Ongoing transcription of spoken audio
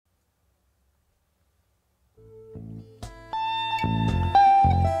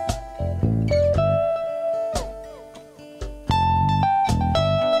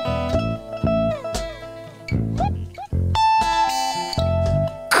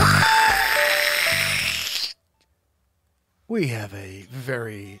We have a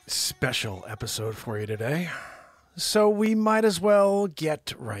very special episode for you today, so we might as well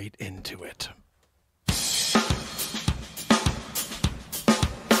get right into it.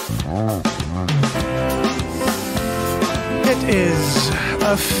 It is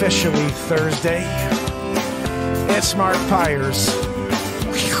officially Thursday. It's Mark Pyers.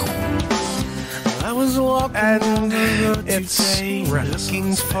 I was walking and it's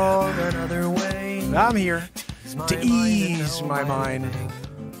Renaissance Man. I'm here to ease my mind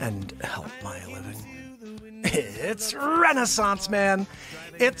and help my living. It's Renaissance Man.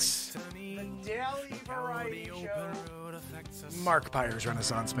 It's the daily variety show. Mark Pyers,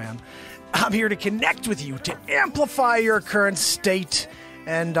 Renaissance Man. I'm here to connect with you, to amplify your current state,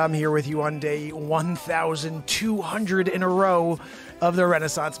 and I'm here with you on day 1,200 in a row of the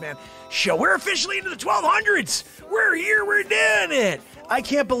Renaissance Man show. We're officially into the 1200s. We're here. We're doing it. I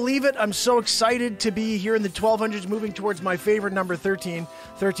can't believe it. I'm so excited to be here in the 1200s, moving towards my favorite number,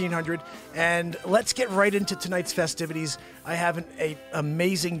 1300. And let's get right into tonight's festivities. I have an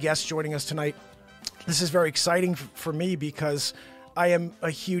amazing guest joining us tonight. This is very exciting for me because I am a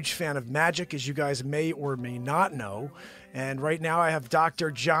huge fan of magic, as you guys may or may not know. And right now I have Dr.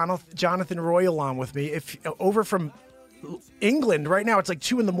 Jonathan Royal on with me. Over from England. Right now it's like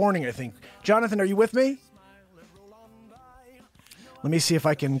 2 a.m, I think. Jonathan, are you with me? Let me see if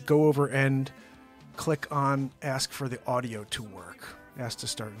I can go over and click on ask for the audio to work. Ask to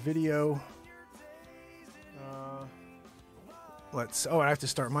start video. I have to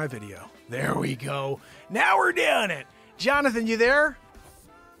start my video. There we go. Now we're doing it. Jonathan, you there?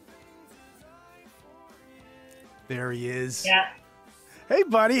 There he is. Yeah. Hey,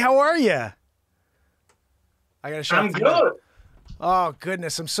 buddy, how are you? I gotta show. I'm good. Oh,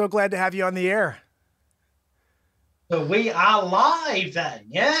 goodness. I'm so glad to have you on the air. So we are live then,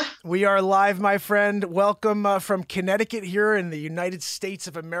 yeah? We are live, my friend. Welcome from Connecticut here in the United States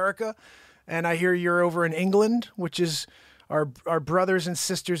of America. And I hear you're over in England, which is our brothers and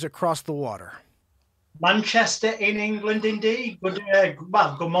sisters across the water. Manchester in England, indeed. Good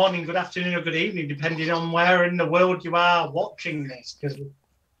morning, good afternoon, or good evening, depending on where in the world you are watching this, because we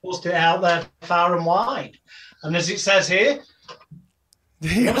post it out there far and wide. And as it says here,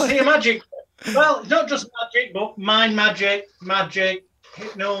 you want to see a magic? Well, not just magic, but mind magic,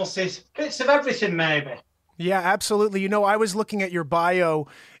 hypnosis, bits of everything, maybe. Yeah, absolutely. You know, I was looking at your bio,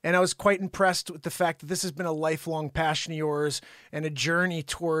 and I was quite impressed with the fact that this has been a lifelong passion of yours and a journey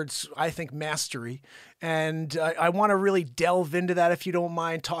towards, I think, mastery. And I want to really delve into that, if you don't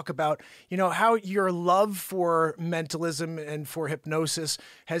mind, talk about, how your love for mentalism and for hypnosis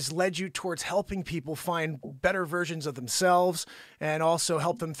has led you towards helping people find better versions of themselves and also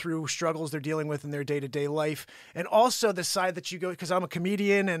help them through struggles they're dealing with in their day-to-day life. And also the side that you go, because I'm a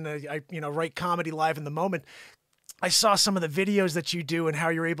comedian and I write comedy live in the moment. I saw some of the videos that you do and how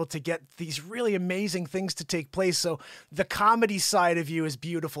you're able to get these really amazing things to take place. So the comedy side of you is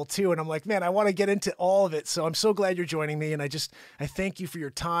beautiful too. And I'm like, man, I want to get into all of it. So I'm so glad you're joining me. And I thank you for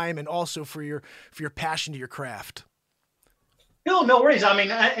your time and also for your passion to your craft. No worries. I mean,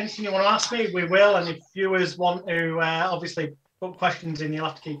 anything you want to ask me, we will. And if viewers want to obviously put questions in, you'll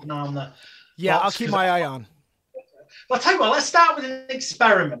have to keep an eye on the Yeah, box, I'll keep my eye on. Well, I'll tell you what, let's start with an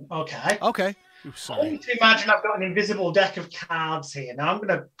experiment, okay? Okay. I want you to imagine I've got an invisible deck of cards here. Now I'm going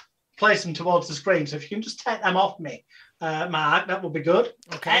to place them towards the screen. So if you can just take them off me, Mark, that would be good.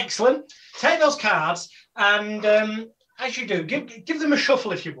 Okay. Excellent. Take those cards and as you do, give them a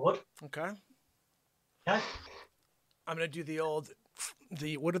shuffle if you would. Okay. Okay. I'm going to do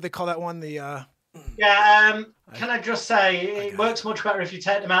what do they call that one? Can I just say, it works much better if you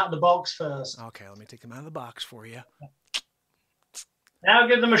take them out of the box first. Okay, let me take them out of the box for you. Now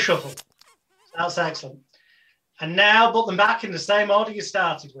give them a shuffle. That's excellent. And now put them back in the same order you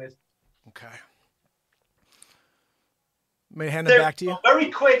started with. Okay. May I hand them back to you? Very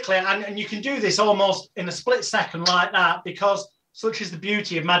quickly, and you can do this almost in a split second like that, because such is the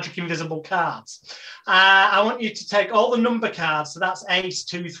beauty of Magic Invisible cards. I want you to take all the number cards, so that's ace,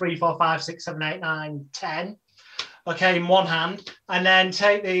 2, 3, 4, 5, 6, 7, 8, 9, 10, okay, in one hand, and then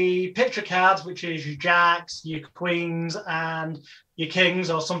take the picture cards, which is your jacks, your queens, and your kings,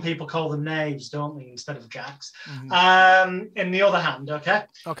 or some people call them knaves, don't they, instead of jacks, in the other hand, okay?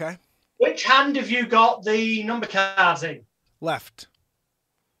 Okay. Which hand have you got the number cards in? Left.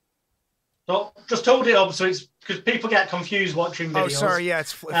 So just hold it up, so it's because people get confused watching videos. Oh, sorry, yeah,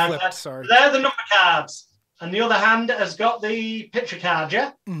 it's flipped, sorry. They're the number cards, and the other hand has got the picture card,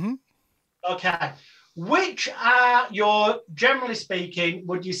 yeah? Mm-hmm. Okay. Which are your, generally speaking,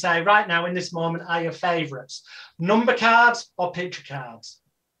 would you say right now in this moment are your favourites? Number cards or picture cards?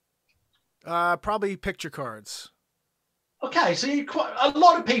 Probably picture cards. Okay, so a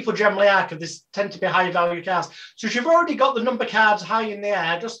lot of people generally are, because this tend to be high value cards. So if you've already got the number cards high in the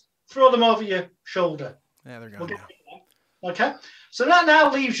air, just throw them over your shoulder. Yeah, they're gone now. Okay, so that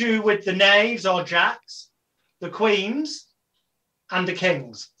now leaves you with the knaves or jacks, the queens, and the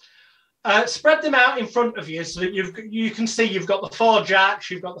kings. Spread them out in front of you so that you can see you've got the 4 jacks,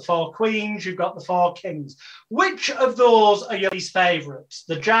 you've got the 4 queens, you've got the 4 kings. Which of those are your least favourites?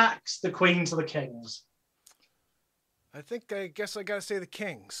 The jacks, the queens, or the kings? I guess I got to say the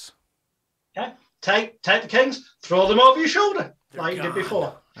kings. Okay, take the kings, throw them over your shoulder like you did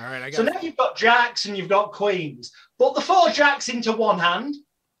before. All right, so now you've got jacks and you've got queens. Put the 4 jacks into one hand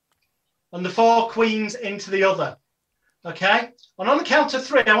and the 4 queens into the other. Okay? And on the count of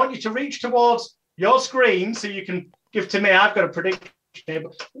 3, I want you to reach towards your screen so you can give to me. I've got a prediction here,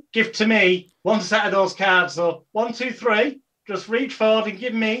 but give to me one set of those cards. So 1, 2, 3. Just reach forward and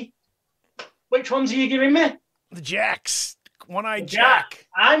give me. Which ones are you giving me? The jacks. One-eyed jack.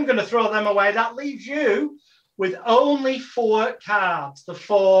 I'm going to throw them away. That leaves you with only 4 cards, the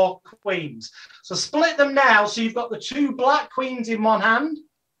 4 queens. So split them now. So you've got the 2 black queens in one hand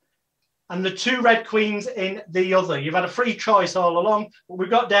and the 2 red queens in the other. You've had a free choice all along, but we've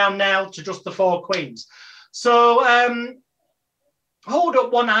got down now to just the 4 queens. So hold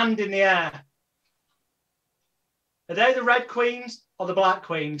up one hand in the air. Are they the red queens or the black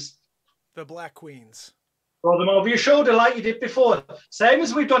queens? The black queens. Throw them over your shoulder like you did before. Same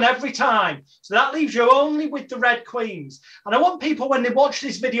as we've done every time. So that leaves you only with the red queens. And I want people, when they watch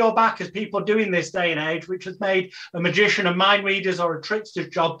this video back, as people are doing this day and age, which has made a magician, a mind reader's or a trickster's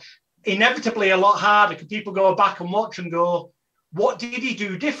job inevitably a lot harder, because people go back and watch and go, what did he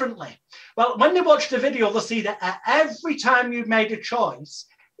do differently? Well, when they watch the video, they'll see that at every time you've made a choice,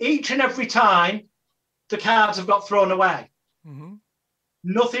 each and every time, the cards have got thrown away. Mm-hmm.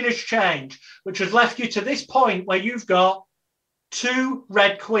 Nothing has changed, which has left you to this point where you've got 2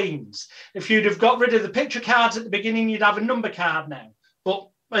 red queens. If you'd have got rid of the picture cards at the beginning, you'd have a number card now. But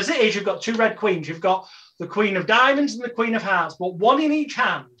as it is, you've got 2 red queens. You've got the Queen of Diamonds and the Queen of Hearts, but 1 in each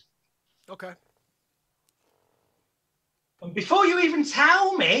hand. Okay. And before you even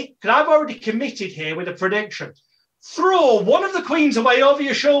tell me, because I've already committed here with a prediction, throw one of the queens away over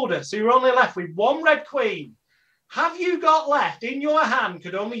your shoulder, so you're only left with 1 red queen. Have you got left in your hand,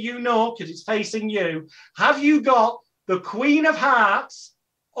 could only you know because it's facing you, have you got the Queen of Hearts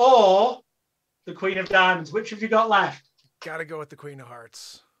or the Queen of Diamonds? Which have you got left? Got to go with the Queen of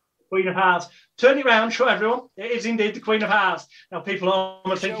Hearts. Queen of Hearts. Turn it around, show everyone. It is indeed the Queen of Hearts. Now, people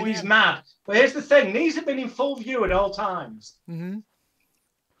are thinking he's mad. But here's the thing. These have been in full view at all times. Mm-hmm.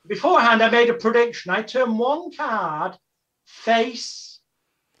 Beforehand, I made a prediction. I turned 1 card face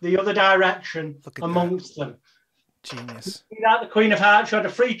the other direction amongst them. Genius. The Queen of Hearts, you had a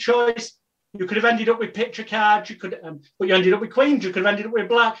free choice. You could have ended up with picture cards. You could, but you ended up with queens. You could have ended up with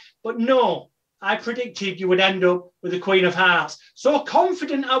black. But no, I predicted you would end up with the Queen of Hearts. So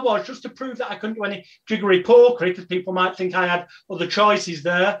confident I was, just to prove that I couldn't do any jiggery pokery, because people might think I had other choices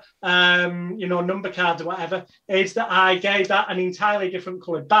there, number cards or whatever, is that I gave that an entirely different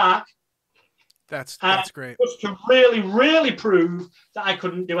colour back. That's great. Just to really, really prove that I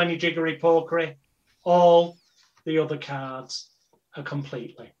couldn't do any jiggery pokery. All the other cards are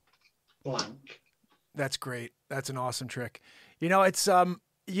completely blank. That's great. That's an awesome trick. It's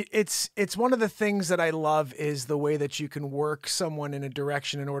one of the things that I love is the way that you can work someone in a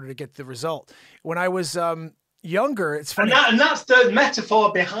direction in order to get the result. When I was younger, it's funny. And that's the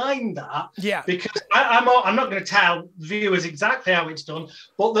metaphor behind that. Yeah. Because I'm not going to tell viewers exactly how it's done,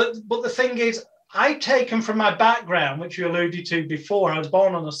 but the thing is, I've taken from my background, which you alluded to before. I was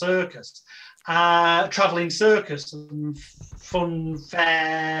born on a circus. Traveling circus and fun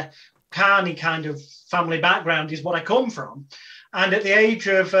fair carny kind of family background is what I come from. And at the age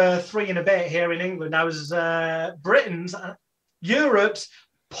of 3 and a bit here in England, I was Britain's, Europe's,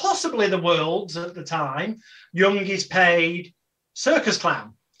 possibly the world's at the time, youngest paid circus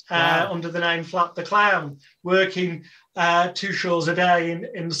clown. Under the name Flap the Clown, working 2 shows a day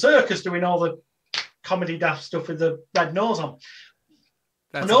in the circus, doing all the comedy daft stuff with the red nose on.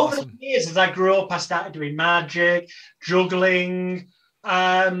 That's and over awesome. the years, as I grew up, I started doing magic, juggling,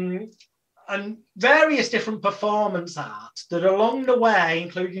 and various different performance arts that along the way,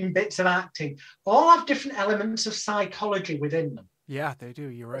 including bits of acting, all have different elements of psychology within them. Yeah, they do.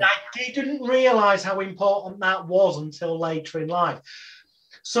 You're right. I didn't realise how important that was until later in life.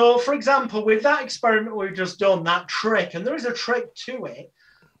 So, for example, with that experiment we've just done, that trick, and there is a trick to it,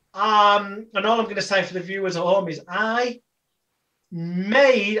 and all I'm going to say for the viewers at home is I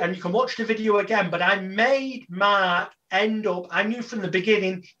made, and you can watch the video again, but I made Mark end up, I knew from the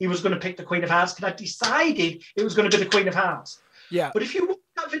beginning he was going to pick the Queen of Hearts because I decided it was going to be the Queen of Hearts. Yeah. But if you watch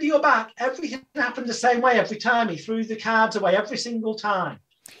that video back, everything happened the same way every time. He threw the cards away every single time.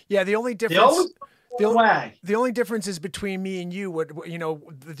 Yeah, the only difference the only difference is between me and you. What you know,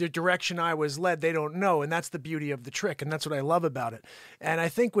 the direction I was led, they don't know, and that's the beauty of the trick, and that's what I love about it. And I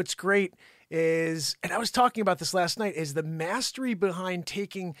think what's great is, and I was talking about this last night, is the mastery behind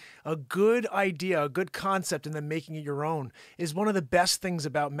taking a good idea, a good concept, and then making it your own is one of the best things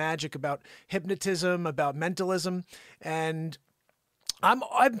about magic, about hypnotism, about mentalism, and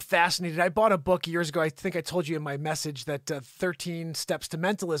I'm fascinated. I bought a book years ago. I think I told you in my message that 13 Steps to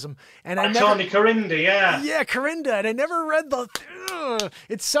Mentalism. And Tony Corinda, yeah. Yeah, Corinda. And I never read the...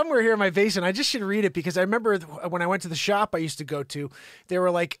 It's somewhere here in my basement. I just should read it because I remember when I went to the shop I used to go to, they were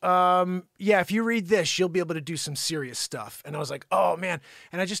like, yeah, if you read this, you'll be able to do some serious stuff. And I was like, oh, man.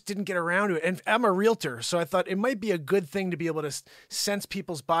 And I just didn't get around to it. And I'm a realtor, so I thought it might be a good thing to be able to sense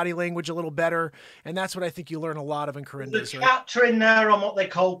people's body language a little better. And that's what I think you learn a lot of in Corinda. There's a chapter in there on what they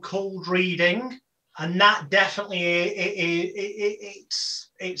call cold reading, and that definitely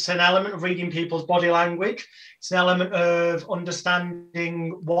it's an element of reading people's body language. It's an element of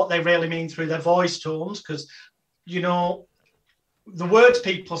understanding what they really mean through their voice tones, because you know the words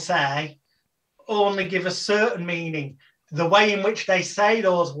people say only give a certain meaning. The way in which they say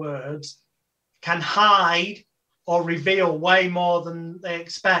those words can hide or reveal way more than they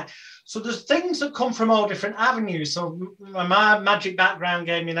expect. So there's things that come from all different avenues. So my magic background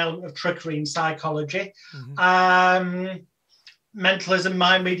gave me an element of trickery and psychology. Mm-hmm. Mentalism,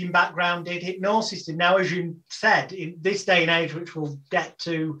 mind reading background did, hypnosis did. Now, as you said, in this day and age, which we'll get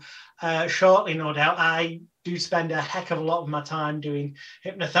to shortly, no doubt, I do spend a heck of a lot of my time doing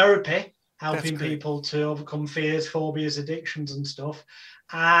hypnotherapy, helping people to overcome fears, phobias, addictions and stuff,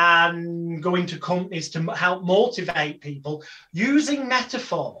 and going to companies to help motivate people using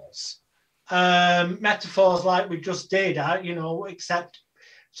metaphors. Metaphors like we just did, except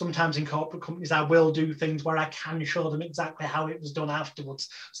sometimes in corporate companies, I will do things where I can show them exactly how it was done afterwards,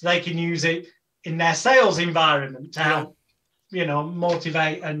 so they can use it in their sales environment to help,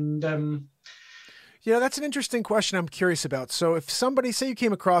 motivate and... that's an interesting question I'm curious about. So if somebody, say you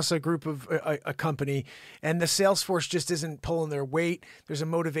came across a group of a company and the sales force just isn't pulling their weight, there's a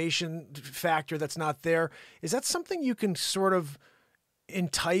motivation factor that's not there. Is that something you can sort of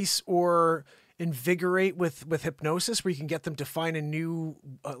entice or invigorate with hypnosis, where you can get them to find a new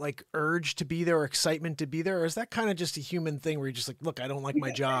urge to be there or excitement to be there? Or is that kind of just a human thing where you're just like, look, I don't like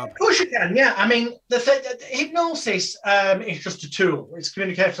my job? Of course you can, yeah. I mean, the hypnosis is just a tool. It's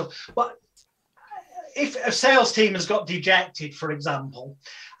communication. But if a sales team has got dejected, for example,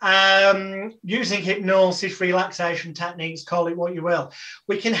 using hypnosis, relaxation techniques, call it what you will,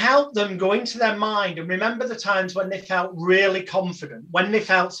 we can help them go into their mind and remember the times when they felt really confident, when they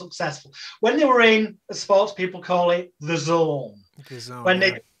felt successful, when they were in, as sports people call it, the zone, when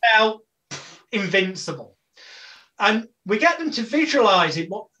they felt invincible. And we get them to visualize it.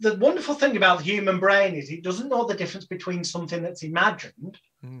 What the wonderful thing about the human brain is it doesn't know the difference between something that's imagined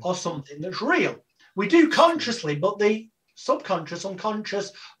or something that's real. We do consciously, but the subconscious,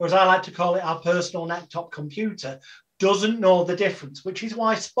 unconscious, or as I like to call it, our personal neck-top computer, doesn't know the difference, which is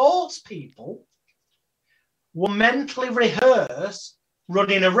why sports people will mentally rehearse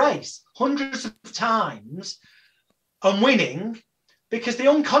running a race hundreds of times and winning, because the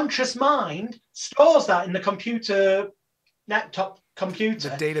unconscious mind stores that in the computer, neck-top computer.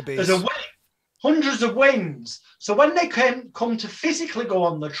 The database. There's a win, hundreds of wins. So when they come to physically go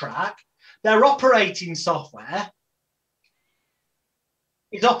on the track, their operating software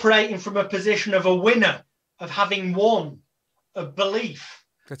is operating from a position of a winner, of having won, of belief.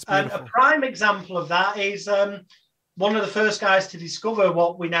 That's beautiful. And a prime example of that is one of the first guys to discover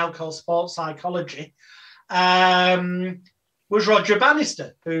what we now call sports psychology was Roger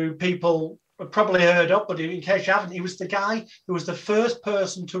Bannister, who people have probably heard of, but in case you haven't, he was the guy who was the first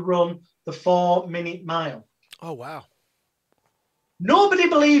person to run the 4-minute mile. Oh, wow. Nobody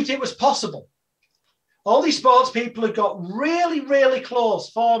believed it was possible. All these sports people had got really, really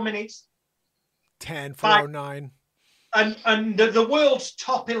close, 4 minutes. 10, 409. And the world's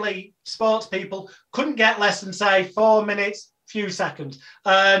top elite sports people couldn't get less than, say, 4 minutes, few seconds.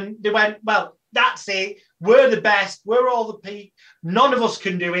 And they went, well, that's it. We're the best. We're all the peak. None of us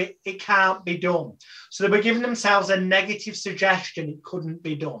can do it. It can't be done. So they were giving themselves a negative suggestion it couldn't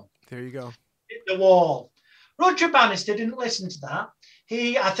be done. There you go. Hit the wall. Roger Bannister didn't listen to that.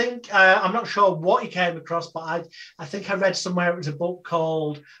 I think, I'm not sure what he came across, but I think I read somewhere it was a book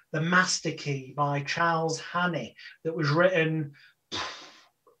called The Master Key by Charles Hannay that was written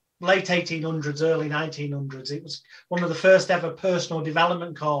late 1800s, early 1900s. It was one of the first ever personal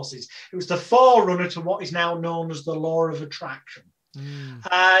development courses. It was the forerunner to what is now known as the law of attraction.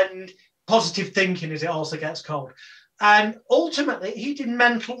 And positive thinking, as it also gets called. And ultimately, he did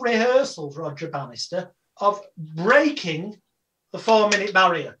mental rehearsals, Roger Bannister, of breaking the 4-minute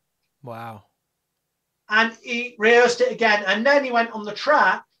barrier. Wow. And he rehearsed it again. And then he went on the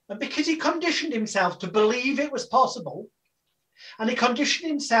track. And because he conditioned himself to believe it was possible, and he conditioned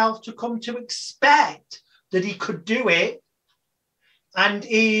himself to come to expect that he could do it, and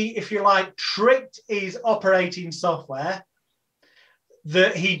he, if you like, tricked his operating software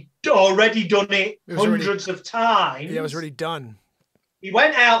that he'd already done it hundreds of times. Yeah, it was already done. He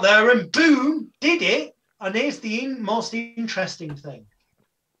went out there and boom, did it. And here's the most interesting thing.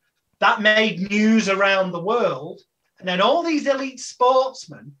 That made news around the world. And then all these elite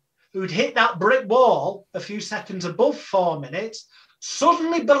sportsmen who'd hit that brick wall a few seconds above 4 minutes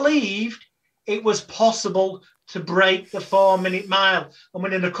suddenly believed it was possible to break the 4-minute mile. And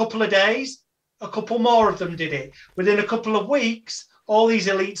within a couple of days, a couple more of them did it. Within a couple of weeks, all these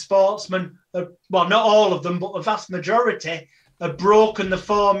elite sportsmen, well, not all of them, but a vast majority, had broken the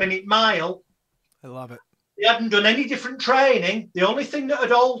 4-minute mile. I love it. They hadn't done any different training. The only thing that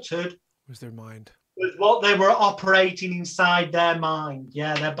had altered was their mind. Was what they were operating inside their mind.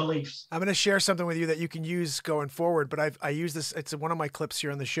 Yeah, their beliefs. I'm going to share something with you that you can use going forward, but I use this. It's one of my clips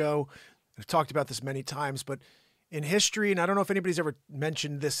here on the show. I've talked about this many times, but in history, and I don't know if anybody's ever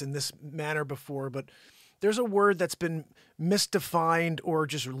mentioned this in this manner before, but there's a word that's been misdefined or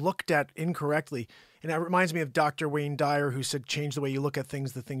just looked at incorrectly. And it reminds me of Dr. Wayne Dyer, who said, change the way you look at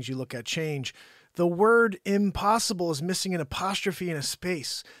things, the things you look at change. The word impossible is missing an apostrophe and a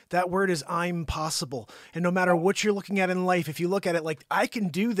space. That word is I'm possible. And no matter what you're looking at in life, if you look at it like, I can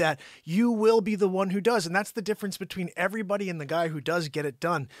do that, you will be the one who does. And that's the difference between everybody and the guy who does get it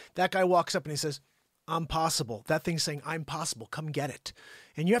done. That guy walks up and he says, I'm possible. That thing's saying, I'm possible. Come get it.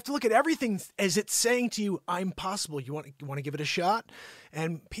 And you have to look at everything as it's saying to you, I'm possible. You want to give it a shot?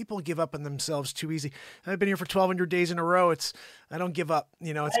 And people give up on themselves too easy. I've been here for 1,200 days in a row. I don't give up.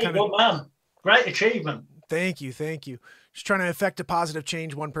 You know, it's hey, kind of... man. Great achievement. Thank you. Thank you. Just trying to affect a positive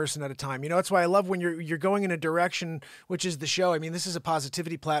change one person at a time. You know, that's why I love when you're going in a direction, which is the show. I mean, this is a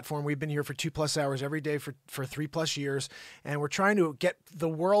positivity platform. We've been here for 2+ hours every day for 3+ years. And we're trying to get the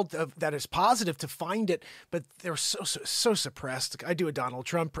world that is positive to find it, but they're so suppressed. I do a Donald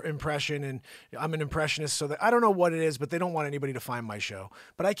Trump impression and I'm an impressionist. So that I don't know what it is, but they don't want anybody to find my show,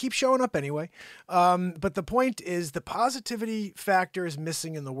 but I keep showing up anyway. But the point is the positivity factor is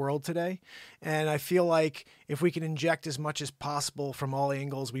missing in the world today. And I feel like if we can inject as much as possible from all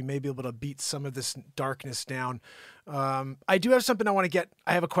angles, we may be able to beat some of this darkness down. I do have something I want to get.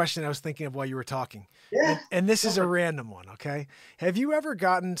 I have a question I was thinking of while you were talking. Yeah. And this is a random one. Okay. Have you ever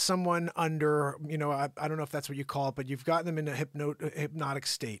gotten someone under, you know, I don't know if that's what you call it, but you've gotten them in a hypnotic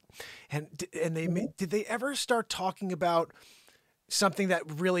state and did they ever start talking about something that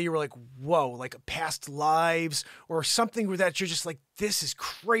really you were like, whoa, like past lives or something that you're just like, this is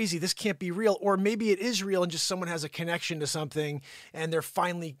crazy. This can't be real. Or maybe it is real and just someone has a connection to something and they're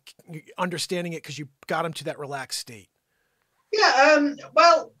finally understanding it because you got them to that relaxed state. Yeah.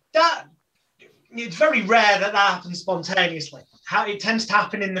 Well, it's very rare that happens spontaneously. It tends to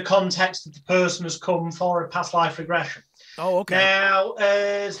happen in the context that the person has come for a past life regression. Oh, okay. Now,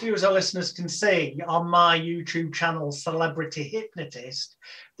 as viewers or listeners can see on my YouTube channel, Celebrity Hypnotist,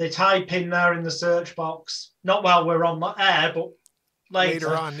 they type in there in the search box, not while we're on the air, but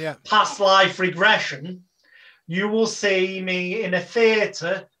later on, yeah. Past life regression. You will see me in a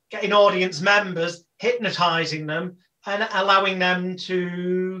theatre getting audience members, hypnotizing them and allowing them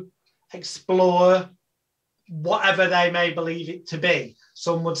to explore whatever they may believe it to be.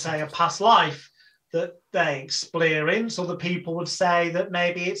 Some would say a past life that they experience. Other people would say that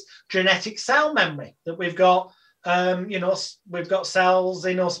maybe it's genetic cell memory, that we've got, we've got cells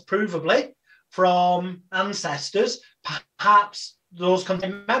in us provably from ancestors. Perhaps those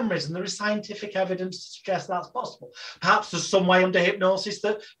contain memories, and there is scientific evidence to suggest that's possible. Perhaps there's some way under hypnosis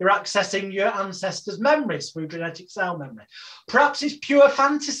that you're accessing your ancestors' memories through genetic cell memory. Perhaps it's pure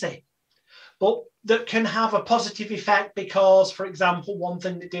fantasy, but that can have a positive effect because, for example, one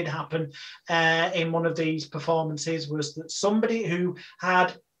thing that did happen in one of these performances was that somebody who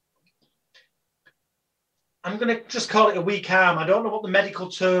had, I'm going to just call it a weak arm. I don't know what the medical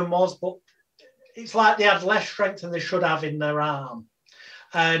term was, but it's like they had less strength than they should have in their arm.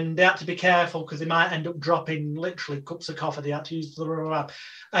 And they had to be careful because they might end up dropping literally cups of coffee. They had to use the other arm.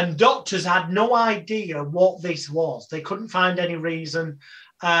 And doctors had no idea what this was. They couldn't find any reason.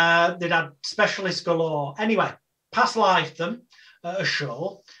 They'd had specialists galore. Anyway, past life them at a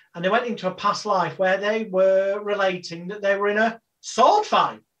show. and they went into a past life where they were relating that they were in a sword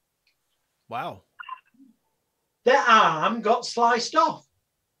fight. Wow. Their arm got sliced off.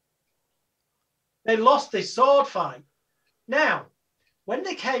 They lost this sword fight. Now, when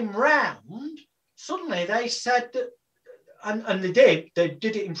they came round, suddenly they said that, and they did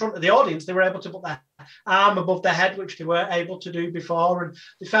it in front of the audience. They were able to put their arm above their head, which they weren't able to do before, and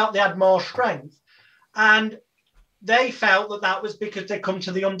they felt they had more strength. And they felt that that was because they'd come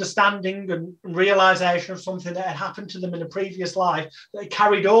to the understanding and realization of something that had happened to them in a previous life that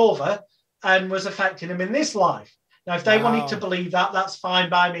carried over and was affecting them in this life. Now, if they wanted to believe that, that's fine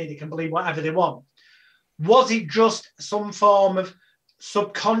by me. They can believe whatever they want. Was it just some form of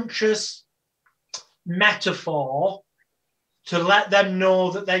subconscious metaphor to let them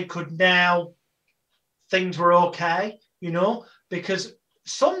know that they could now, things were okay, you know? Because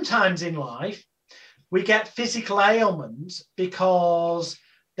sometimes in life, we get physical ailments because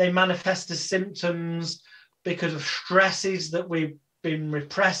they manifest as symptoms because of stresses that we've been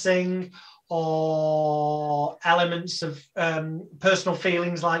repressing, or elements of personal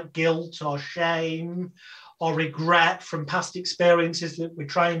feelings like guilt or shame or regret from past experiences that we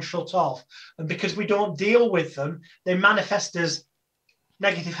try and shut off. And because we don't deal with them, they manifest as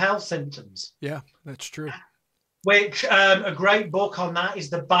negative health symptoms. Yeah, that's true. Which a great book on that is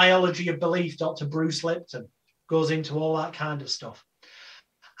The Biology of Belief. Dr. Bruce Lipton goes into all that kind of stuff.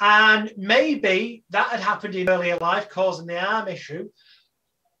 And maybe that had happened in earlier life, causing the arm issue.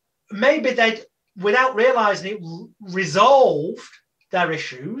 Maybe they'd, without realizing it, resolved their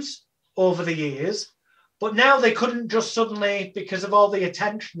issues over the years, but now they couldn't just suddenly, because of all the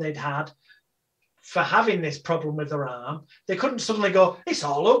attention they'd had for having this problem with their arm, they couldn't suddenly go, it's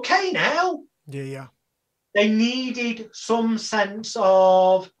all okay now. Yeah. They needed some sense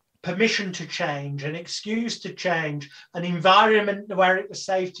of permission to change, an excuse to change, an environment where it was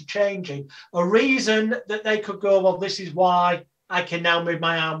safe to changing, a reason that they could go, well, this is why I can now move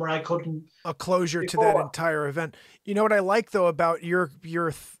my arm where I couldn't. A closure before. to that entire event. You know what I like though about your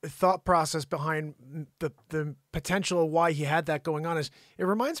thought process behind the potential of why he had that going on is it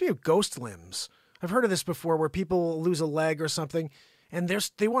reminds me of ghost limbs. I've heard of this before where people lose a leg or something and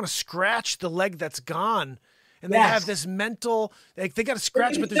they want to scratch the leg that's gone. And they have this mental, like they got to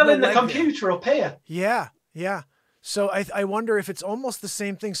scratch, but there's no leg in the computer there. Up here. Yeah. So I wonder if it's almost the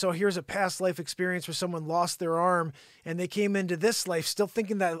same thing. So here's a past life experience where someone lost their arm and they came into this life still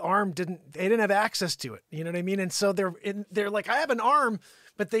thinking that arm they didn't have access to it. You know what I mean? And so they're like, I have an arm,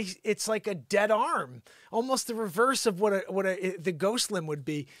 but it's like a dead arm, almost the reverse of what the ghost limb would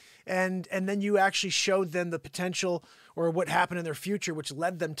be. And then you actually showed them the potential or what happened in their future, which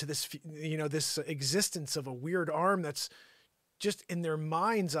led them to this, this existence of a weird arm that's just in their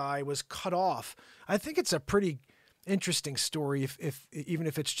mind's eye was cut off. I think it's a pretty interesting story, if even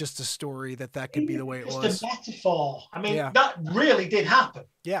if it's just a story that could be the way it was. Just a metaphor. I mean, that really did happen.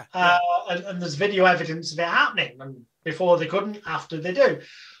 Yeah. And there's video evidence of it happening. And before they couldn't, after they do.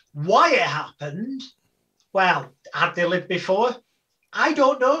 Why it happened? Well, had they lived before? I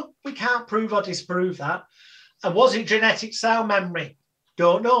don't know. We can't prove or disprove that. And was it genetic cell memory?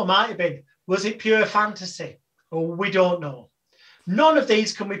 Don't know. Might have been. Was it pure fantasy? Oh, we don't know. None of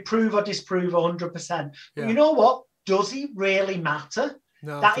these can we prove or disprove 100%. But you know what? Does it really matter?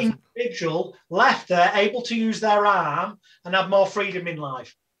 No, that individual left there able to use their arm and have more freedom in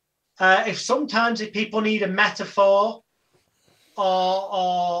life. If people need a metaphor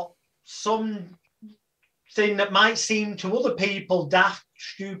or something that might seem to other people daft,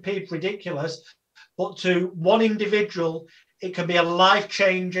 stupid, ridiculous, but to one individual, it can be a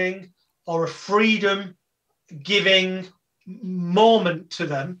life-changing or a freedom-giving moment to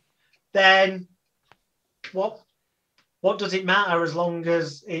them, then what does it matter as long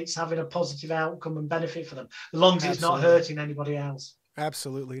as it's having a positive outcome and benefit for them, as long as it's not hurting anybody else?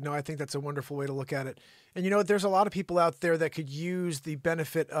 Absolutely. No, I think that's a wonderful way to look at it. And there's a lot of people out there that could use the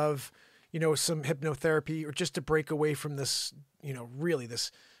benefit of, some hypnotherapy or just to break away from this, really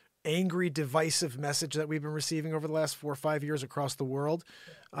this angry, divisive message that we've been receiving over the last 4 or 5 years across the world.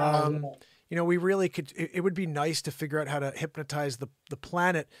 We really could, it would be nice to figure out how to hypnotize the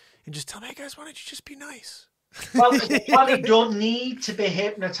planet and just tell me, hey guys, why don't you just be nice? Well, the planet don't need to be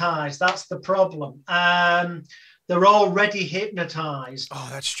hypnotized. That's the problem. They're already hypnotized. Oh,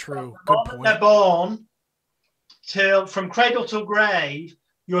 that's true. Good point. They're born from cradle to grave.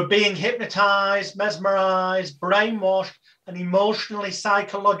 You're being hypnotized, mesmerized, brainwashed, and emotionally,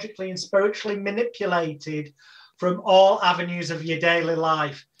 psychologically, and spiritually manipulated from all avenues of your daily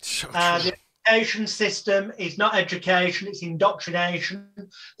life. So the education system is not education, it's indoctrination.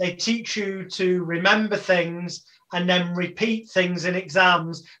 They teach you to remember things and then repeat things in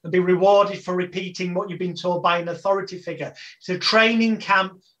exams and be rewarded for repeating what you've been told by an authority figure. It's a training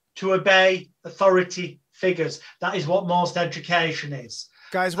camp to obey authority figures. That is what most education is.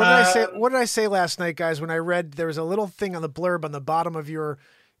 Guys, what did I say? What did I say last night, guys? When I read, there was a little thing on the blurb on the bottom of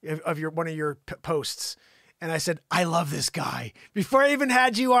one of your posts, and I said, "I love this guy." Before I even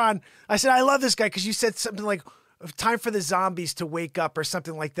had you on, I said, "I love this guy," because you said something like, "Time for the zombies to wake up" or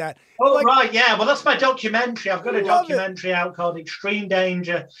something like that. Oh, like, right, yeah. Well, that's my documentary. I've got a documentary out called Extreme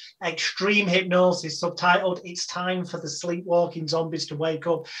Danger, Extreme Hypnosis, subtitled "It's Time for the Sleepwalking Zombies to Wake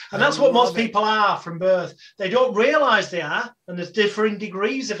Up." And that's what most people are from birth. They don't realize they are, and there's differing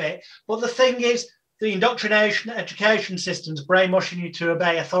degrees of it. But the thing is, the indoctrination education systems brainwashing you to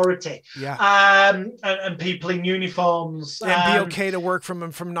obey authority, and people in uniforms, and be okay to work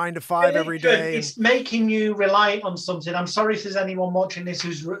from 9 to 5 every day. It's making you reliant on something. I'm sorry if there's anyone watching this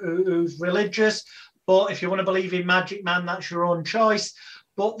who's religious, but if you want to believe in Magic Man, that's your own choice.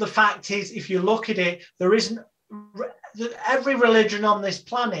 But the fact is, if you look at it, there isn't. Every religion on this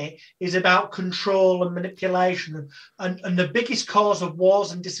planet is about control and manipulation, and the biggest cause of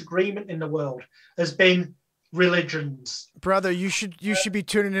wars and disagreement in the world has been religions. Brother, you should be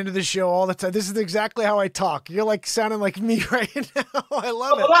tuning into the show all the time. This is exactly how I talk. You're like sounding like me right now. I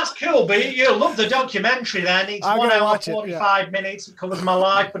love it. Well, that's cool, but you'll love the documentary then. It's 1 hour, 45 minutes. It covers my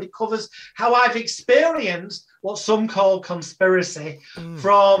life, but it covers how I've experienced what some call conspiracy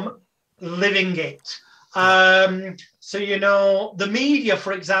from living it. So, you know, the media,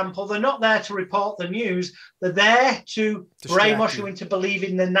 for example, they're not there to report the news. They're there to brainwash you into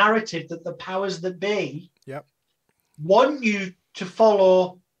believing the narrative that the powers that be want you to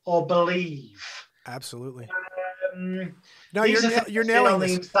follow or believe. Absolutely. No, you're nailing on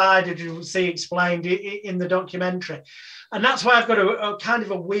the inside, as you see explained in the documentary. And that's why I've got a kind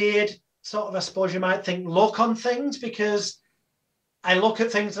of a weird sort of, I suppose you might think, look on things, because I look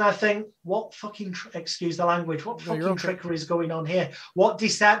at things and I think, what fucking, excuse the language, what fucking trickery is going on here? What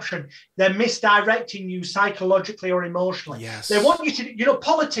deception? They're misdirecting you psychologically or emotionally. Yes. They want you to, you know,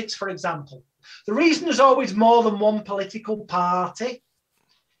 politics, for example. The reason there's always more than one political party,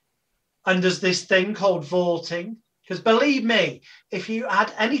 and there's this thing called voting, because believe me, if you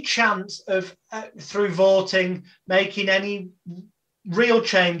had any chance of, through voting, making any real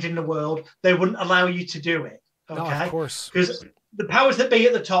change in the world, they wouldn't allow you to do it. Okay? No, of course. Because the powers that be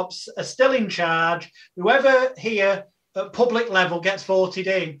at the tops are still in charge. Whoever here at public level gets voted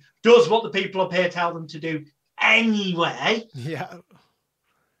in does what the people up here tell them to do anyway. Yeah.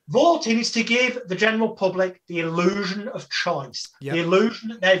 Voting is to give the general public the illusion of choice, the illusion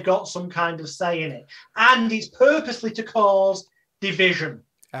that they've got some kind of say in it. And it's purposely to cause division.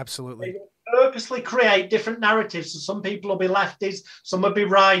 Absolutely. They purposely create different narratives. So some people will be lefties, some will be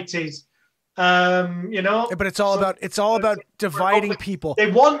righties. You know, but it's all about dividing people.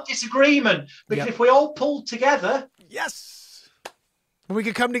 They want disagreement, because if we all pulled together, we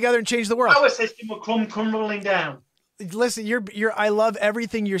could come together and change the world. Our system will come crumbling down. Listen, I love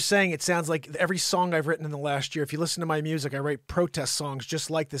everything you're saying. It sounds like every song I've written in the last year. If you listen to my music, I write protest songs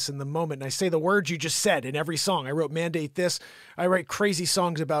just like this in the moment. And I say the words you just said in every song. I wrote "Mandate This." I write crazy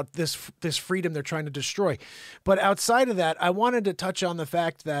songs about this freedom they're trying to destroy. But outside of that, I wanted to touch on the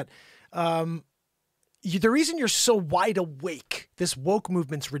fact that the reason you're so wide awake, this woke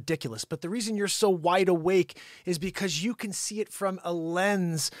movement's ridiculous, but the reason you're so wide awake is because you can see it from a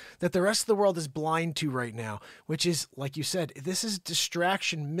lens that the rest of the world is blind to right now, which is, like you said, this is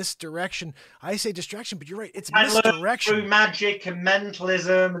distraction, misdirection. I say distraction, but you're right. It's misdirection. Through magic and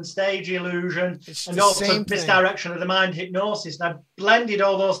mentalism and stage illusion, and also misdirection of the mind, hypnosis. And I blended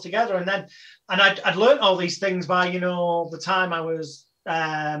all those together. And I'd learned all these things by, you know, the time I was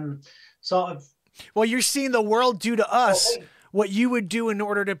sort of. Well, you're seeing the world do to us what you would do in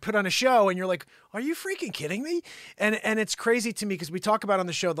order to put on a show, and you're like, are you freaking kidding me? And it's crazy to me, because we talk about on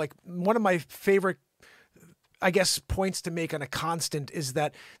the show, like, one of my favorite, I guess, points to make on a constant is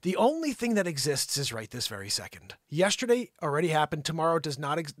that the only thing that exists is right this very second. Yesterday already happened. Tomorrow does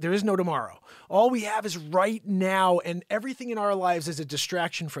not. There is no tomorrow. All we have is right now, and everything in our lives is a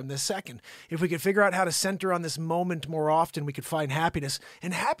distraction from this second. If we could figure out how to center on this moment more often, we could find happiness.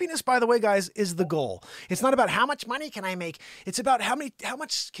 And happiness, by the way, guys, is the goal. It's not about how much money can I make. It's about how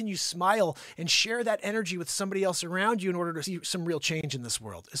much can you smile and share that energy with somebody else around you in order to see some real change in this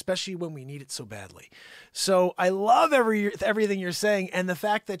world, especially when we need it so badly. So I love everything you're saying, and the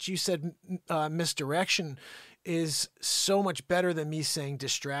fact that you said misdirection is so much better than me saying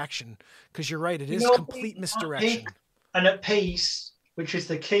distraction, because you're right, it is complete misdirection. And at peace, which is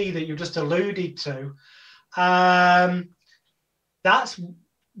the key that you just alluded to, that's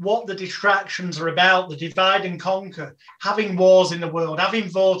what the distractions are about, the divide and conquer, having wars in the world, having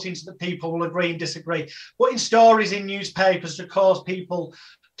voting so that people will agree and disagree, putting stories in newspapers to cause people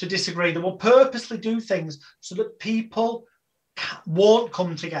to disagree. They will purposely do things so that people won't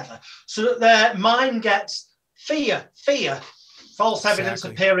come together, so that their mind gets fear, false evidence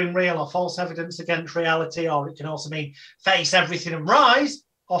appearing real, or false evidence against reality, or it can also mean face everything and rise,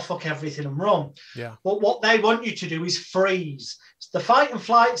 or fuck everything and run. Yeah. But what they want you to do is freeze. It's the fight and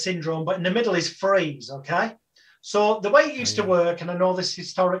flight syndrome, but in the middle is freeze, okay? So the way it used to work, and I know this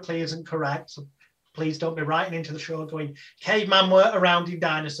historically isn't correct, so please don't be writing into the show going, caveman weren't around in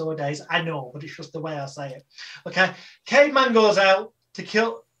dinosaur days. I know, but it's just the way I say it. Okay, caveman goes out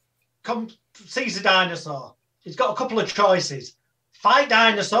to sees a dinosaur. He's got a couple of choices. Fight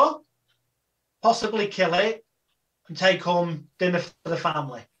dinosaur, possibly kill it, and take home dinner for the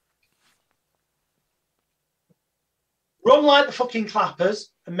family. Run like the fucking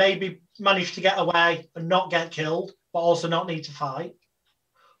clappers and maybe manage to get away and not get killed, but also not need to fight.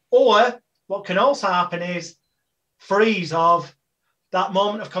 Or what can also happen is freeze of that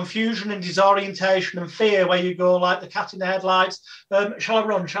moment of confusion and disorientation and fear where you go like the cat in the headlights. Shall I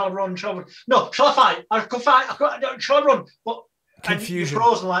run? Shall I run? Shall I run? No, shall I fight? I could fight. Shall I run? But confusion. You're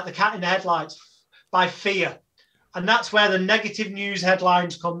frozen like the cat in the headlights by fear. And that's where the negative news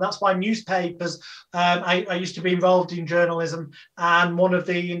headlines come. That's why newspapers, I used to be involved in journalism, and one of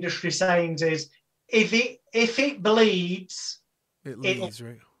the industry sayings is, if it bleeds, it leads,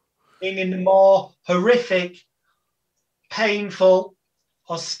 right? Meaning the more horrific, painful,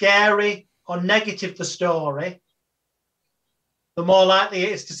 or scary, or negative the story, the more likely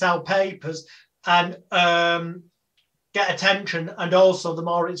it is to sell papers and get attention, and also the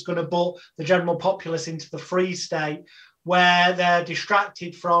more it's going to put the general populace into the freeze state where they're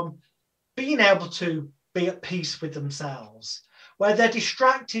distracted from being able to be at peace with themselves, where they're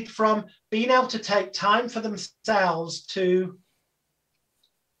distracted from being able to take time for themselves to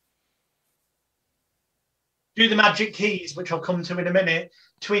do the magic keys, which I'll come to in a minute,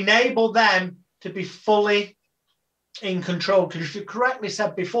 to enable them to be fully in control. Because you correctly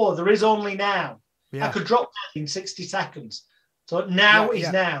said before, there is only now. Yeah. I could drop that in 60 seconds. So now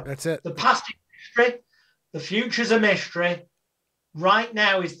is now. That's it. The past is mystery. The future's a mystery. Right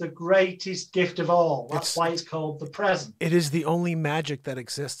now is the greatest gift of all. That's why it's called the present. It is the only magic that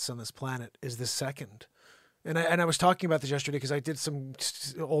exists on this planet, is the second. And I was talking about this yesterday because I did some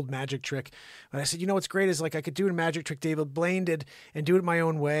old magic trick. And I said, you know, what's great is like I could do a magic trick David Blaine did and do it my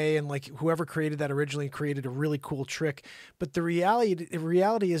own way. And like whoever created that originally created a really cool trick. But the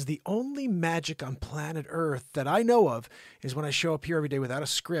reality is the only magic on planet Earth that I know of is when I show up here every day without a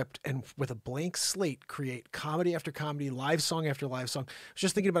script and with a blank slate, create comedy after comedy, live song after live song. I was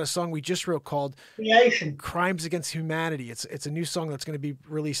just thinking about a song we just wrote called Creation. Crimes Against Humanity. It's a new song that's going to be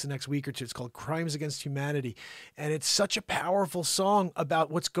released the next week or two. It's called Crimes Against Humanity. And it's such a powerful song about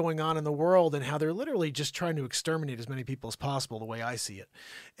what's going on in the world and how they're literally just trying to exterminate as many people as possible, the way I see it.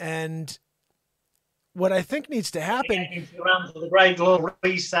 And what I think needs to happen... Around the Great Global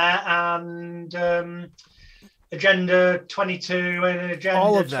Reset and Agenda 22 and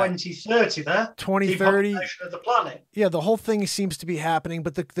Agenda 2030 there. 2030. Of the planet. Yeah, the whole thing seems to be happening.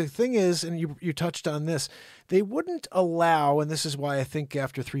 But the thing is, and you touched on this, they wouldn't allow, and this is why I think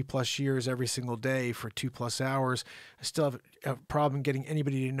after 3+ years every single day for 2+ hours, I still have a problem getting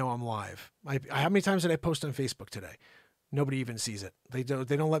anybody to know I'm live. How many times did I post on Facebook today? Nobody even sees it. They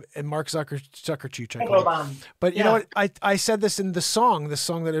don't let, and Mark Zuckerberg. But you know what? I said this in the song that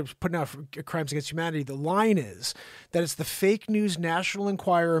I was putting out for Crimes Against Humanity. The line is that it's the fake news National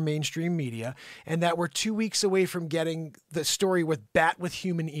Enquirer mainstream media, and that we're 2 weeks away from getting the story with bat with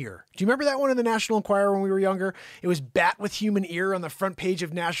human ear. Do you remember that one in the National Enquirer when we were younger? It was bat with human ear on the front page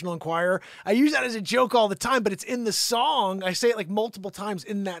of National Enquirer. I use that as a joke all the time, but it's in the song. I say it like multiple times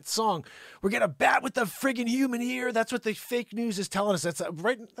in that song. We're getting a bat with the friggin' human ear. That's what the fake news is telling us. That's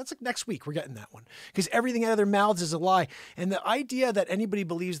like next week. We're getting that one because everything out of their mouths is a lie. And the idea that anybody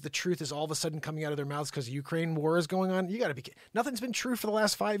believes the truth is all of a sudden coming out of their mouths because the Ukraine war is going on. You got to be, nothing's been true for the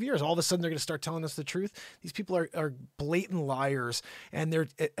last 5 years. All of a sudden they're going to start telling us the truth. These people are blatant liars. And they're,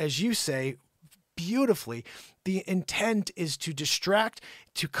 as you say, beautifully, the intent is to distract,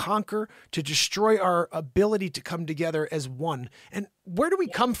 to conquer, to destroy our ability to come together as one. And where do we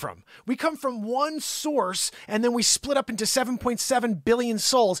come from? We come from one source, and then we split up into 7.7 billion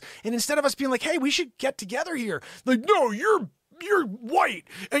souls. And instead of us being like, hey, we should get together here, like, no, you're white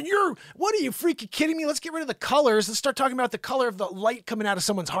and what are you freaking kidding me? Let's get rid of the colors. Let's start talking about the color of the light coming out of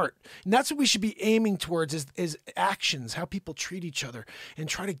someone's heart. And that's what we should be aiming towards is actions, how people treat each other, and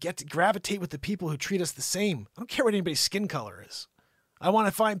try to gravitate with the people who treat us the same. I don't care what anybody's skin color is. I want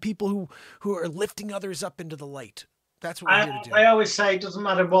to find people who are lifting others up into the light. That's what we're here to do. I always say it doesn't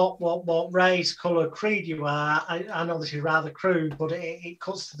matter what race, colour, creed you are. I know this is rather crude, but it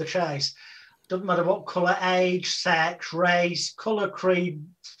cuts to the chase. Doesn't matter what colour, age, sex, race, colour, creed,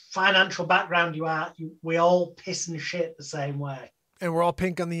 financial background you are. We all piss and shit the same way. And we're all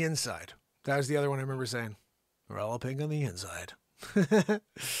pink on the inside. That was the other one I remember saying. We're all pink on the inside.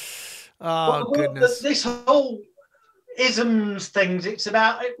 Goodness. This whole isms things, it's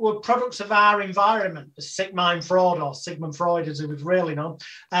about we're products of our environment, as Sigmund Freud, as he was really known,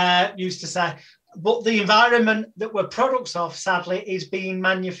 used to say. But the environment that we're products of, sadly, is being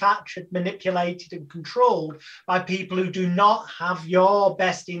manufactured, manipulated, and controlled by people who do not have your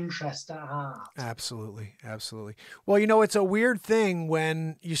best interest at heart. Absolutely. Absolutely. Well, you know, it's a weird thing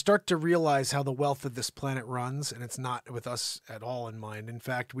when you start to realize how the wealth of this planet runs, and it's not with us at all in mind. In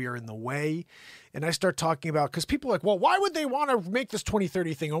fact, we are in the way. And I start talking about, because people are like, well, why would they want to make this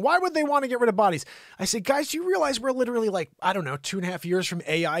 2030 thing? And why would they want to get rid of bodies? I say, guys, do you realize we're literally like, I don't know, 2.5 years from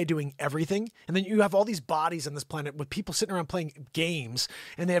AI doing everything? And then you have all these bodies on this planet with people sitting around playing games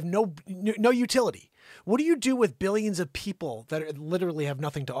and they have no utility. What do you do with billions of people that literally have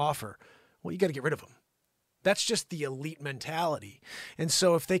nothing to offer? Well, you got to get rid of them. That's just the elite mentality. And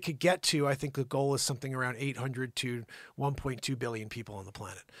so if they could get to, I think the goal is something around 800 to 1.2 billion people on the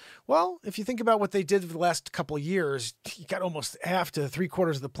planet. Well, if you think about what they did for the last couple of years, you got almost half to 3/4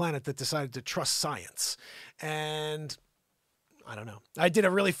 of the planet that decided to trust science. And I don't know. I did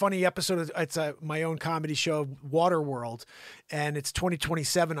a really funny episode. It's my own comedy show, Waterworld, and it's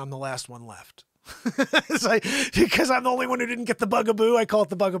 2027. I'm the last one left. It's like, because I'm the only one who didn't get the bugaboo. I call it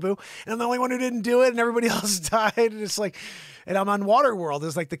the bugaboo. And I'm the only one who didn't do it, and everybody else died. And it's like, and I'm on Waterworld.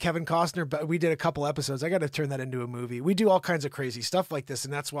 It's like the Kevin Costner, but we did a couple episodes. I got to turn that into a movie. We do all kinds of crazy stuff like this,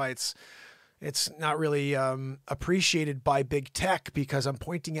 and that's why it's not really appreciated by big tech, because I'm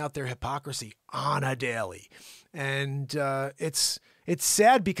pointing out their hypocrisy on a daily. And it's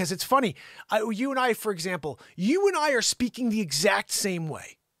sad because it's funny. You and I, for example, you and I are speaking the exact same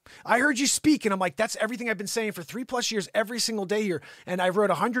way. I heard you speak and I'm like, that's everything I've been saying for 3+ years, every single day here. And I wrote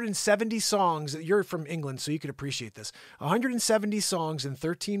 170 songs. You're from England, so you could appreciate this. 170 songs in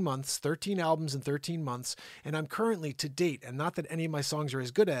 13 months, 13 albums in 13 months. And I'm currently, to date, and not that any of my songs are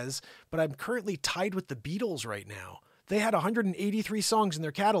as good as, but I'm currently tied with the Beatles right now. They had 183 songs in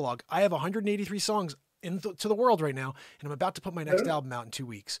their catalog. I have 183 songs to the world right now, and I'm about to put my next album out in 2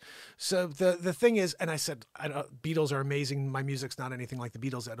 weeks. So the thing is, and I said, Beatles are amazing. My music's not anything like the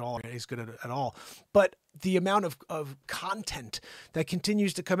Beatles at all, as good at all. But the amount of content that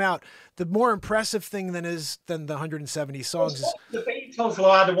continues to come out, the more impressive thing than the 170 songs is the Beatles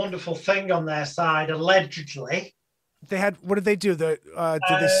had a wonderful thing on their side, allegedly. They had, what did they do? Did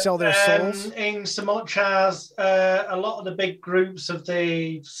they sell their souls? In so much as a lot of the big groups of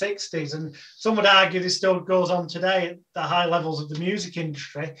the 60s, and some would argue this still goes on today at the high levels of the music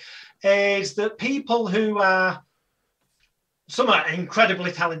industry, is that people who are, some are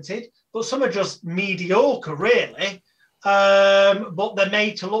incredibly talented, but some are just mediocre, really. But they're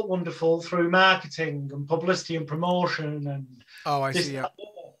made to look wonderful through marketing and publicity and promotion. And I see, yeah.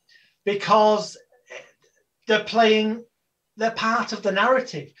 Because they're part of the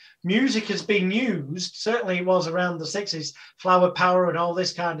narrative. Music has been used, certainly it was around the 60s, flower power and all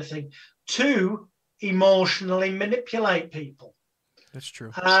this kind of thing, to emotionally manipulate people. That's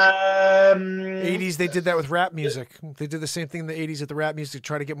true. 80s, they did that with rap music. They did the same thing in the 80s with the rap music to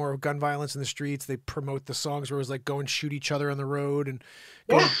try to get more gun violence in the streets. They promote the songs where it was like go and shoot each other on the road and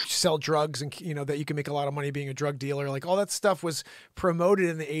go and sell drugs, and that you can make a lot of money being a drug dealer. Like all that stuff was promoted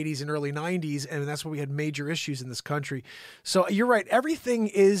in the 80s and early 90s, and that's why we had major issues in this country. So you're right. Everything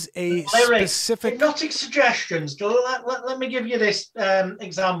is a specific... Hypnotic suggestions. Let me give you this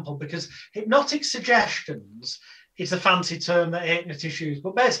example, because hypnotic suggestions... It's a fancy term that hypnotists use,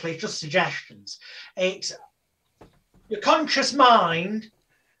 but basically it's just suggestions. It's your conscious mind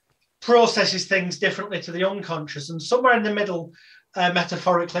processes things differently to the unconscious, and somewhere in the middle,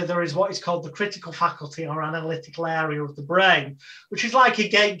 metaphorically, there is what is called the critical faculty or analytical area of the brain, which is like a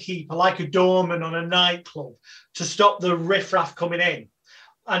gatekeeper, like a doorman on a nightclub, to stop the riffraff coming in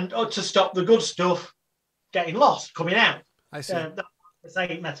and to stop the good stuff getting lost, coming out. I see. That's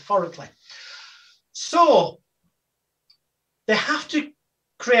saying it metaphorically. So they have to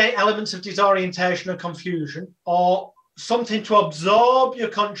create elements of disorientation or confusion, or something to absorb your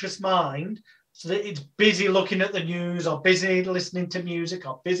conscious mind so that it's busy looking at the news or busy listening to music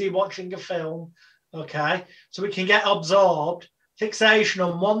or busy watching a film, okay? So we can get absorbed, fixation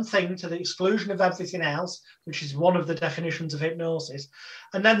on one thing to the exclusion of everything else, which is one of the definitions of hypnosis.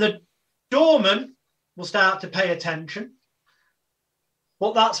 And then the doorman will start to pay attention.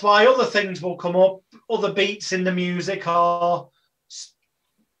 But that's why other things will come up, other beats in the music or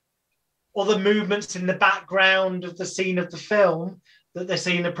other movements in the background of the scene of the film that they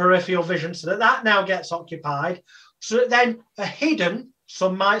see in the peripheral vision, so that now gets occupied. So that then a hidden,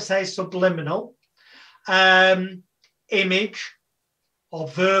 some might say subliminal, image or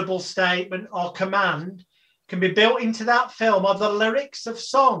verbal statement or command can be built into that film, or the lyrics of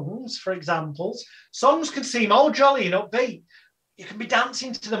songs, for example. Songs can seem all jolly and upbeat. You can be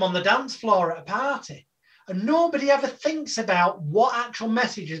dancing to them on the dance floor at a party, and nobody ever thinks about what actual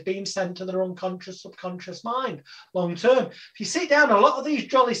message is being sent to their unconscious, subconscious mind long term. If you sit down a lot of these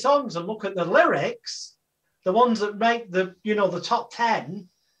jolly songs and look at the lyrics, the ones that make the top 10,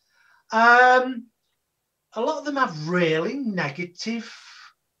 a lot of them have really negative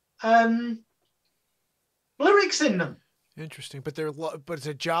lyrics in them. Interesting, but it's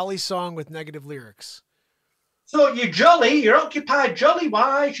a jolly song with negative lyrics. So you're jolly, you're occupied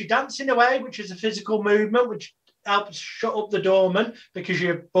jolly-wise, you're dancing away, which is a physical movement, which helps shut up the dormant because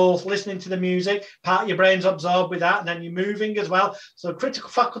you're both listening to the music, part of your brain's absorbed with that, and then you're moving as well. So critical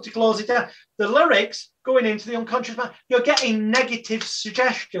faculty closes down. The lyrics going into the unconscious mind, you're getting negative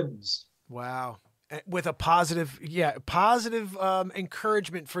suggestions. Wow. With a positive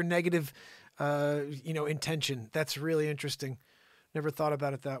encouragement for negative, intention. That's really interesting. Never thought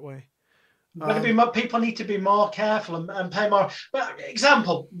about it that way. People need to be more careful and pay more. But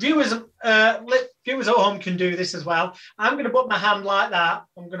example, viewers at home can do this as well. I'm going to put my hand like that.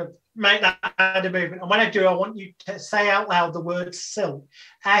 I'm going to make that kind of movement. And when I do, I want you to say out loud the word silk.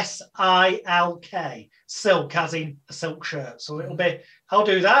 S-I-L-K. Silk, as in a silk shirt. So it'll be, I'll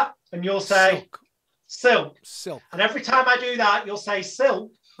do that. And you'll say silk. Silk. And every time I do that, you'll say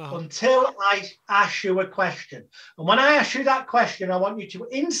silk. Until I ask you a question. And when I ask you that question, I want you to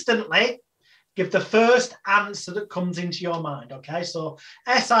instantly give the first answer that comes into your mind. Okay, so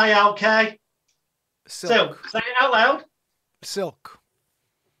S-I-L-K. Silk. Say it out loud. Silk.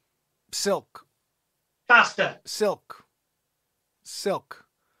 Silk. Faster. Silk. Silk.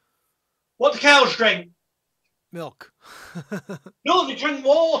 What do cows drink? Milk. No, they drink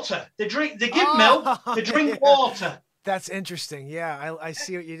water. They give milk. They drink water. That's interesting. Yeah, I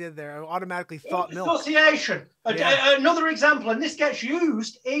see what you did there. I automatically thought milk. Association. Yeah. Another example, and this gets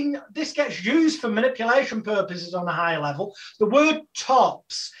used for manipulation purposes on a higher level. The word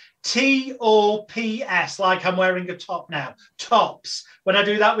tops, T-O-P-S, like I'm wearing a top now. Tops. When I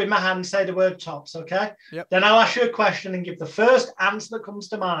do that with my hand, say the word tops, okay? Yep. Then I'll ask you a question and give the first answer that comes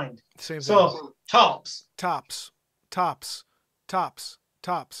to mind. Same thing. So, tops. Tops. Tops. Tops.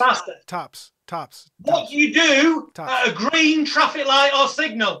 Tops. Faster. Tops. Tops. What do you do at a green traffic light or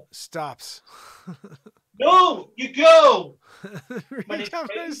signal? Stops. No, you go.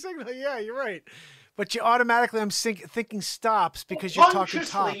 Signal. Yeah, you're right. But you automatically, I'm thinking stops because you're talking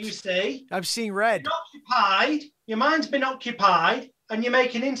tops. You see, I'm seeing red. Your mind's been occupied, and you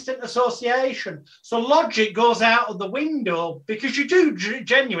make an instant association. So logic goes out of the window because you do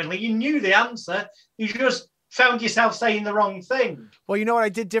genuinely, you knew the answer. You just found yourself saying the wrong thing. Well, you know what I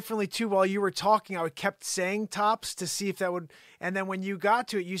did differently too while you were talking? I kept saying tops to see if that would, and then when you got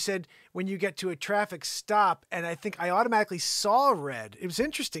to it, you said, when you get to a traffic stop, and I think I automatically saw red. It was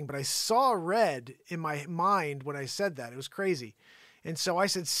interesting, but I saw red in my mind when I said that. It was crazy. And so I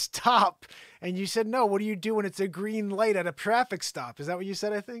said, stop. And you said, no, what do you do when it's a green light at a traffic stop? Is that what you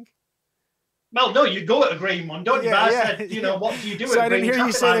said, I think? Well, no, you go at a green one, don't you? But I said, what do you do at a green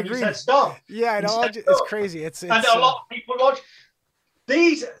traffic light? You said stop. Yeah, I know. It's crazy. It's and a lot of people watch.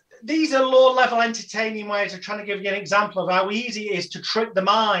 These are low-level entertaining ways of trying to give you an example of how easy it is to trick the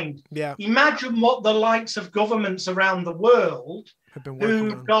mind. Yeah. Imagine what the likes of governments around the world have been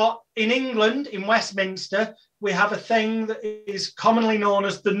working who've got, in England, in Westminster, we have a thing that is commonly known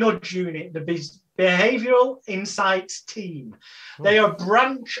as the nudge unit, the Behavioural Insights Team. They are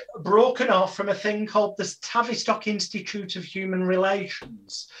broken off from a thing called the Tavistock Institute of Human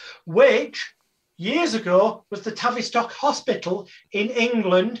Relations, which years ago was the Tavistock Hospital in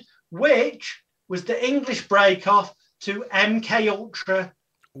England, which was the English break-off to MK Ultra,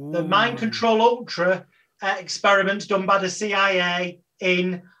 the Mind Control Ultra experiments done by the CIA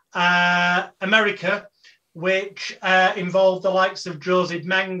in America, which involved the likes of Joseph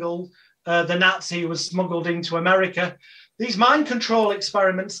Mengele, the Nazi who was smuggled into America. These mind control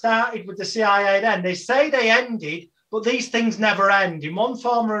experiments started with the CIA then. They say they ended, but these things never end. In one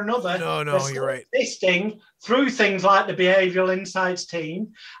form or another, no, you're right. Existing through things like the Behavioural Insights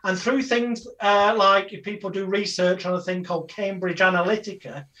Team and through things like if people do research on a thing called Cambridge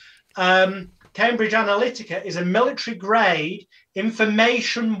Analytica. Cambridge Analytica is a military-grade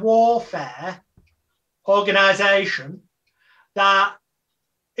information warfare organisation that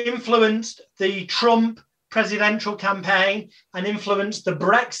influenced the Trump presidential campaign and influenced the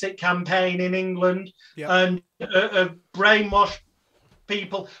Brexit campaign in England, and brainwashed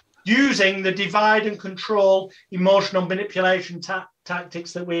people using the divide and control emotional manipulation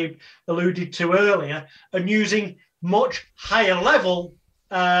tactics that we alluded to earlier, and using much higher level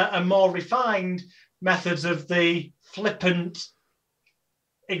and more refined methods of the flippant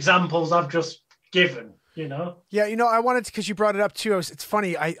examples I've just given. Yeah, I wanted to, because you brought it up too. It's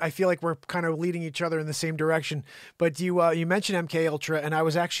funny. I feel like we're kind of leading each other in the same direction. But you mentioned MK Ultra, and I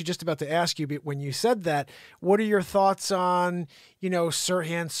was actually just about to ask you, when you said that, what are your thoughts on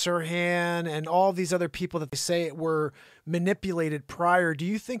Sirhan, and all these other people that they say were manipulated prior? Do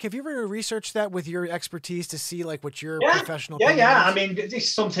you think, have you ever researched that with your expertise to see like what your professional opinion is? I mean, this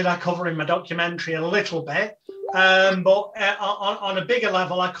is something I cover in my documentary a little bit, but on a bigger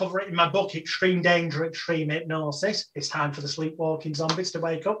level, I cover it in my book, Extreme Danger, Extreme Hypnosis. It's time for the sleepwalking zombies to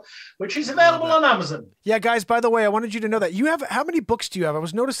wake up, which is available on Amazon. Yeah, guys, by the way, I wanted you to know that you have, how many books do you have? I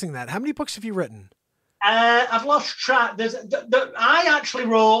was noticing that. How many books have you written? I've lost track. I actually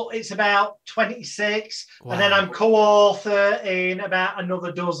wrote, it's about 26, and then I'm co-author in about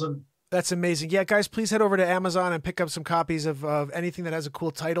another dozen. That's amazing. Yeah, guys, please head over to Amazon and pick up some copies of anything that has a cool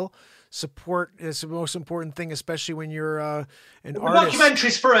title. Support is the most important thing, especially when you're an artist. The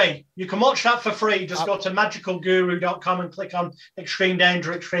documentary's free. You can watch that for free. Just go to magicalguru.com and click on Extreme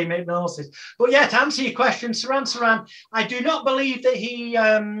Danger, Extreme Hypnosis. But yeah, to answer your question, Sirhan, I do not believe that he...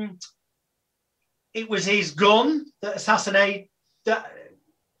 it was his gun that assassinated that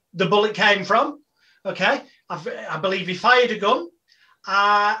the bullet came from. Okay, I believe he fired a gun.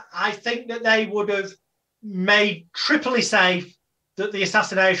 I think that they would have made triply safe that the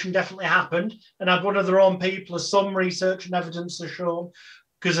assassination definitely happened, and had one of their own people, as some research and evidence has shown,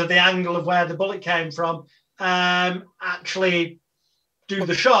 because of the angle of where the bullet came from, actually do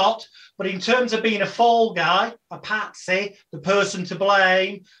the shot. But in terms of being a fall guy, a patsy, the person to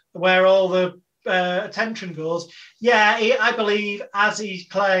blame, where all the attention goes, I believe, as he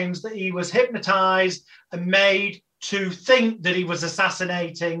claims, that he was hypnotized and made to think that he was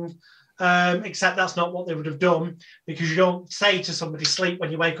assassinating, except that's not what they would have done, because you don't say to somebody, sleep,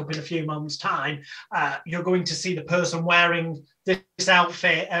 when you wake up in a few moments' time, you're going to see the person wearing this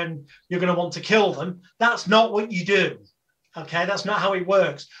outfit and you're going to want to kill them. That's not what you do. Okay, that's not how it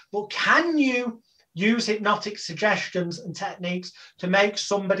works. But can you use hypnotic suggestions and techniques to make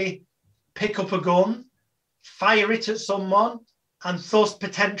somebody pick up a gun, fire it at someone, and thus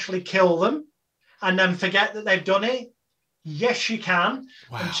potentially kill them, and then forget that they've done it? Yes, you can.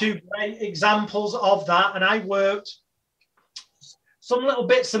 Wow. And two great examples of that. And I worked some little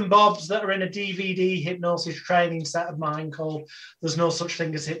bits and bobs that are in a DVD hypnosis training set of mine called There's No Such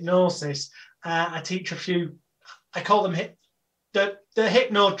Thing as Hypnosis. I teach a few, I call them the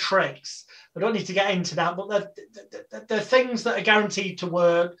hypno tricks. I don't need to get into that, but they're things that are guaranteed to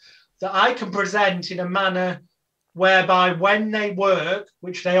work, that I can present in a manner whereby when they work,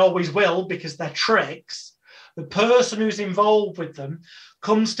 which they always will because they're tricks, the person who's involved with them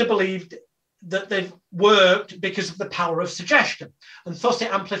comes to believe that they've worked because of the power of suggestion. And thus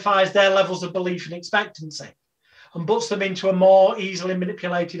it amplifies their levels of belief and expectancy and puts them into a more easily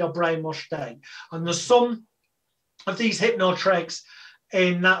manipulated or brainwashed state. And there's some of these hypno tricks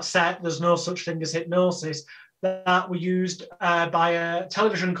in that set, There's No Such Thing as Hypnosis, that were used by a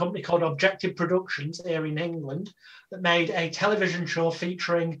television company called Objective Productions here in England, that made a television show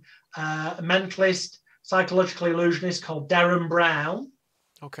featuring a mentalist, psychological illusionist called Derren Brown.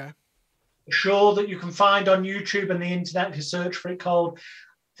 Okay. A show that you can find on YouTube and the internet if you search for it, called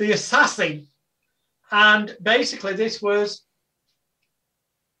The Assassin. And basically this was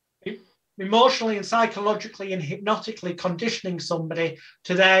emotionally and psychologically and hypnotically conditioning somebody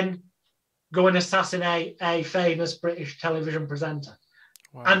to then go and assassinate a famous British television presenter.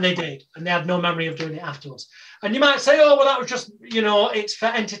 Wow. And they did. And they had no memory of doing it afterwards. And you might say, oh, well, that was just, it's for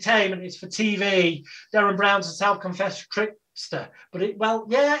entertainment, it's for TV. Derren Brown's a self-confessed trickster. But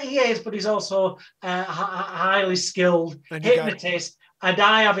he is, but he's also a highly skilled hypnotist. And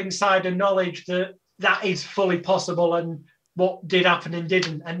I have insider knowledge that that is fully possible and what did happen and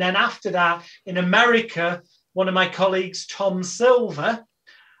didn't. And then after that, in America, one of my colleagues, Tom Silver,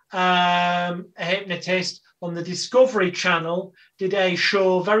 a hypnotist on the Discovery Channel, did a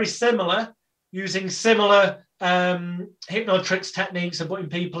show very similar, using similar hypnotricks techniques of putting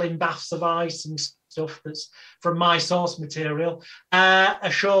people in baths of ice and stuff that's from my source material, a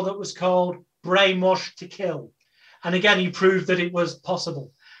show that was called Brainwash to Kill. And again, he proved that it was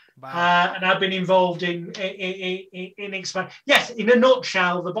possible. Wow. And I've been involved in expand. Yes, in a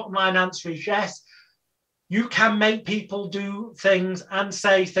nutshell, the bottom line answer is yes. you can make people do things and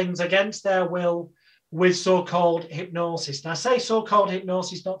say things against their will with so-called hypnosis. And I say so-called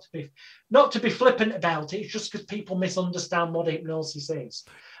hypnosis not to be flippant about it. It's just because people misunderstand what hypnosis is.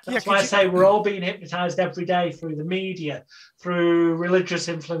 That's why I say we're all being hypnotized every day through the media, through religious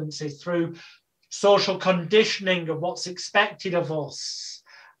influences, through social conditioning of what's expected of us,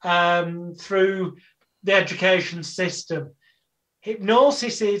 through the education system.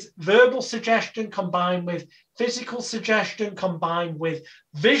 Hypnosis is verbal suggestion combined with physical suggestion, combined with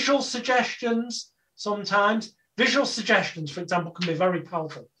visual suggestions. Sometimes visual suggestions, for example, can be very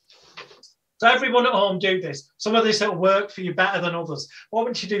powerful. So everyone at home do this. Some of this will work for you better than others. What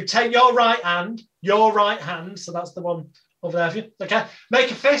would you do? Take your right hand, so that's the one over there for you, okay?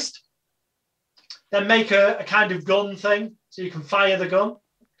 Make a fist, then make a kind of gun thing so you can fire the gun.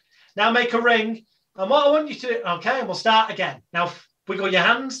 Now make a ring. And what I want you to do, okay, and we'll start again. Now wiggle your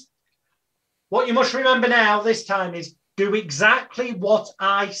hands. What you must remember now this time is do exactly what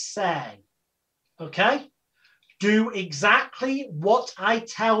I say, okay? Do exactly what I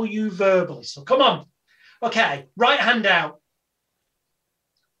tell you verbally. So come on. Okay, right hand out.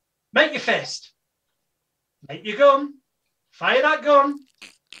 Make your fist. Make your gun. Fire that gun.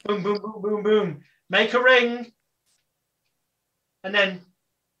 Boom, boom, boom, boom, boom. Make a ring. And then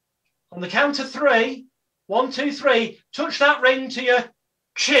on the count of 3, 1, 2, 3, touch that ring to your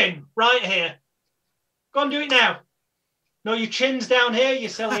chin right here. Go on, do it now. No, your chin's down here, you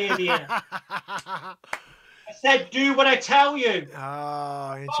silly idiot. I said, do what I tell you.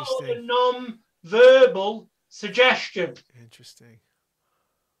 Oh, interesting. Follow the non-verbal suggestion. Interesting.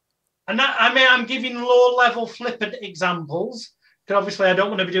 And that, I mean, I'm giving low-level flippant examples because obviously I don't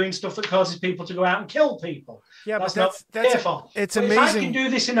want to be doing stuff that causes people to go out and kill people. Yeah, that's but it's amazing. If I can do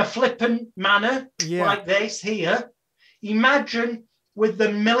this in a flippant manner like this here, imagine with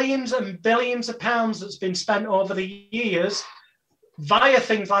the millions and billions of pounds that's been spent over the years via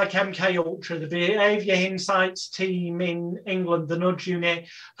things like MK Ultra, the Behaviour Insights team in England, the Nudge Unit,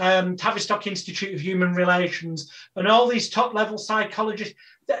 Tavistock Institute of Human Relations, and all these top-level psychologists.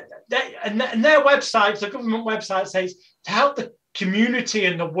 And their websites, the government website says, to help the community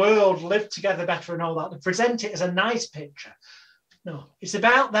and the world live together better and all that. They present it as a nice picture. No, it's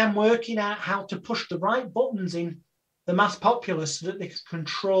about them working out how to push the right buttons in the mass populace so that they can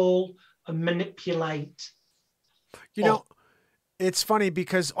control and manipulate. You know, it's funny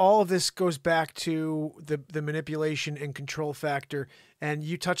because all of this goes back to the manipulation and control factor. And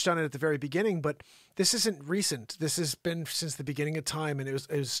you touched on it at the very beginning, but this isn't recent. This has been since the beginning of time. And it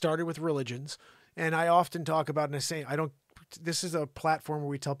was started with religions. And I often talk about, and I say, this is a platform where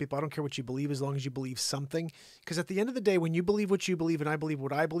we tell people, I don't care what you believe as long as you believe something. Because at the end of the day, when you believe what you believe and I believe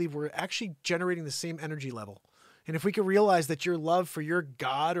what I believe, we're actually generating the same energy level. And if we could realize that your love for your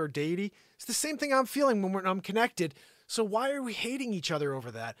God or deity, it's the same thing I'm feeling when I'm connected. So why are we hating each other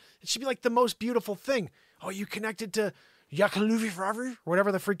over that? It should be like the most beautiful thing. Oh, you connected to Yakaluvi forever, or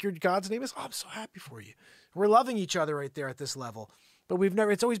whatever the freak your God's name is. Oh, I'm so happy for you. We're loving each other right there at this level. But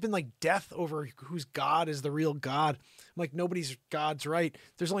it's always been like death over whose God is the real God. I'm like, nobody's God's right.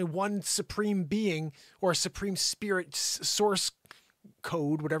 There's only one supreme being or a supreme spirit source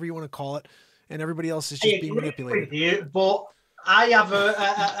code, whatever you want to call it. And everybody else is just being manipulated. With you, but I have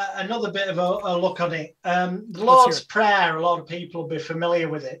another bit of a look on it. The Lord's Prayer, a lot of people will be familiar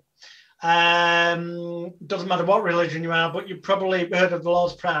with it. Doesn't matter what religion you are, but you've probably heard of the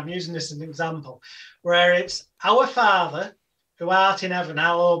Lord's Prayer. I'm using this as an example, where it's, Our Father, who art in heaven,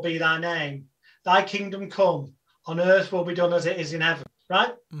 hallowed be thy name. Thy kingdom come, on earth will be done as it is in heaven,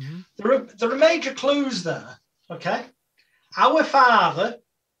 right? Mm-hmm. There are major clues there, okay? Our Father,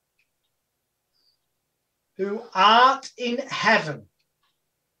 who art in heaven.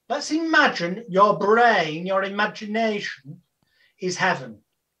 Let's imagine your brain, your imagination is heaven.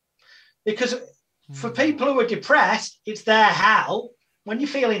 Because for people who are depressed, it's their hell. When you're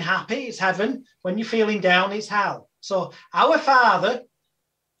feeling happy, it's heaven. When you're feeling down, it's hell. So our Father,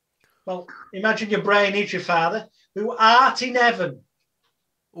 well, imagine your brain is your Father, who art in heaven.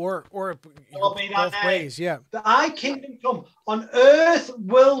 Or both ways, yeah. Thy kingdom come. On earth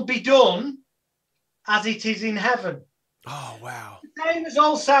will be done as it is in heaven. Oh, wow. Same as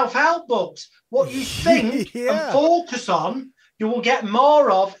all self-help books. What you think and focus on, you will get more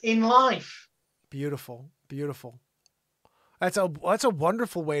of in life. Beautiful, beautiful. That's a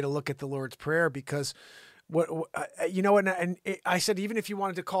wonderful way to look at the Lord's Prayer, because I said, even if you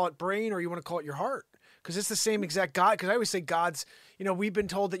wanted to call it brain or you want to call it your heart, because it's the same exact God. Because I always say God's, we've been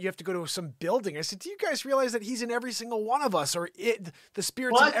told that you have to go to some building. I said, do you guys realize that he's in every single one of us, or the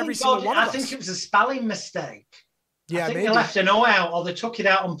Spirit's in every single one of us? I think it was a spelling mistake. Yeah, I think maybe. they left an O out, or they took it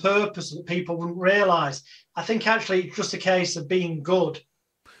out on purpose so that people wouldn't realise. I think actually it's just a case of being good.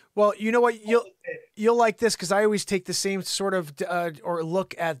 Well, you know what, you'll like this, because I always take the same sort of or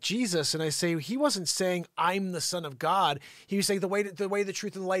look at Jesus, and I say he wasn't saying I'm the Son of God. He was saying the way, the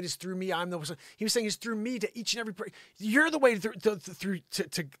truth, and the light is through me. I'm the Son. He was saying it's through me to each and every. You're the way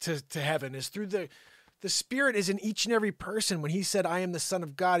to heaven. Is through the Spirit is in each and every person. When he said, I am the Son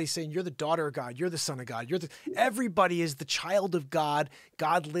of God, he's saying, you're the daughter of God. You're the son of God. Everybody is the child of God.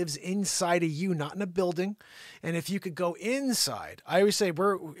 God lives inside of you, not in a building. And if you could go inside, I always say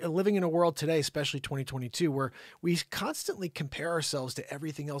we're living in a world today, especially 2022, where we constantly compare ourselves to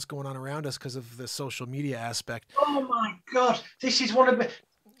everything else going on around us because of the social media aspect. Oh my God. This is one of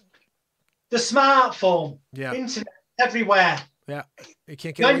the smartphone, internet everywhere. Yeah. You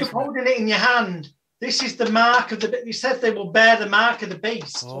can't get you away end up from holding it in your hand. This is the mark of the. He said they will bear the mark of the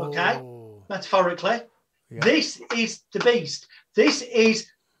beast. Oh. Okay, metaphorically, Yeah. This is the beast. This is.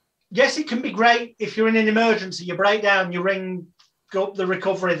 Yes, it can be great if you're in an emergency. You break down, you ring up the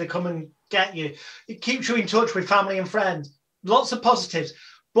recovery. They come and get you. It keeps you in touch with family and friends. Lots of positives.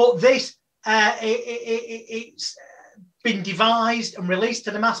 But this, it's been devised and released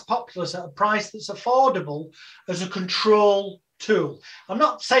to the mass populace at a price that's affordable as a control tool. I'm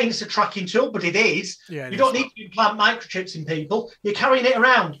not saying it's a tracking tool, but it is. Yeah, you don't need to implant microchips in people. You're carrying it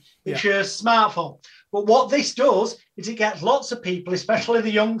around. It's your smartphone. But what this does is it gets lots of people, especially the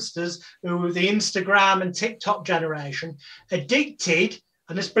youngsters, who the Instagram and TikTok generation, addicted.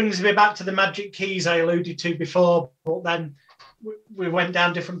 And this brings me back to the magic keys I alluded to before, but then we went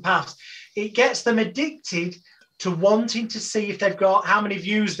down different paths. It gets them addicted to wanting to see if they've got, how many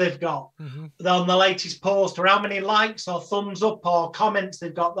views they've got on the latest post, or how many likes or thumbs up or comments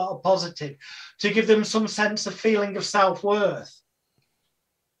they've got that are positive, to give them some sense of feeling of self-worth.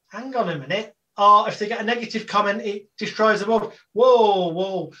 Hang on a minute. Or if they get a negative comment, it destroys the world.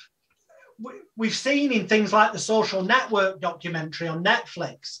 Whoa. We've seen in things like the Social Network documentary on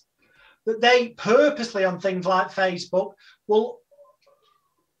Netflix that they purposely, on things like Facebook, will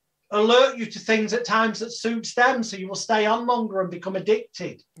alert you to things at times that suits them, so you will stay on longer and become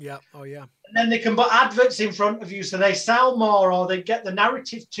addicted. Yeah. Oh, yeah. And then they can put adverts in front of you so they sell more, or they get the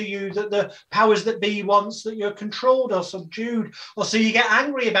narrative to you that the powers that be wants that you're controlled or subdued, or so you get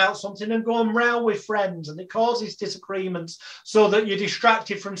angry about something and go and row with friends, and it causes disagreements so that you're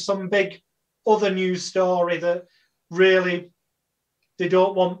distracted from some big other news story that really they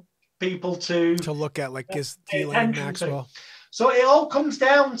don't want people to look at, like Ghislaine Maxwell. So it all comes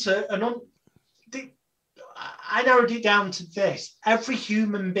down to, I narrowed it down to this. Every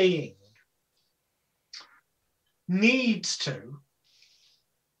human being needs to,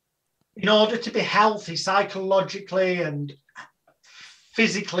 in order to be healthy psychologically and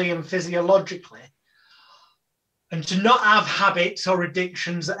physically and physiologically, and to not have habits or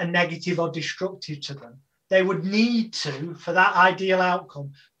addictions that are negative or destructive to them, they would need to, for that ideal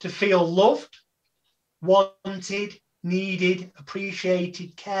outcome, to feel loved, wanted, needed,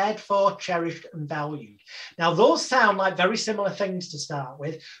 appreciated, cared for, cherished, and valued. Now, those sound like very similar things to start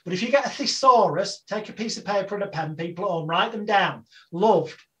with, but if you get a thesaurus, take a piece of paper and a pen, people at home, write them down.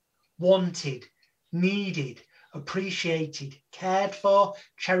 Loved, wanted, needed, appreciated, cared for,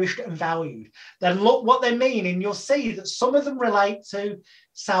 cherished, and valued. Then look what they mean, and you'll see that some of them relate to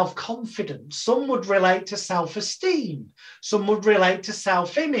self-confidence, some would relate to self-esteem, some would relate to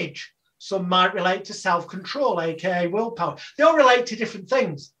self-image, some might relate to self-control, aka willpower. They all relate to different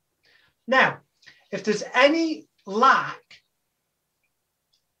things. Now, if there's any lack,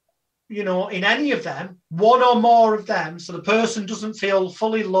 in any of them, one or more of them, so the person doesn't feel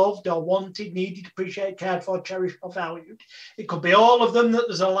fully loved or wanted, needed, appreciated, cared for, cherished, or valued, it could be all of them that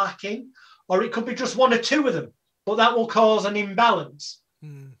there's a lacking, or it could be just one or two of them, but that will cause an imbalance.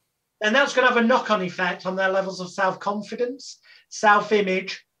 And that's going to have a knock-on effect on their levels of self-confidence,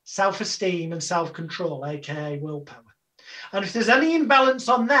 self-image, self-esteem, and self-control, aka willpower. And if there's any imbalance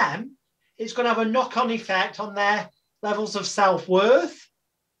on them, it's going to have a knock-on effect on their levels of self-worth,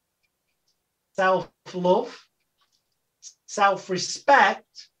 self-love,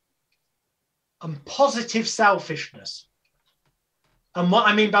 self-respect, and positive selfishness. And what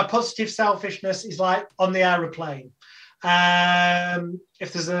I mean by positive selfishness is like on the aeroplane.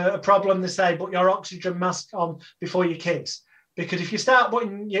 If there's a problem, they say, put your oxygen mask on before your kids. Because if you start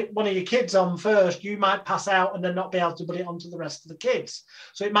putting one of your kids on first, you might pass out and then not be able to put it onto the rest of the kids.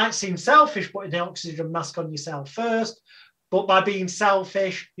 So it might seem selfish putting the oxygen mask on yourself first, but by being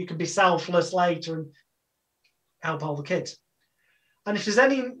selfish, you can be selfless later and help all the kids. And if there's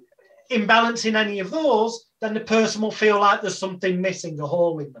any imbalance in any of those, then the person will feel like there's something missing, a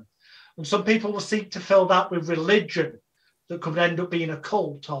hole in them. And some people will seek to fill that with religion that could end up being a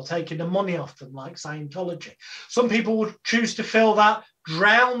cult or taking the money off them, like Scientology. Some people would choose to fill that,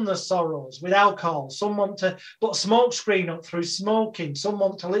 drown the sorrows with alcohol. Some want to put a smoke screen up through smoking. Some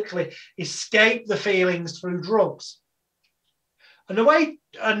want to literally escape the feelings through drugs. And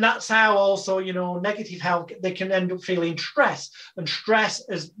that's how also, negative health, they can end up feeling stress. And stress,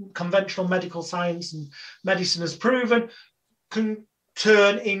 as conventional medical science and medicine has proven, can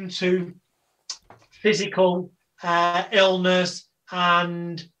turn into physical illness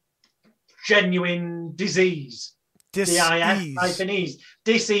and genuine disease. Disease,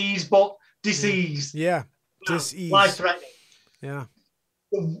 but disease. Yeah, disease. Life-threatening. Yeah.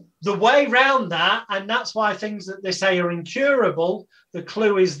 The way around that, and that's why things that they say are incurable, the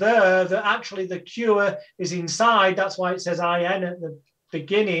clue is there that actually the cure is inside. That's why it says IN at the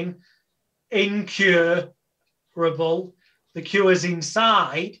beginning, incurable. The cure is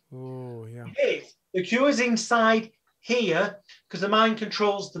inside. Oh, yeah. The cure is inside here because the mind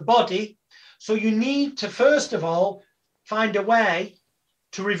controls the body. So you need to, first of all, find a way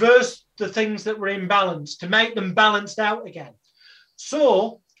to reverse the things that were imbalanced, to make them balanced out again.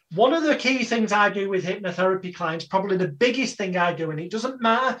 So one of the key things I do with hypnotherapy clients, probably the biggest thing I do, and it doesn't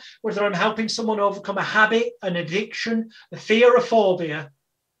matter whether I'm helping someone overcome a habit, an addiction, a fear, a phobia,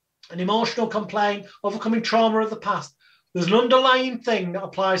 an emotional complaint, overcoming trauma of the past. There's an underlying thing that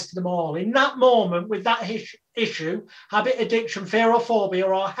applies to them all. In that moment, with that issue, habit, addiction, fear or phobia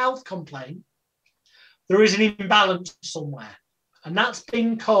or health complaint, there is an imbalance somewhere. And that's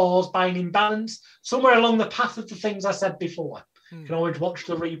been caused by an imbalance somewhere along the path of the things I said before. You can always watch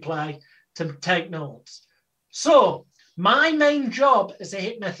the replay to take notes. So my main job as a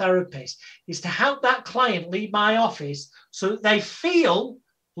hypnotherapist is to help that client leave my office so that they feel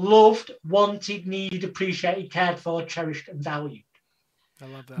loved, wanted, needed, appreciated, cared for, cherished, and valued. I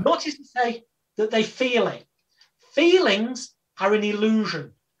love that. Not just to say that they feel it. Feelings are an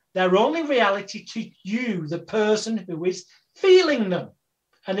illusion. They're only reality to you, the person who is feeling them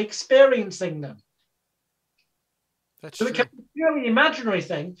and experiencing them. That's so true. It can be a purely imaginary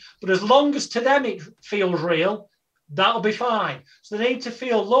thing, but as long as to them it feels real, that'll be fine. So they need to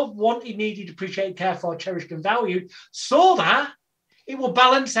feel loved, wanted, needed, appreciated, cared for, cherished, and valued so that it will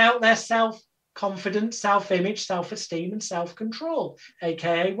balance out their self-confidence, self-image, self-esteem, and self-control,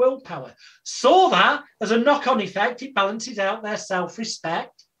 aka willpower. So that, as a knock-on effect, it balances out their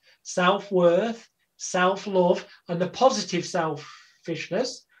self-respect, self-worth, self-love, and the positive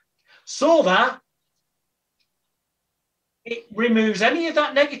selfishness, so that it removes any of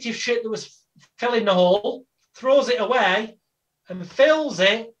that negative shit that was filling the hole, throws it away, and fills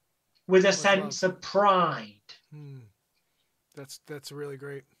it with a sense of pride. That's really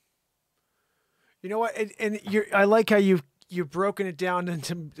great. You know what? And I like how you've broken it down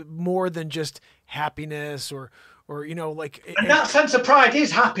into more than just happiness or like. And that sense of pride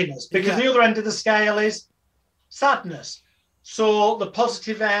is happiness, because the other end of the scale is sadness. So the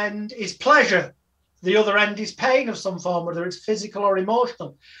positive end is pleasure. The other end is pain of some form, whether it's physical or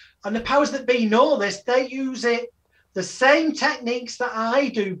emotional. And the powers that be know this. They use the same techniques that I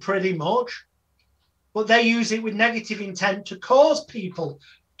do pretty much, but they use it with negative intent to cause people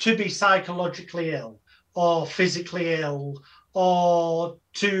to be psychologically ill or physically ill or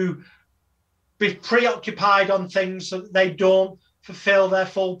to be preoccupied on things so that they don't fulfill their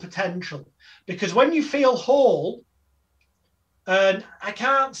full potential. Because when you feel whole, and I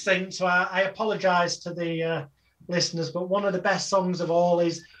can't sing, so I apologize to the listeners, but one of the best songs of all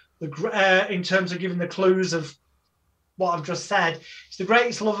is, in terms of giving the clues of what I've just said, it's The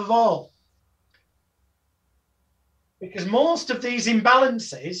Greatest Love of All. Because most of these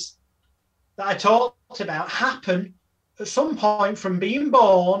imbalances that I talked about happen at some point from being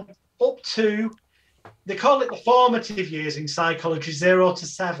born up to, they call it the formative years in psychology, 0 to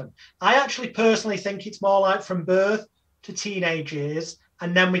 7. I actually personally think it's more like from birth to teenage years,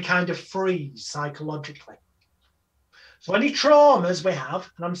 and then we kind of freeze psychologically. So any traumas we have,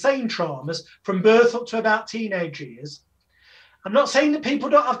 and I'm saying traumas, from birth up to about teenage years, I'm not saying that people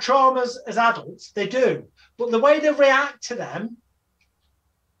don't have traumas as adults, they do, but the way they react to them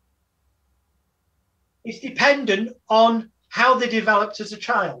is dependent on how they developed as a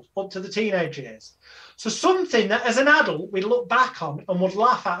child up to the teenage years. So something that as an adult we look back on and would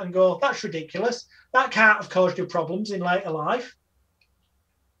laugh at and go, that's ridiculous, that can't have caused you problems in later life,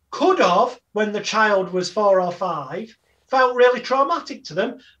 could have, when the child was 4 or 5, felt really traumatic to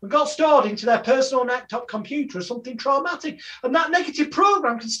them and got stored into their personal laptop computer as something traumatic. And that negative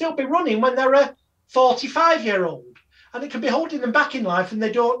program can still be running when they're a 45-year-old, and it can be holding them back in life and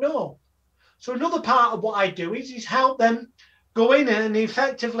they don't know. So another part of what I do is help them go in and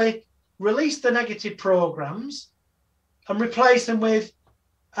effectively release the negative programs and replace them with,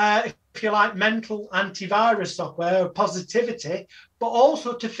 if you like, mental antivirus software of positivity, but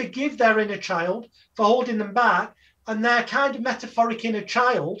also to forgive their inner child for holding them back. And their kind of metaphoric inner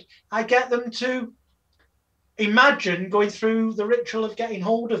child, I get them to imagine going through the ritual of getting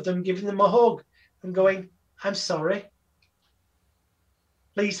hold of them, giving them a hug and going, I'm sorry.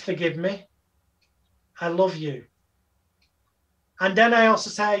 Please forgive me. I love you. And then I also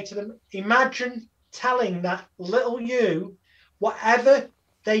say to them, imagine telling that little you whatever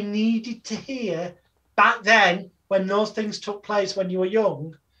they needed to hear back then when those things took place when you were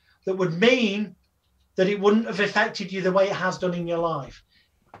young, that would mean that it wouldn't have affected you the way it has done in your life.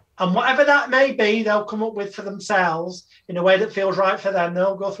 And whatever that may be, they'll come up with for themselves in a way that feels right for them.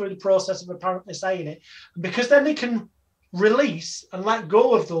 They'll go through the process of apparently saying it. And because then they can release and let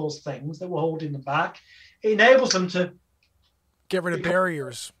go of those things that were holding them back, it enables them to get rid of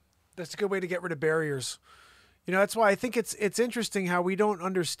barriers. That's a good way to get rid of barriers. You know, that's why I think it's interesting how we don't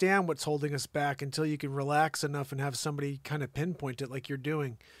understand what's holding us back until you can relax enough and have somebody kind of pinpoint it like you're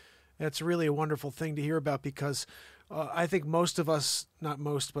doing. That's really a wonderful thing to hear about, because I think most of us, not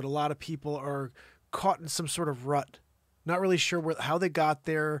most, but a lot of people are caught in some sort of rut, not really sure how they got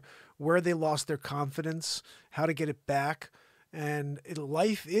there, where they lost their confidence, how to get it back. And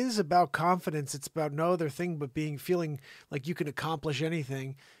life is about confidence. It's about no other thing but feeling like you can accomplish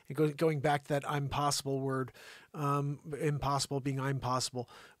anything. And going back to that I'm possible word, impossible being I'm possible.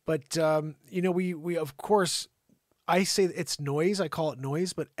 But, you know, we of course, I say it's noise. I call it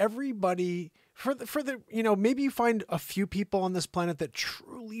noise, but everybody for the, you know, maybe you find a few people on this planet that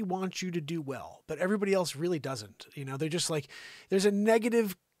truly want you to do well, but everybody else really doesn't. You know, they're just like, there's a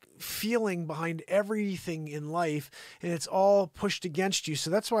negative feeling behind everything in life, and it's all pushed against you. So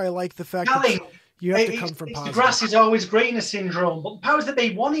that's why I like the fact that you have to come from positive. The grass is always greener syndrome, but the powers that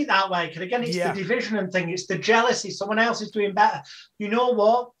be want it that way. Because again, it's the division and thing. It's the jealousy. Someone else is doing better. You know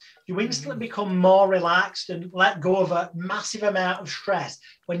what? You instantly become more relaxed and let go of a massive amount of stress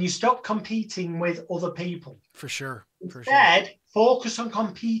when you stop competing with other people. For sure. Instead, focus on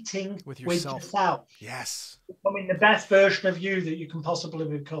competing with yourself. Yes. Becoming the best version of you that you can possibly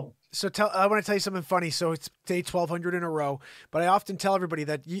become. So I want to tell you something funny. So it's day 1200 in a row, but I often tell everybody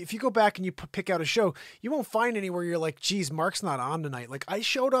that if you go back and you pick out a show, you won't find anywhere you're like, geez, Mark's not on tonight. Like, I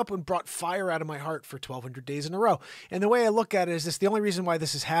showed up and brought fire out of my heart for 1200 days in a row. And the way I look at it is this: the only reason why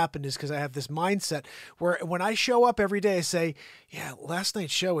this has happened is because I have this mindset where when I show up every day, I say, yeah, last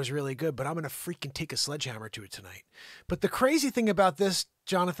night's show was really good, but I'm going to freaking take a sledgehammer to it tonight. But the crazy thing about this,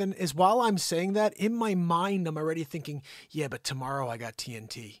 Jonathan, is while I'm saying that, in my mind, I'm already thinking, yeah, but tomorrow I got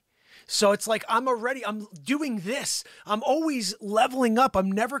TNT. So it's like, I'm doing this. I'm always leveling up.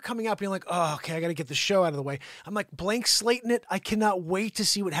 I'm never coming out being like, oh, okay, I got to get the show out of the way. I'm like blank slating it. I cannot wait to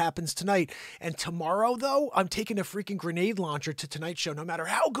see what happens tonight. And tomorrow, though, I'm taking a freaking grenade launcher to tonight's show. No matter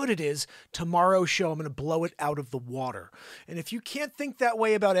how good it is, tomorrow's show, I'm going to blow it out of the water. And if you can't think that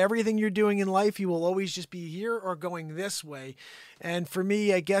way about everything you're doing in life, you will always just be here or going this way. And for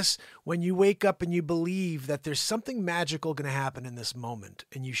me, I guess when you wake up and you believe that there's something magical going to happen in this moment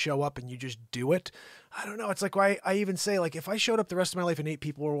and you show up and you just do it, I don't know. It's like why I even say, like, if I showed up the rest of my life and 8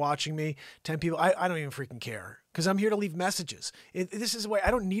 people were watching me, 10 people, I don't even freaking care, because I'm here to leave messages. This is the way.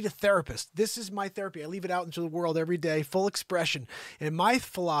 I don't need a therapist. This is my therapy. I leave it out into the world every day, full expression. And my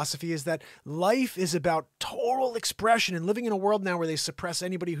philosophy is that life is about total expression, and living in a world now where they suppress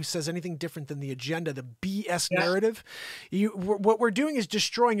anybody who says anything different than the agenda, the BS narrative. What we're doing is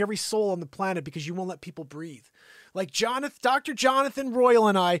destroying every soul on the planet because you won't let people breathe. Like Dr. Jonathan Royal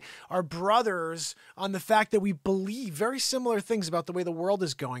and I are brothers on the fact that we believe very similar things about the way the world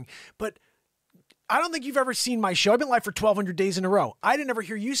is going. But I don't think you've ever seen my show. I've been live for 1200 days in a row. I didn't ever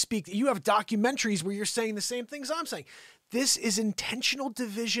hear you speak. You have documentaries where you're saying the same things I'm saying. This is intentional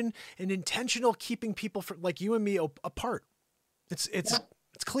division and intentional keeping people like you and me apart. It's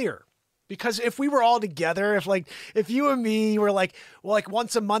clear. Because if we were all together, if you and me were like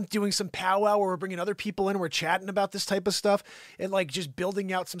once a month doing some powwow where we're bringing other people in and we're chatting about this type of stuff and like just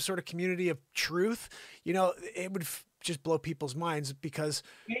building out some sort of community of truth, you know, it would just blow people's minds, because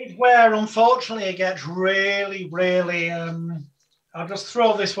it's where unfortunately it gets really, really, I'll just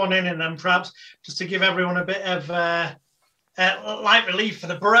throw this one in and then perhaps just to give everyone a bit of light relief for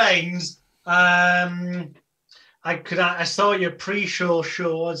the brains. I saw your pre-show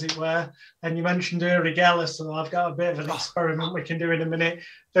show, as it were, and you mentioned Uri Geller, so I've got a bit of an experiment we can do in a minute.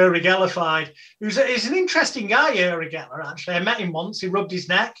 Uri Gellerfied. He's an interesting guy, Uri Geller, actually. I met him once. He rubbed his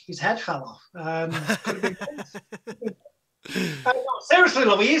neck. His head fell off. Seriously,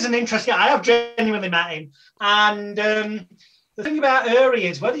 love, he is an interesting guy. I have genuinely met him. And The thing about Uri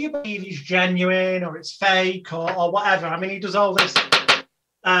is whether you believe he's genuine or it's fake or whatever. I mean, he does all this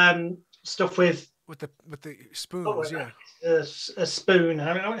stuff with the spoons, yeah. A spoon.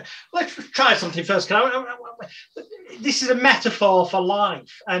 I mean, let's try something first. This is a metaphor for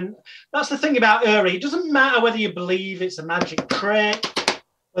life, and that's the thing about Uri. It doesn't matter whether you believe it's a magic trick,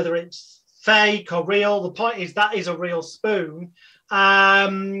 whether it's fake or real. The point is that is a real spoon.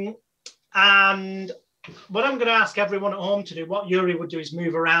 And what I'm going to ask everyone at home to do, what Uri would do is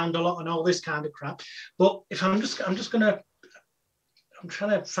move around a lot and all this kind of crap. But if I'm trying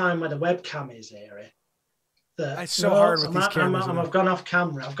to find where the webcam is here. It's so hard with these cameras. I've gone off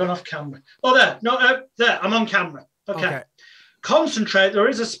camera. Oh, there. No, there. I'm on camera. Okay. Concentrate. There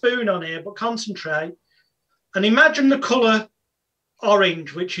is a spoon on here, but concentrate. And imagine the colour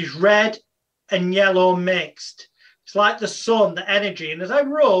orange, which is red and yellow mixed. It's like the sun, the energy. And as I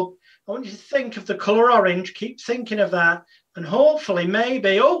rub, I want you to think of the colour orange. Keep thinking of that. And hopefully,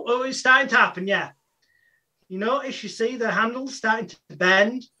 maybe, oh, it's starting to happen, yeah. You notice, you see the handle starting to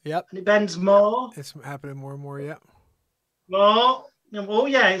bend? Yep. And it bends more. It's happening more and more, yep. More. Oh,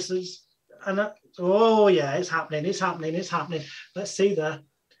 yeah, it's happening. Let's see there.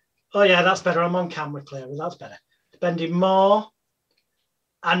 Oh, yeah, that's better. I'm on camera clearer. That's better. It's bending more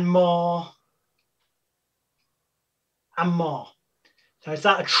and more and more. So is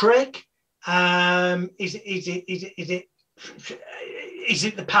that a trick? Is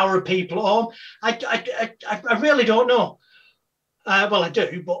it the power of people at home? I really don't know. Well, I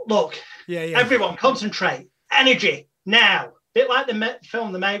do, but look. Yeah. Everyone, concentrate. Energy, now. A bit like the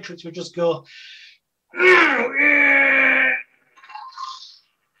film The Matrix, we just go...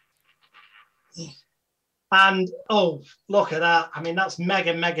 And, oh, look at that. I mean, that's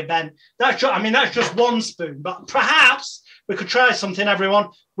mega bend. That's just one spoon, but perhaps we could try something, everyone,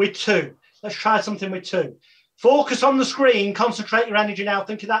 with two. Let's try something with two. Focus on the screen, concentrate your energy now.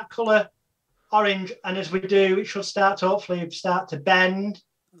 Think of that colour, orange, and as we do, it should hopefully start to bend.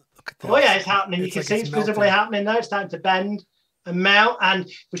 Oh, yeah, it's happening. You can see it's visibly happening now. It's starting to bend and melt. And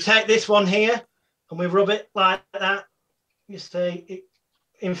we take this one here and we rub it like that. You see,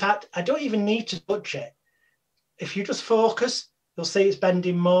 in fact, I don't even need to touch it. If you just focus, you'll see it's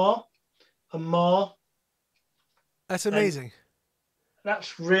bending more and more. That's amazing. And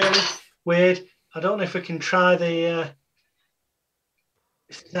that's really weird. I don't know if we can try the...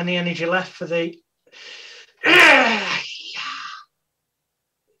 if there's any energy left for the...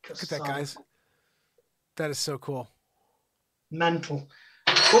 Look at that, guys. That is so cool. Mental.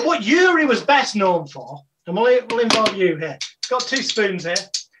 But what Uri was best known for, and we'll involve you here. Got two spoons here.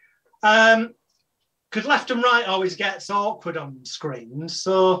 Because left and right always gets awkward on screens.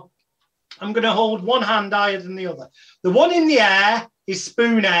 So I'm going to hold one hand higher than the other. The one in the air is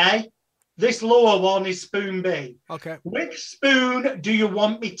spoon A. This lower one is spoon B. Okay. Which spoon do you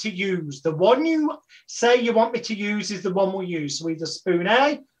want me to use? The one you say you want me to use is the one we'll use. So either spoon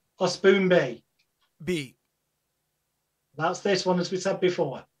A or spoon B. B. That's this one, as we said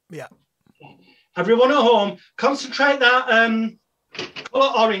before. Yeah. Everyone at home, concentrate that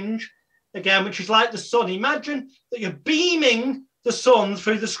colour orange again, which is like the sun. Imagine that you're beaming the sun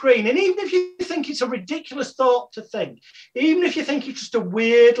through the screen. And even if you think it's a ridiculous thought to think, even if you think it's just a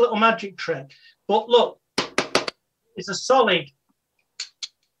weird little magic trick, but look, it's a solid.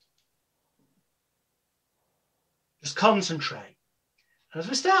 Just concentrate. And as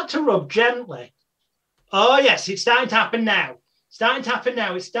we start to rub gently, oh yes, it's starting to happen now.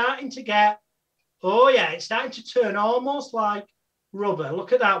 It's starting to get, oh yeah, it's starting to turn almost like rubber.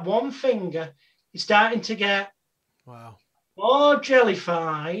 Look at that, one finger. It's starting to get, wow, more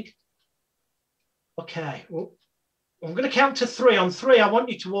jellified. Okay, well, I'm going to count to three. On three, I want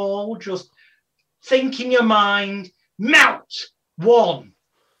you to all just think in your mind, melt. 1,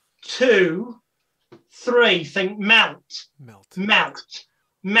 2, 3. Think melt. Melt. Look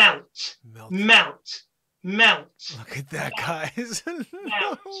at that, guys.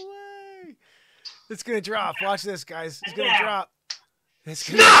 No way. It's going to drop. Watch this, guys. It's going to drop.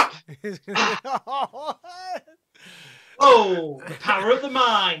 Oh, the power of the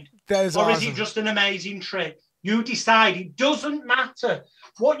mind. That is or awesome. Is it just an amazing trick? You decide. It doesn't matter.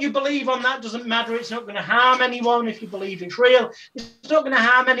 What you believe on that doesn't matter. It's not going to harm anyone if you believe it's real. It's not going to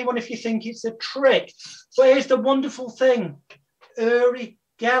harm anyone if you think it's a trick. But here's the wonderful thing. Uri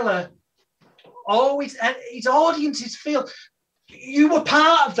Geller, always, his audiences feel you were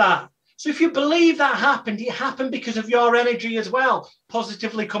part of that. So if you believe that happened, it happened because of your energy as well,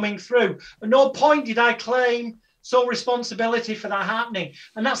 positively coming through. At no point did I claim sole responsibility for that happening.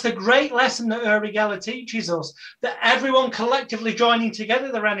 And that's the great lesson that Uri Geller teaches us, that everyone collectively joining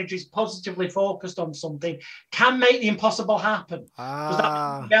together their energies positively focused on something can make the impossible happen. Does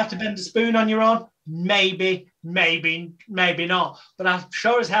that mean you have to bend a spoon on your own? Maybe not. But I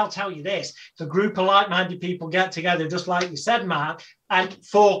sure as hell tell you this, if a group of like-minded people get together, just like you said, Mark, and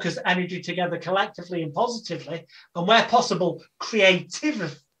focus energy together collectively and positively, and where possible,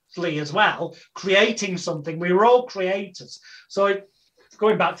 creatively as well, creating something. We were all creators. So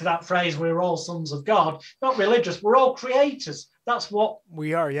going back to that phrase, we're all sons of God, not religious, we're all creators. That's what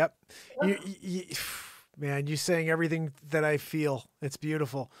we are. Yep. Man, you saying everything that I feel. It's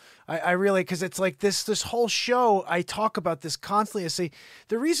beautiful. I really, because it's like this whole show, I talk about this constantly. I say,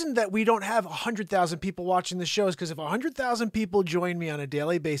 the reason that we don't have 100,000 people watching the show is because if 100,000 people join me on a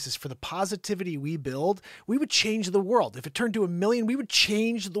daily basis for the positivity we build, we would change the world. If it turned to 1 million, we would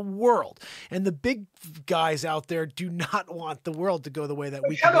change the world. And the big guys out there do not want the world to go the way that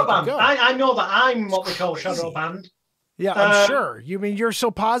we can make it go. I know that I'm what we call shadow banned. Yeah, I'm sure. You mean you're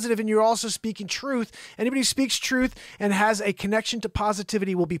so positive and you're also speaking truth. Anybody who speaks truth and has a connection to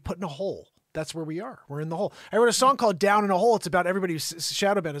positivity will be put in a hole. That's where we are. We're in the hole. I wrote a song called Down in a Hole. It's about everybody who's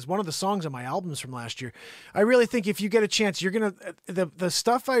shadow banned. It's one of the songs on my albums from last year. I really think if you get a chance, you're going to, the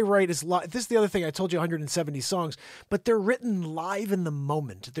stuff I write is this is the other thing. I told you 170 songs, but they're written live in the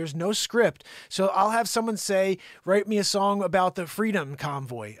moment. There's no script. So I'll have someone say, write me a song about the Freedom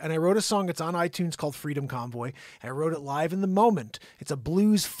Convoy. And I wrote a song that's on iTunes called Freedom Convoy. And I wrote it live in the moment. It's a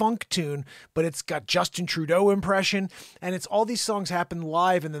blues funk tune, but it's got Justin Trudeau impression. And it's all these songs happen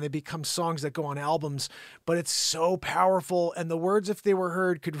live and then they become songs that go on albums, but it's so powerful. And the words, if they were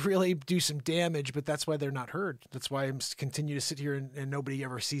heard, could really do some damage, but that's why they're not heard. That's why I continue to sit here and nobody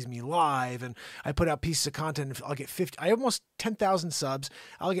ever sees me live. And I put out pieces of content and I'll get 50, I have almost 10,000 subs.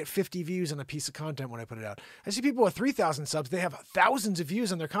 I'll get 50 views on a piece of content when I put it out. I see people with 3,000 subs. They have thousands of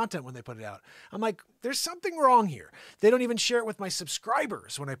views on their content when they put it out. I'm like, there's something wrong here. They don't even share it with my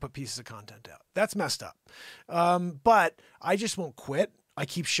subscribers when I put pieces of content out. That's messed up. But I just won't quit. I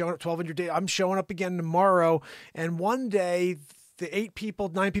keep showing up 1,200 days. I'm showing up again tomorrow. And one day the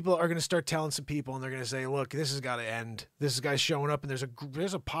 9 people are going to start telling some people and they're going to say, look, this has got to end. This guy's showing up and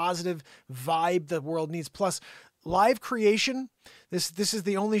there's a positive vibe the world needs. Plus live creation. This is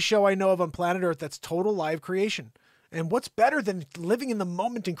the only show I know of on planet Earth that's total live creation. And what's better than living in the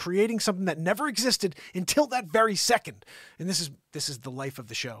moment and creating something that never existed until that very second? And this is the life of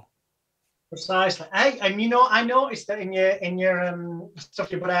the show. Precisely. Hey, and I noticed that in your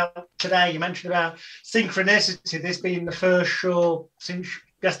stuff you put out today, you mentioned about synchronicity, this being the first show since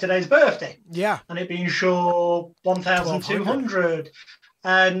yesterday's birthday. Yeah. And it being show 1,200.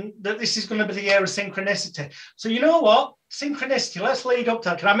 And that this is going to be the year of synchronicity. So you know what? Synchronicity, let's lead up to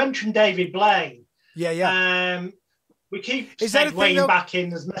that. Because I mentioned David Blaine. Yeah. We keep segueing back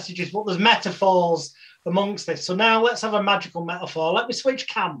in, there's messages, but there's metaphors amongst this. So now let's have a magical metaphor. Let me switch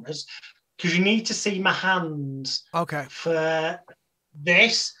cameras, because you need to see my hands for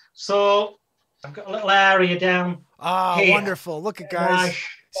this. So I've got a little area down here. Wonderful. Look at guys.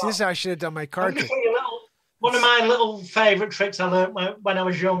 See, this is how I should have done my card trick. One of my little favourite tricks I learned when I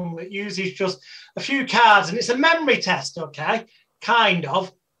was young that uses just a few cards, and it's a memory test, okay? Kind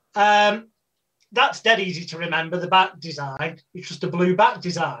of. That's dead easy to remember, the back design. It's just a blue back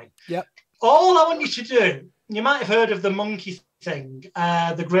design. Yep. All I want you to do, you might have heard of the monkey thing,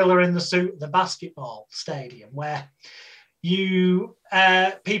 the gorilla in the suit at the basketball stadium, where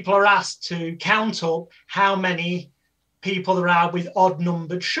people are asked to count up how many people there are with odd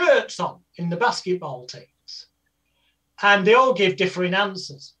numbered shirts on in the basketball teams. And they all give differing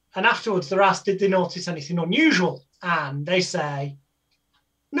answers. And afterwards they're asked, did they notice anything unusual? And they say,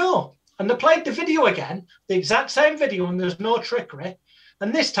 no. And they played the video again, the exact same video, and there's no trickery.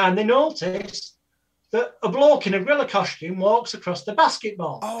 And this time they noticed that a bloke in a gorilla costume walks across the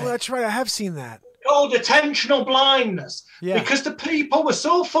basketball. Oh, that's right. I have seen that. Called attentional blindness. Yeah. Because the people were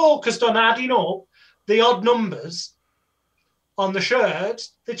so focused on adding up the odd numbers on the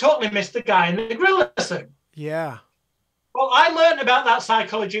shirts, they totally missed the guy in the gorilla suit. Yeah. Well, I learned about that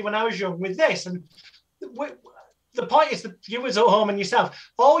psychology when I was young with this. And the point is that viewers at home and yourself,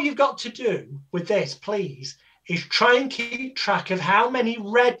 all you've got to do with this, please, is try and keep track of how many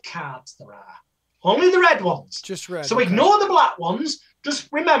red cards there are. Only the red ones. Just red. So ignore the black ones. Just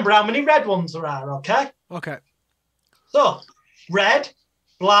remember how many red ones there are, okay? Okay. So, red,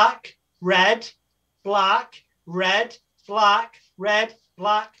 black, red, black, red, black, red,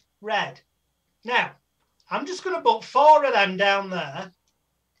 black, red. Now, I'm just going to put 4 of them down there,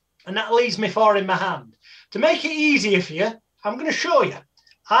 and that leaves me 4 in my hand. To make it easier for you, I'm going to show you.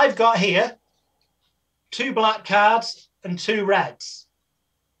 I've got here 2 black cards, and 2 reds.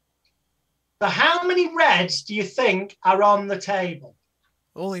 So how many reds do you think are on the table?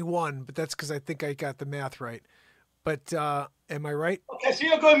 Only 1, but that's because I think I got the math right. But am I right? Okay, so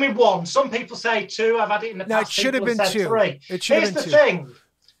you're going with 1. Some people say 2. I've had it in the past. No, it should have been 2. 3. It should have been 2. Here's the thing.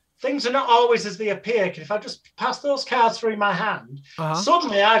 Things are not always as they appear. If I just pass those cards through my hand,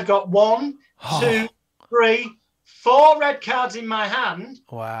 suddenly I've got 1, 2, 3, 4 red cards in my hand.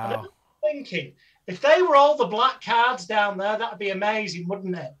 Wow. And I'm thinking, if they were all the black cards down there, that'd be amazing,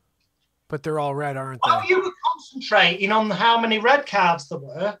 wouldn't it? But they're all red, aren't they? While you were concentrating on how many red cards there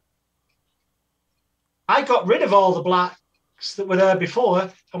were, I got rid of all the blacks that were there before,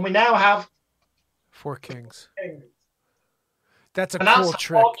 and we now have 4 kings. That's a and cool that's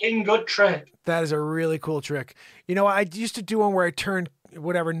trick. A fucking good trick. That is a really cool trick. You know, I used to do one where I turned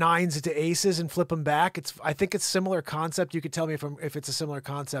whatever 9s into aces and flip them back. I think it's similar concept. You could tell me if it's a similar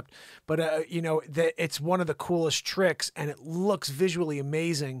concept, but you know, it's one of the coolest tricks, and it looks visually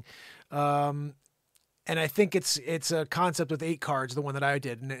amazing. And I think it's a concept with 8 cards, the one that I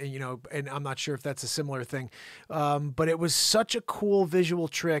did, and you know, and I'm not sure if that's a similar thing, but it was such a cool visual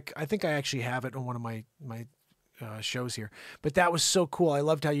trick. I think I actually have it on one of my shows here, but that was so cool. I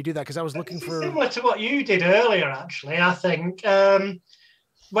loved how you do that, because I was looking for similar to what you did earlier, actually. I think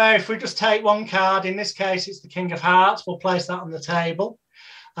where if we just take one card, in this case it's the King of Hearts, we'll place that on the table,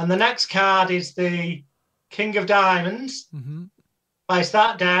 and the next card is the King of Diamonds. Place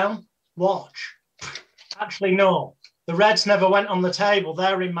that down. Watch. Actually, no. The reds never went on the table.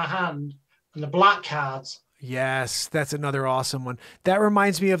 They're in my hand, and the black cards. Yes, that's another awesome one. That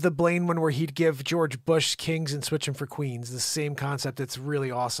reminds me of the Blaine one where he'd give George Bush kings and switch them for queens. The same concept. It's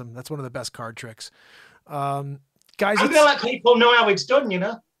really awesome. That's one of the best card tricks. Guys, I'm going to let people know how it's done, you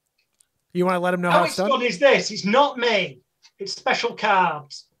know. You want to let them know how it's done? How it's done is this. It's not me. It's special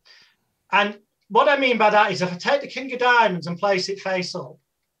cards. And what I mean by that is if I take the King of Diamonds and place it face up,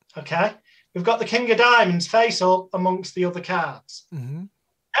 okay, we've got the King of Diamonds face up amongst the other cards.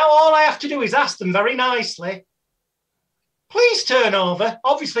 Now all I have to do is ask them very nicely, please turn over.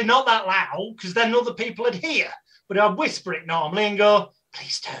 Obviously not that loud, because then other people would hear, but I'd whisper it normally and go,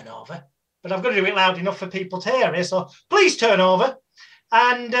 please turn over. But I've got to do it loud enough for people to hear it, so please turn over.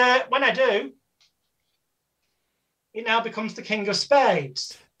 And when I do, it now becomes the King of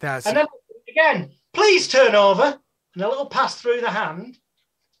Spades. And then again, please turn over, and a little pass through the hand,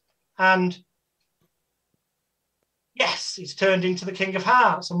 and yes, it's turned into the King of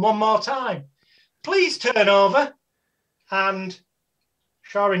Hearts. And one more time, please turn over, and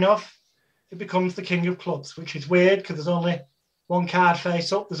sure enough, it becomes the King of Clubs, which is weird because there's only 1 card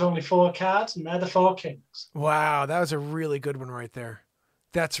face up. There's only 4 cards, and they're the 4 kings. Wow, that was a really good one right there.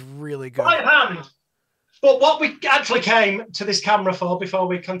 That's really good. Right hand. But what we actually came to this camera for, before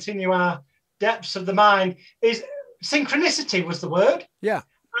we continue our depths of the mind, is synchronicity was the word. Yeah.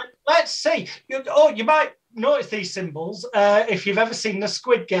 And let's see. You might notice these symbols if you've ever seen the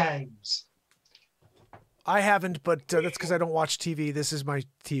Squid Games. I haven't, but that's because I don't watch TV. This is my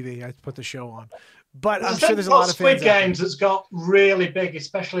TV. I put the show on. But I'm sure there's a lot of Squid Games that's got really big,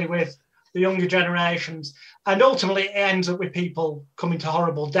 especially with the younger generations. And ultimately, it ends up with people coming to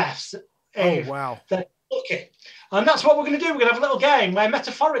horrible deaths. Oh, wow. They're lucky. And that's what we're going to do. We're going to have a little game where,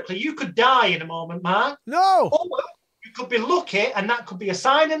 metaphorically, you could die in a moment, Mark. No. Or you could be lucky, and that could be a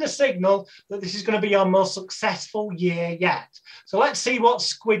sign and a signal that this is going to be your most successful year yet. So let's see what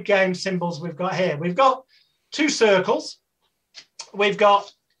Squid Game symbols we've got here. We've got 2 circles. We've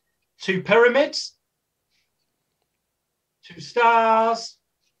got 2 pyramids, 2 stars,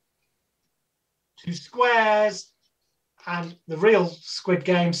 2 squares, and the real Squid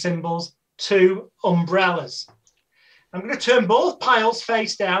Game symbols, 2 umbrellas. I'm going to turn both piles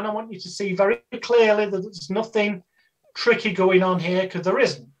face down. I want you to see very clearly that there's nothing tricky going on here, because there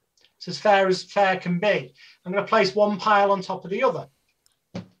isn't. It's as fair can be. I'm going to place one pile on top of the other.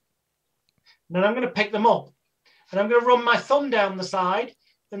 And then I'm going to pick them up. And I'm going to run my thumb down the side.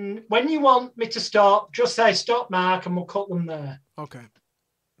 And when you want me to stop, just say stop, Mark, and we'll cut them there. Okay.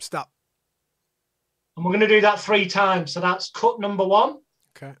 Stop. And we're going to do that 3 times. So that's cut number 1.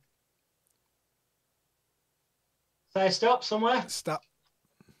 Okay. Say stop somewhere. Stop.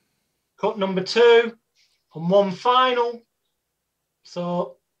 Cut number 2. And one final.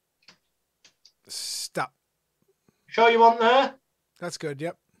 So. Stop. Sure you want there? That's good.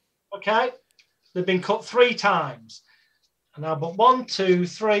 Yep. Okay. They've been cut 3 times. And I'll put 1, 2,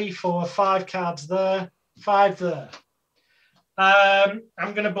 3, 4, 5 cards there. 5 there. I'm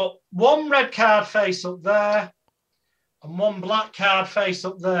going to put 1 red card face up there and 1 black card face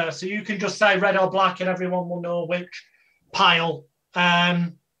up there. So you can just say red or black and everyone will know which pile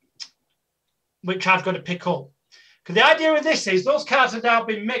which I've got to pick up. Because the idea of this is those cards have now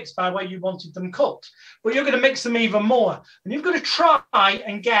been mixed by where you wanted them cut, but you're going to mix them even more. And you've got to try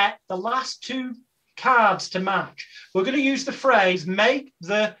and get the last two cards to match. We're going to use the phrase, make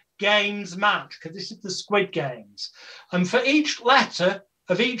the games match, because this is the Squid Games. And for each letter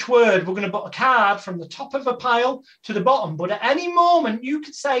of each word, we're going to put a card from the top of a pile to the bottom. But at any moment, you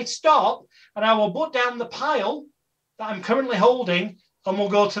could say stop, and I will put down the pile that I'm currently holding, and we'll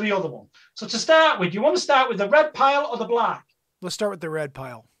go to the other one. So to start with, you want to start with the red pile or the black? Let's start with the red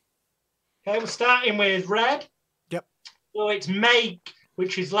pile. Okay, we're starting with red. Yep. So it's make,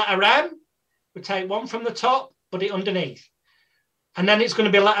 which is letter M. We take one from the top, put it underneath. And then it's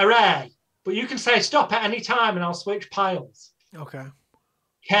going to be letter A. But you can say stop at any time and I'll switch piles. Okay.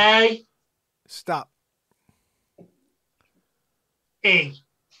 K. Stop. E.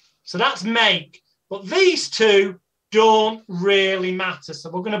 So that's make. But these two don't really matter. So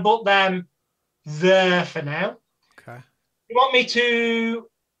we're going to put them there for now. Okay. You want me to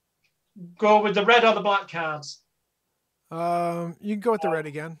go with the red or the black cards? You can go with the red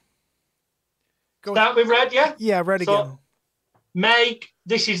again. Start with red, yeah? Yeah, red again. Make,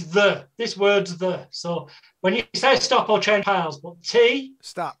 this is the. This word's the. So when you say stop or change piles, but T.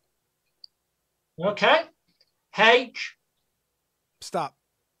 Stop. Okay. H. Stop.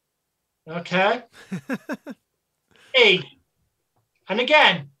 Okay. E. And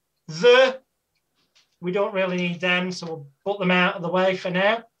again, the. We don't really need them, so we'll put them out of the way for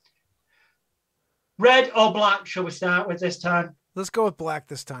now. Red or black, shall we start with this time? Let's go with black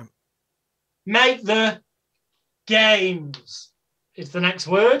this time. Make the games is the next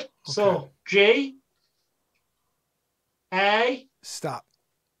word. Okay. So G. A. Stop.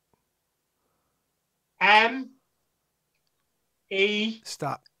 M. E.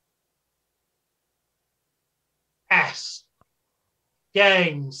 Stop. S.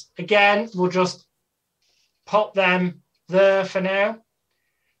 Games. Again, we'll just pop them there for now.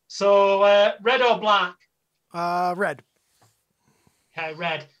 So red or black? Red. Okay,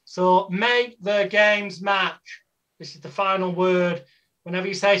 red. So make the games match. This is the final word. Whenever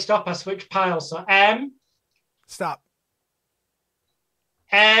you say stop, I switch piles. So M. Stop.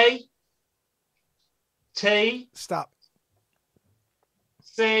 A. T. Stop.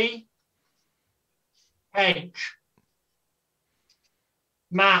 C. H.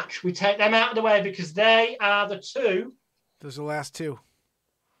 Match. We take them out of the way because they are the two. Those are the last two.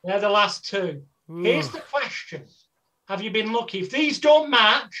 They're the last two. Ooh. Here's the question. Have you been lucky? If these don't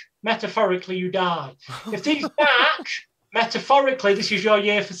match, metaphorically, you die. If these match, metaphorically, this is your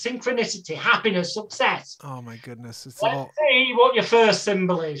year for synchronicity, happiness, success. Oh, my goodness. Let's see what your first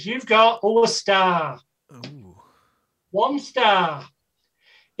symbol is. You've got a star. Ooh. 1 star.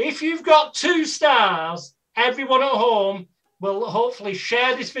 If you've got 2 stars, everyone at home will hopefully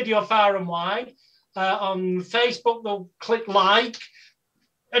share this video far and wide. On Facebook, they'll click like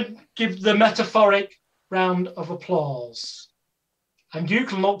and give the metaphoric round of applause. And you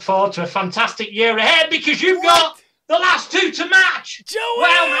can look forward to a fantastic year ahead because you've got the last 2 to match.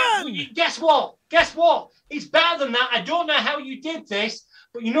 Joanne! Well, guess what? Guess what? It's better than that. I don't know how you did this,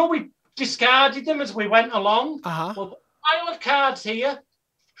 but you know we discarded them as we went along. Uh-huh. Well, pile of cards here.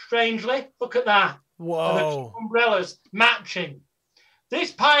 Strangely, look at that. Whoa. Umbrellas matching.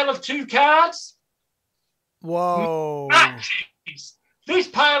 This pile of 2 cards. Whoa. Matches. This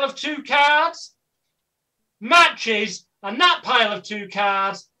pile of 2 cards matches, and that pile of 2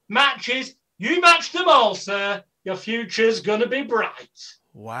 cards matches. You match them all, sir. Your future's gonna be bright.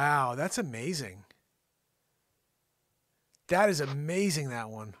 Wow, that's amazing. That is amazing, that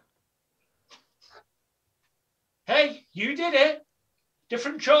one. Hey, you did it.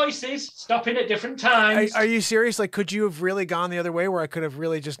 Different choices, stopping at different times. Are you serious? Like, could you have really gone the other way where I could have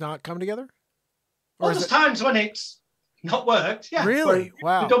really just not come together? Well, there's times when it's not worked. Yeah. Really?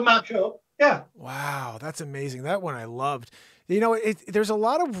 Wow. It don't match up. Yeah. Wow, that's amazing. That one I loved. You know, there's a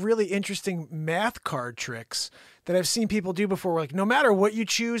lot of really interesting math card tricks that I've seen people do before. Like, no matter what you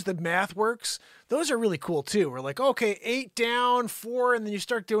choose, the math works. Those are really cool too. We're like, okay, 8 down, 4, and then you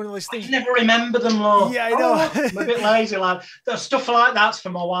start doing all these things. I never remember them, Lord. Yeah, I know. I'm a bit lazy, lad. There's stuff like that's for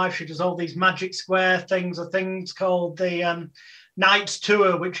my wife. She does all these magic square things, or things called the Knight's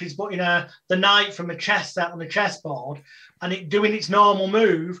Tour, which is putting the knight from a chess set on a chessboard and it doing its normal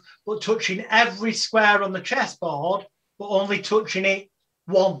move, but touching every square on the chessboard, but only touching it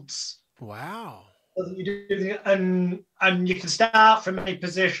once. Wow. So that you do, and you can start from any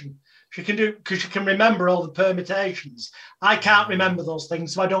position. She can do, because she can remember all the permutations. I can't remember those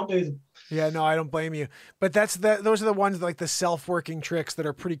things, so I don't do them. Yeah, no, I don't blame you. But those are the ones like the self-working tricks that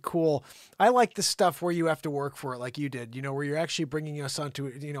are pretty cool. I like the stuff where you have to work for it, like you did. You know, where you're actually bringing us onto,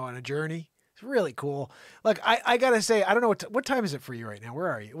 you know, on a journey It's really cool. Look, I gotta say, I don't know what time is it for you right now? Where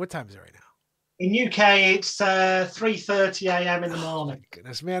are you? What time is it right now? In UK, it's 3:30 a.m. in the Oh my morning.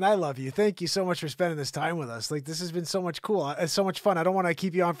 goodness, man, I love you. Thank you so much for spending this time with us. Like, this has been so much cool. It's so much fun. I don't want to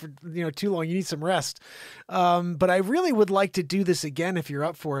keep you on for too long. You need some rest. But I really would like to do this again if you're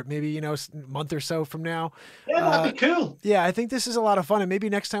up for it. Maybe a month or so from now. Yeah, that'd be cool. Yeah, I think this is a lot of fun, and maybe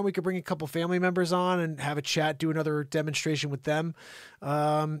next time we could bring a couple family members on and have a chat, do another demonstration with them.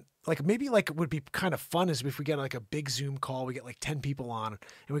 Maybe it would be kind of fun is if we get like a big Zoom call, we get like 10 people on,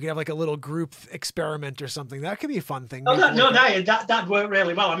 and we could have like a little group experiment or something. That could be a fun thing. That'd work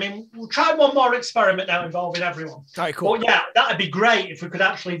really well. I mean, we'll try one more experiment now involving everyone. All right, cool. But yeah, that'd be great if we could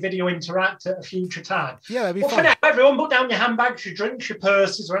actually video interact at a future time. Yeah, that'd be fun. For now, everyone, put down your handbags, your drinks, your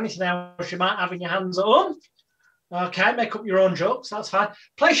purses, or anything else you might have in your hands at home. Okay, make up your own jokes. That's fine.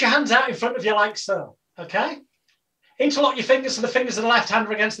 Place your hands out in front of you like so. Okay. Interlock your fingers so the fingers of the left hand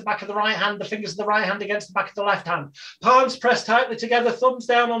are against the back of the right hand, the fingers of the right hand against the back of the left hand. Palms pressed tightly together, thumbs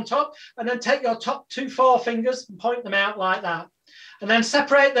down on top, and then take your top 2 forefingers and point them out like that. And then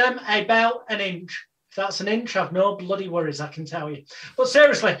separate them about an inch. If that's an inch, I've no bloody worries, I can tell you. But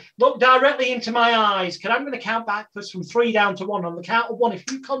seriously, look directly into my eyes, because I'm going to count backwards from 3 down to 1. On the count of 1, if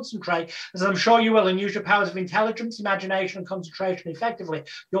you concentrate, as I'm sure you will, and use your powers of intelligence, imagination, and concentration effectively,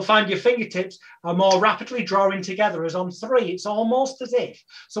 you'll find your fingertips are more rapidly drawing together. As on 3, it's almost as if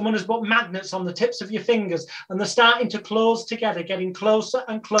someone has put magnets on the tips of your fingers, and they're starting to close together, getting closer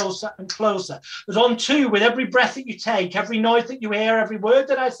and closer and closer. As on 2, with every breath that you take, every noise that you hear, every word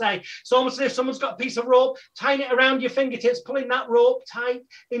that I say, it's almost as if someone's got a piece of rope, tying it around your fingertips, pulling that rope tight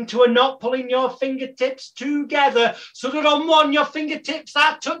into a knot, pulling your fingertips together so that on 1 your fingertips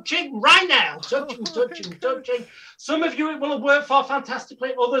are touching right now. Touching. Some of you it will have worked for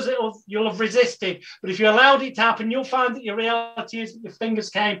fantastically, others you'll have resisted. But if you allowed it to happen, you'll find that your reality is that your fingers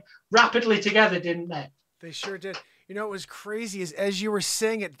came rapidly together, didn't they? They sure did. It was crazy as you were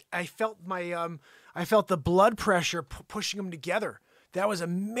saying it, I felt I felt the blood pressure pushing them together. That was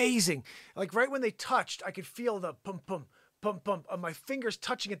amazing. Like right when they touched, I could feel the pum, pum, pum, pum of my fingers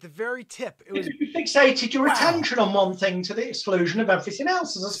touching at the very tip. It was you fixated your attention on one thing to the exclusion of everything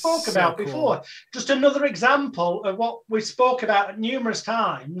else, as I spoke about before. Just another example of what we spoke about numerous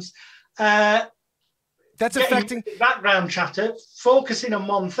times. That's affecting background chatter, focusing on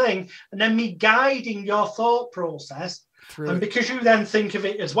one thing, and then me guiding your thought process. And because you then think of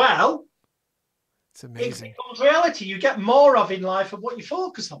it as well, it's amazing. It becomes reality. You get more of in life of what you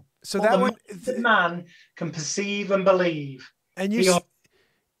focus on. So that one, the man can perceive and believe. And we have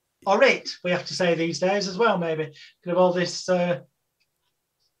to say these days as well, maybe. Because of all this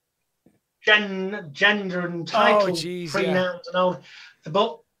gender and title pronouns and all.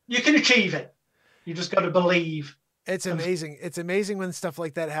 But you can achieve it. You just got to believe. It's amazing. It's amazing when stuff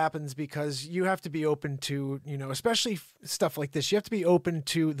like that happens, because you have to be open to, especially stuff like this. You have to be open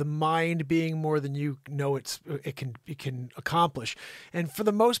to the mind being more than it can accomplish. And for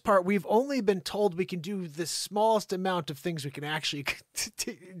the most part, we've only been told we can do the smallest amount of things we can actually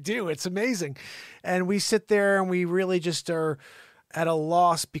do. It's amazing. And we sit there and we really just are at a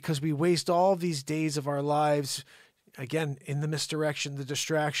loss because we waste all these days of our lives again, in the misdirection, the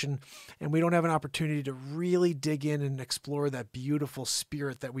distraction, and we don't have an opportunity to really dig in and explore that beautiful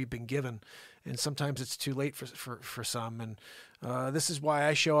spirit that we've been given. And sometimes it's too late for some. And this is why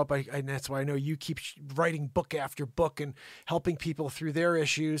I show up. And that's why I know you keep writing book after book and helping people through their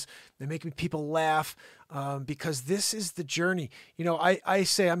issues and making people laugh, because this is the journey. I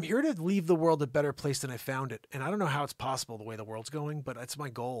say I'm here to leave the world a better place than I found it. And I don't know how it's possible the way the world's going, but it's my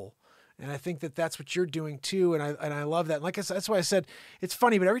goal. And I think that that's what you're doing too. And I love that. And like I said, that's why I said it's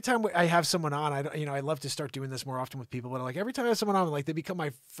funny, but every time I have someone on, I love to start doing this more often with people, but every time I have someone on, they become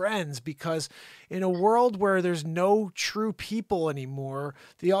my friends, because in a world where there's no true people anymore,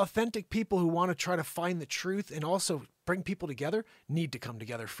 the authentic people who want to try to find the truth and also bring people together need to come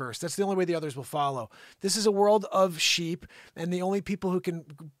together first. That's the only way the others will follow. This is a world of sheep, and the only people who can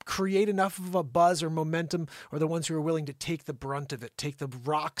create enough of a buzz or momentum are the ones who are willing to take the brunt of it, take the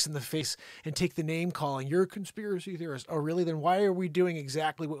rocks in the face, and take the name calling. You're a conspiracy theorist. Oh, really? Then why are we doing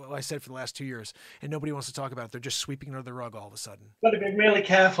exactly what I said for the last 2 years? And nobody wants to talk about it. They're just sweeping it under the rug all of a sudden. Got to be really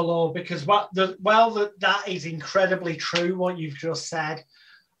careful, though, because that is incredibly true, what you've just said.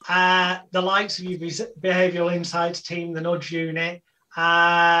 The likes of your behavioural insights team, the Nudge Unit,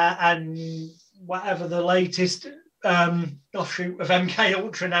 and whatever the latest offshoot of MK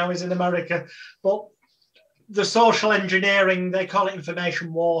Ultra now is in America. But the social engineering, they call it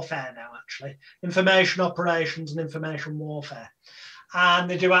information warfare now, actually. Information operations and information warfare. And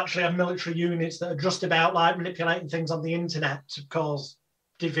they do actually have military units that are just about like manipulating things on the internet to cause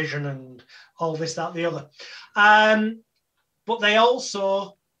division and all this, that, the other. But they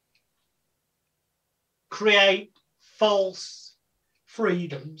also create false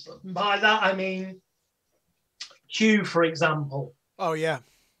freedoms. By that, I mean Q, for example. Oh, yeah.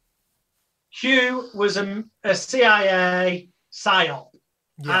 Q was a CIA psyop.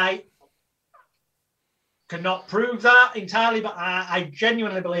 Yeah. I cannot prove that entirely, but I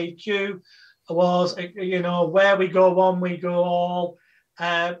genuinely believe Q was, where we go one, we go all.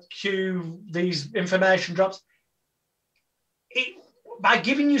 Q, these information drops. By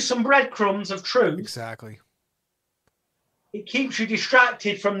giving you some breadcrumbs of truth, exactly, it keeps you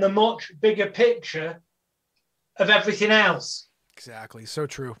distracted from the much bigger picture of everything else. Exactly. So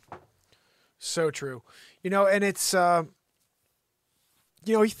true. So true. And it's,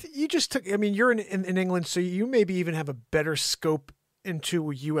 you just took, you're in England, so you maybe even have a better scope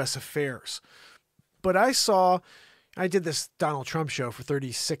into U.S. affairs. But I did this Donald Trump show for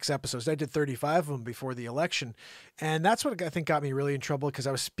 36 episodes. I did 35 of them before the election. And that's what I think got me really in trouble, because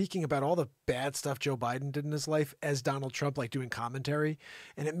I was speaking about all the bad stuff Joe Biden did in his life as Donald Trump, like doing commentary.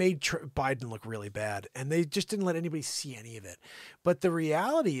 And it made Biden look really bad. And they just didn't let anybody see any of it. But the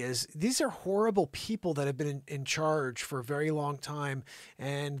reality is, these are horrible people that have been in charge for a very long time.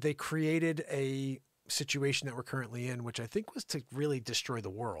 And they created a situation that we're currently in, which I think was to really destroy the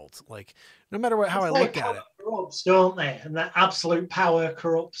world. Like, no matter how I look at it, corrupts, don't they? And that absolute power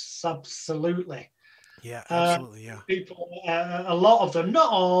corrupts absolutely. Yeah, absolutely. Yeah, people, a lot of them, not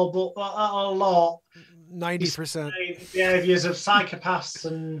all, but a lot. 90% behaviors of psychopaths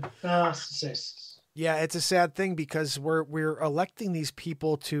and narcissists. Yeah, it's a sad thing, because we're electing these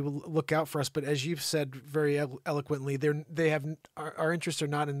people to look out for us, but as you've said very eloquently, they have our interests are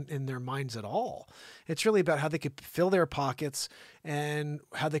not in their minds at all. It's really about how they could fill their pockets and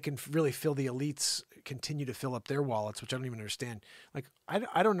how they can really fill the elites, continue to fill up their wallets, which I don't even understand. Like,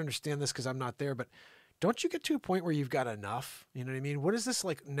 I don't understand this because I'm not there, but don't you get to a point where you've got enough? You know what I mean? What is this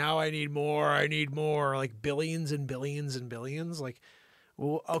like? Now I need more, like billions and billions and billions. Like,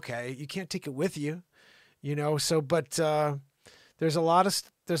 well, okay, you can't take it with you, so, but, there's a lot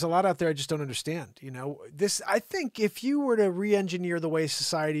out there I just don't understand. I think if you were to re-engineer the way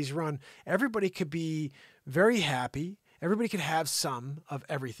societies run, everybody could be very happy. Everybody could have some of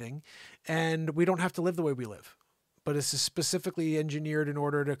everything, and we don't have to live the way we live. But it's specifically engineered in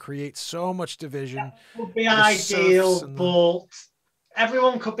order to create so much division. That would be ideal, but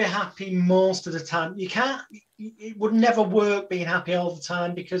everyone could be happy most of the time. It would never work being happy all the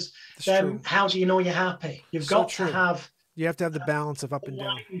time, because then how do you know you're happy? You've got to have the balance of up and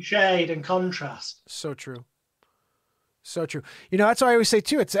down, shade and contrast. So true. So true. That's why I always say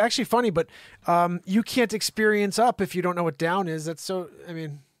too, it's actually funny, but you can't experience up if you don't know what down is. That's so,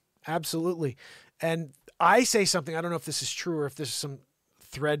 absolutely. And I say something, I don't know if this is true or if there's some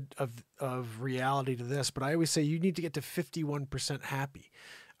thread of reality to this, but I always say you need to get to 51% happy.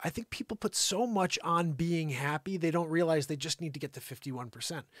 I think people put so much on being happy, they don't realize they just need to get to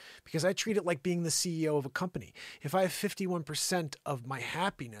 51%, because I treat it like being the CEO of a company. If I have 51% of my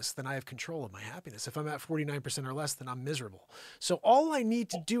happiness, then I have control of my happiness. If I'm at 49% or less, then I'm miserable. So all I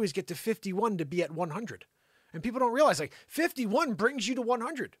need to do is get to 51 to be at 100. And people don't realize, like, 51 brings you to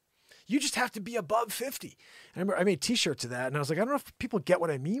 100. You just have to be above 50. I remember I made t-shirts of that, and I was like, I don't know if people get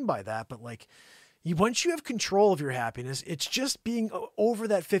what I mean by that, but like, once you have control of your happiness, it's just being over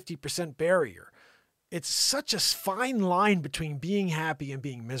that 50% barrier. It's such a fine line between being happy and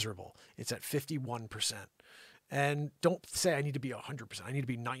being miserable. It's at 51%. And don't say I need to be 100%. I need to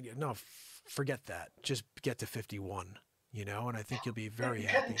be 90. No, forget that. Just get to 51, and I think you'll be very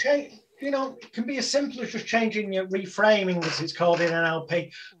happy. It can be as simple as just changing your reframing, as it's called in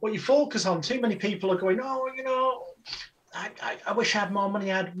NLP. What you focus on, too many people are going, I wish I had more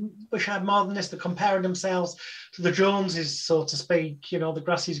money. I wish I had more than this. They're comparing themselves to the Joneses, so to speak, the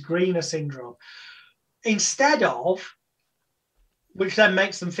grass is greener syndrome. Instead of, which then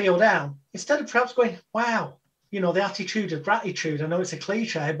makes them feel down, instead of perhaps going, wow, the attitude of gratitude. I know it's a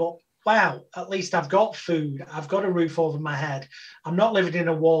cliche, but wow, at least I've got food. I've got a roof over my head. I'm not living in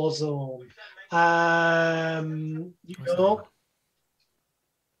a war zone.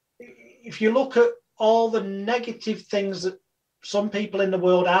 If you look at all the negative things that some people in the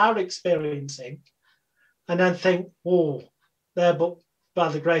world are experiencing, and then think, oh, there, but by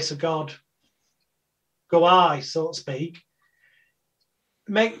the grace of God, go I, so to speak,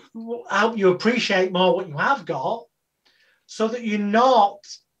 help you appreciate more what you have got, so that you're not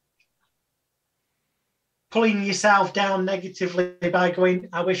pulling yourself down negatively by going,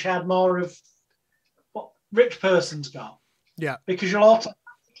 I wish I had more of what rich person's got. Yeah. Because you'll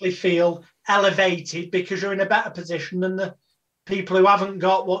automatically feel elevated because you're in a better position than the people who haven't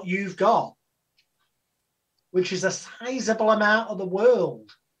got what you've got, which is a sizable amount of the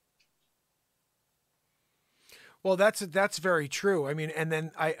world. Well, that's very true. I mean, and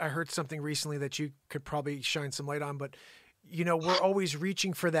then I heard something recently that you could probably shine some light on, but you know, we're always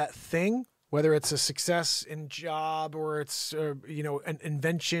reaching for that thing, whether it's a success in job or it's, you know, an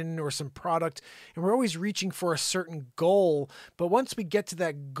invention or some product, and we're always reaching for a certain goal. But once we get to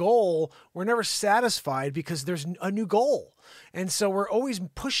that goal, we're never satisfied because there's a new goal. And so we're always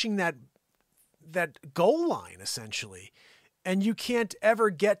pushing that goal line essentially. And you can't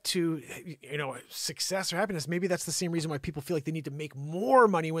ever get to, you know, success or happiness. Maybe that's the same reason why people feel like they need to make more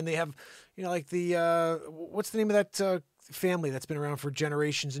money when they have, you know, like the, what's the name of that family that's been around for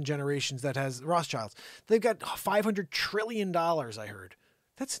generations and generations that has Rothschilds? They've got $500 trillion, I heard.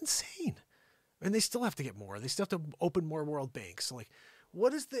 That's insane. And they still have to get more. They still have to open more world banks. So like,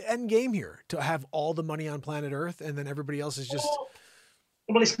 what is the end game here? To have all the money on planet Earth and then everybody else is just...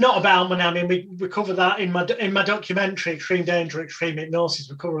 Well, it's not about money. I mean, we cover that in my documentary, Extreme Danger, Extreme Hypnosis.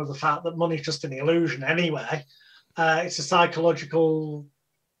 We cover the fact that money is just an illusion anyway. It's a psychological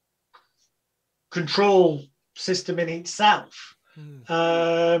control system in itself. You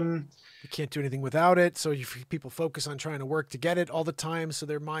can't do anything without it. So people focus on trying to work to get it all the time, so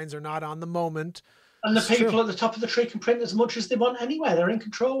their minds are not on the moment. And the people at the top of the tree can print as much as they want anyway. They're in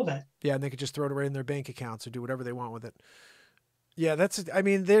control of it. Yeah, and they could just throw it right in their bank accounts or do whatever they want with it. Yeah, I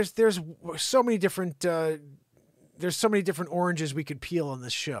mean, there's so many different oranges we could peel on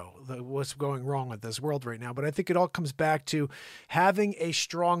this show. What's going wrong with this world right now. But I think it all comes back to having a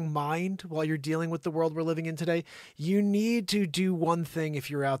strong mind while you're dealing with the world we're living in today. You need to do one thing if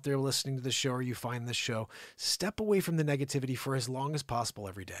you're out there listening to the show or you find this show. Step away from the negativity for as long as possible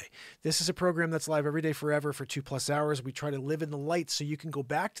every day. This is a program that's live every day forever for 2+ hours. We try to live in the light so you can go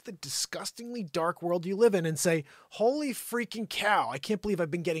back to the disgustingly dark world you live in and say, holy freaking cow, I can't believe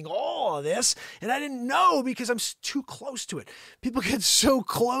I've been getting all of this and I didn't know because I'm too close to it. People get so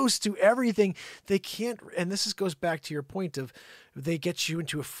close to everything they can't, and this goes back to your point of they get you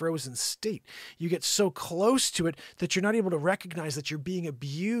into a frozen state. You get so close to it that you're not able to recognize that you're being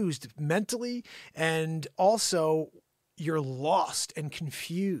abused mentally, and also you're lost and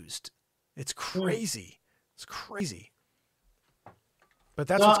confused. It's crazy. It's crazy. But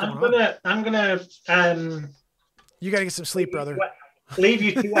that's what's going on. I'm gonna you gotta get some sleep, brother. Leave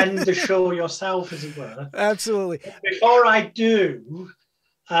you to end the show yourself, as it were. Absolutely. Before I do,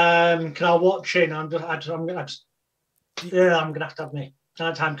 can I watch in? I'm gonna have to have my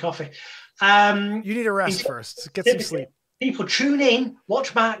nighttime coffee. You need a rest first. Get some sleep. People tune in,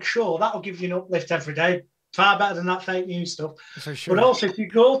 watch Mark's show. That'll give you an uplift every day. Far better than that fake news stuff. For sure. But also, if you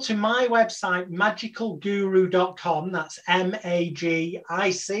go to my website, magicalguru.com, that's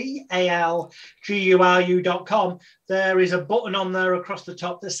magicalguru.com, there is a button on there across the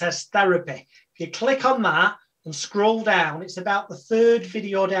top that says therapy. If you click on that and scroll down, it's about the third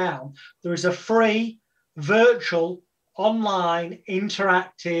video down. There is a free, virtual, online,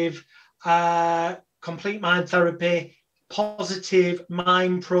 interactive, complete mind therapy, positive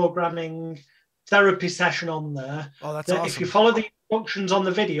mind programming therapy session on there. Oh, that's awesome. If you follow the instructions on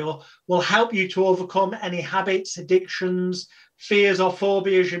the video, will help you to overcome any habits, addictions, fears or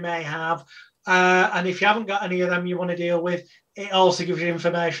phobias you may have. And if you haven't got any of them you want to deal with, it also gives you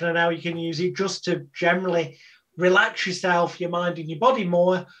information on how you can use it just to generally relax yourself, your mind and your body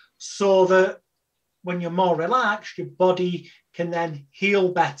more, so that when you're more relaxed, your body can then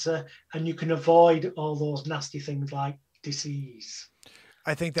heal better and you can avoid all those nasty things like disease.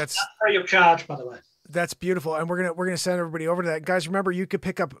 I think that's free of charge, by the way. That's beautiful, and we're gonna send everybody over to that. Guys, remember you could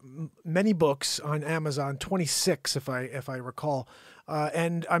pick up many books on Amazon, 26 if I recall,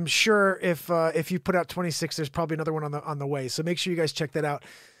 and I'm sure if you put out 26, there's probably another one on the way. So make sure you guys check that out.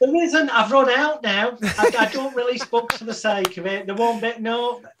 There isn't. I've run out now. I don't release books for the sake of it. There won't be.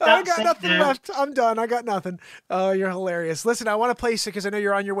 No, I got nothing left. I'm done. I got nothing. Oh, you're hilarious. Listen, I want to play because I know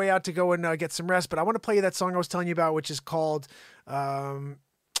you're on your way out to go and get some rest, but I want to play you that song I was telling you about, which is called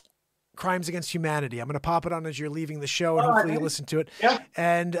Crimes Against Humanity. I'm going to pop it on as you're leaving the show, and hopefully you listen to it. Yeah.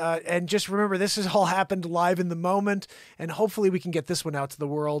 And just remember, this has all happened live in the moment, and hopefully we can get this one out to the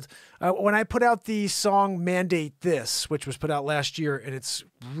world. When I put out the song Mandate This, which was put out last year, and it's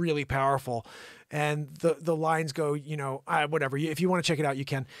really powerful, and the lines go, whatever. If you want to check it out, you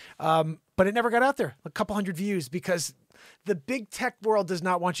can. But it never got out there. A couple hundred views, because the big tech world does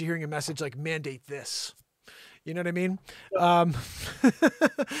not want you hearing a message like Mandate This. You know what I mean?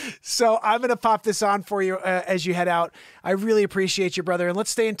 So I'm going to pop this on for you as you head out. I really appreciate you, brother. And let's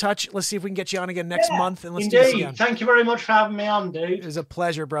stay in touch. Let's see if we can get you on again next month. And let's do this again. Thank you very much for having me on, dude. It was a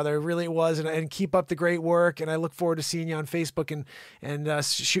pleasure, brother. It really was. And keep up the great work. And I look forward to seeing you on Facebook and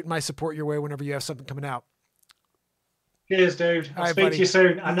shooting my support your way whenever you have something coming out. Cheers, dude. I'll speak to you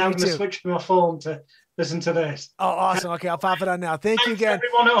soon. I'm now going to switch to my phone to listen to this. Oh, awesome. Okay, I'll pop it on now. Thank you again.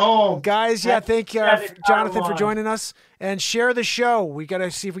 Everyone at home. Guys, thank Jonathan for joining us. And share the show. We got to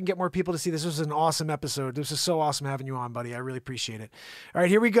see if we can get more people to see this. This was an awesome episode. This is so awesome having you on, buddy. I really appreciate it. All right,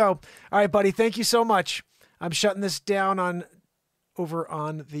 here we go. All right, buddy. Thank you so much. I'm shutting this down over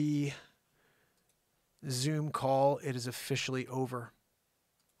on the Zoom call. It is officially over.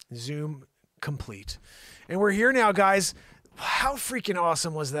 Zoom complete. And we're here now, guys. How freaking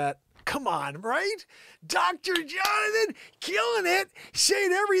awesome was that? Come on, right? Dr. Jonathan killing it,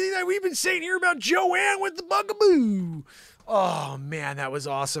 saying everything that we've been saying here about Joanne with the bugaboo. Oh, man, that was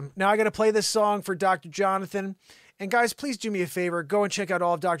awesome. Now I got to play this song for Dr. Jonathan. And guys, please do me a favor. Go and check out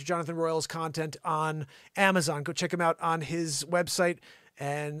all of Dr. Jonathan Royal's content on Amazon. Go check him out on his website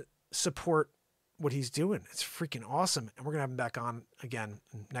and support what he's doing. It's freaking awesome. And we're going to have him back on again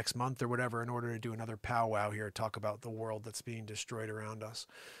next month or whatever in order to do another powwow here, talk about the world that's being destroyed around us.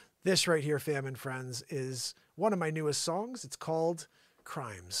 This right here, fam and friends, is one of my newest songs. It's called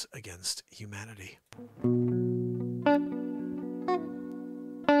Crimes Against Humanity.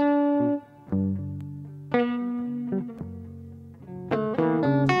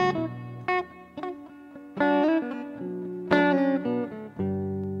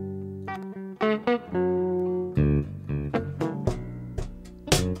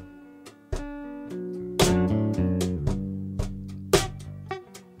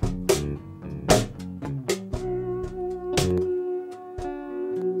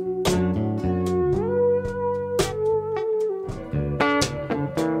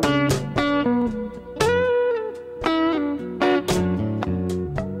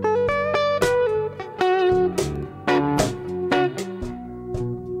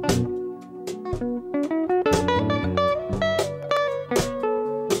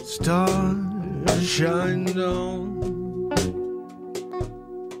 Stars shine down,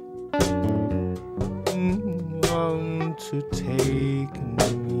 want to take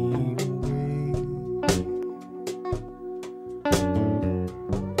me away.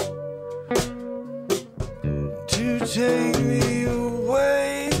 To take me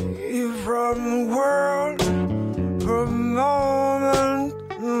away from the world, for a moment,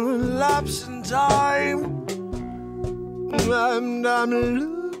 lapse in time. I'm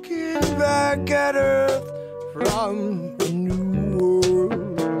looking back at Earth from a new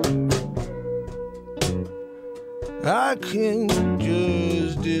world. I can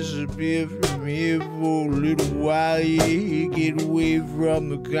just disappear from here for a little while, yeah. Get away from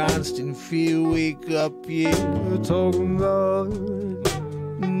the constant fear, wake up, yeah. We're talking about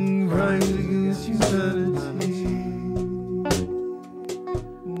crimes against humanity.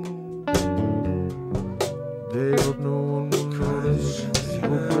 They hope no one will notice.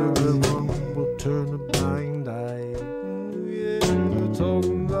 Hope everyone will turn a blind eye. We're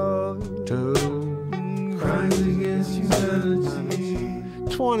talking about crimes against humanity.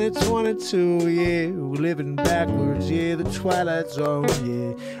 2022, yeah, we're living backwards, yeah, the Twilight Zone,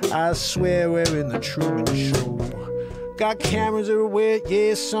 yeah. I swear we're in the Truman Show. Got cameras everywhere,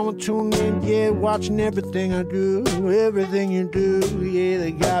 yeah, someone tuned in, yeah, watching everything I do, everything you do, yeah,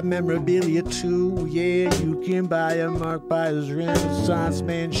 they got memorabilia too, yeah, you can buy a Mark Byers Renaissance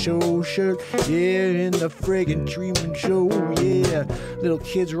Man show shirt, yeah, in the friggin' Truman Show, yeah, little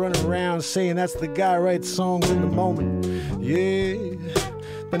kids running around saying that's the guy who writes songs in the moment, yeah,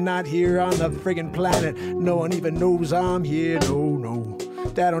 but not here on the friggin' planet, no one even knows I'm here, no.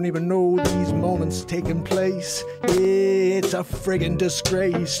 I don't even know these moments taking place. Yeah, it's a friggin'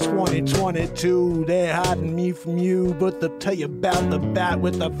 disgrace. 2022, they're hiding me from you, but they'll tell you about the bat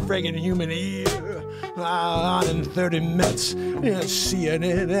with the friggin' human ear. On in 30 minutes, yeah,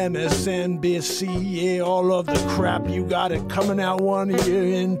 CNN, MSNBC, yeah, all of the crap you got it coming out one ear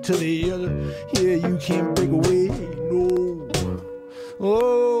into the other. Yeah, you can't break away, no.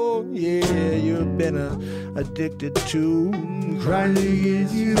 Oh, yeah, you've been addicted to crimes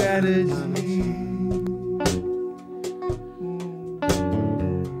against humanity.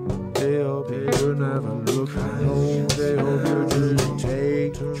 They hope you're never looking home. They hope you just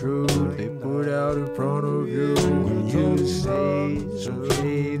take the truth they put out in front of you. And you say it's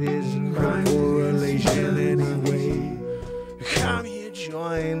okay, there's no correlation anyway. Come here,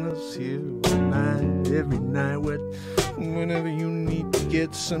 join us here every night, whenever you need to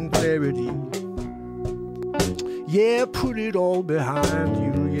get some clarity. Yeah, put it all behind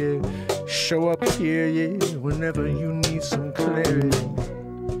you, yeah. Show up here, yeah, whenever you need some clarity.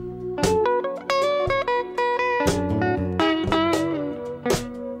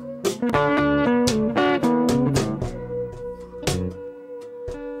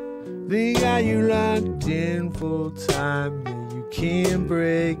 They got you locked in full time, yeah, you can't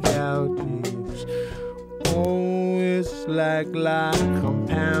break out, yes. Oh, it's like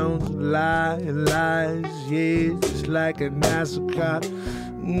compounds of lies, yeah, just like a massacre,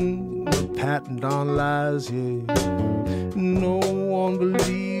 a patent on lies, yeah. No one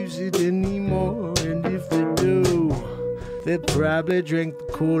believes it anymore, and if they do, they probably drink the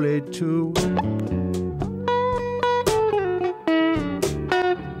Kool-Aid too.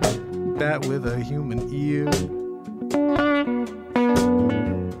 That with a human ear.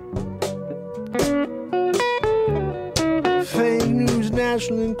 Fake news,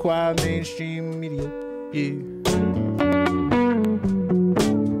 National Enquirer, mainstream media, yeah.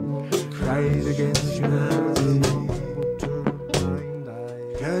 Cries against humanity.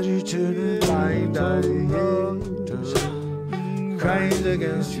 Got you to the blind eye, yeah. Cries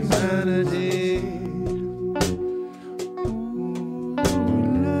against humanity.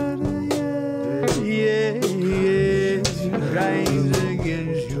 Crimes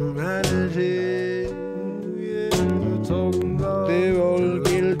against humanity. They're all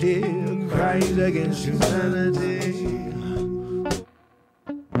guilty of crimes against humanity.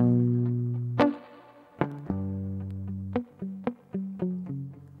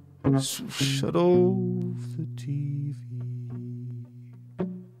 So shut off the TV.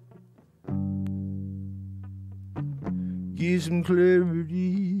 Give some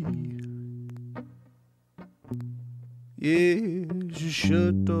clarity. Yeah, just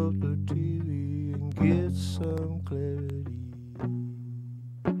shut off the TV and get some clarity.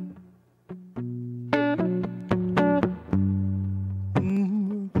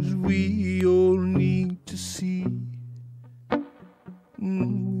 'Cause we all need to see,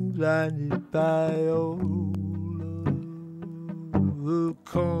 blinded by all of the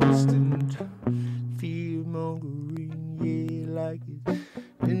constant fear-mongering, yeah, like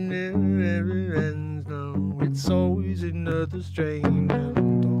it never ends now. It's always another strain,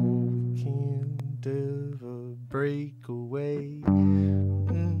 and though we can't ever break away,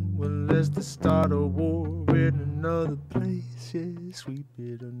 well, let's just start a war in another place, yeah, sweep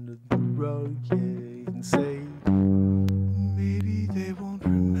it under the rug, yeah, and say, maybe they won't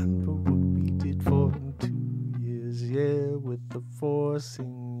remember what we did for them 2 years, yeah, with the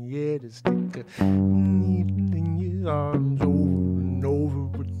forcing, yeah, to stick a needle in your arms over and over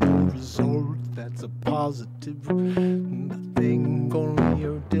with no result. That's a positive thing, only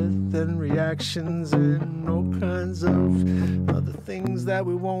your death and reactions and all kinds of other things that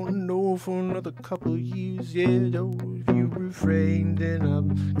we won't know for another couple of years. Yeah, though, if you refrained, then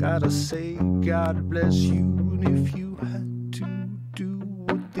I've gotta say God bless you. And if you had to do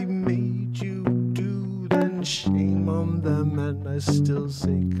what they made you do, then shame on them, and I still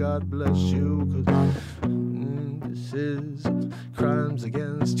say God bless you, 'cause this is crimes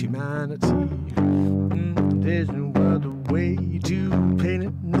against humanity. There's no other way to paint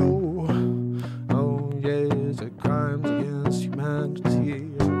it, no. Oh yeah, it's a crimes against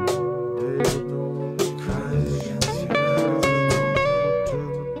humanity. There's no crimes against humanity.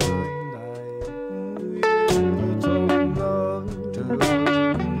 Turn a blind eye. Talking about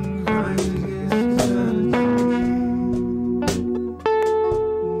crimes against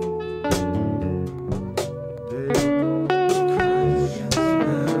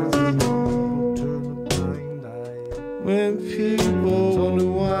when people wonder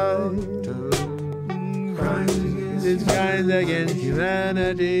why it's crimes against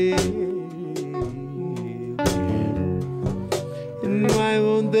humanity, and why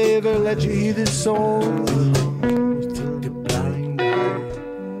won't they ever let you hear this song? You took a blind eye.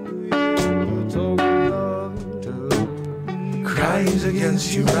 Talking about crimes against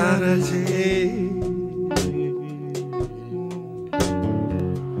humanity.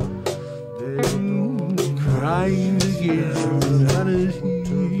 Crimes against humanity.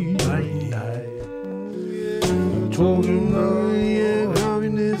 Talking about, yeah,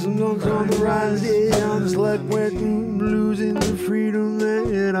 communism's on the rise, yeah, I'm just like we're losing the freedom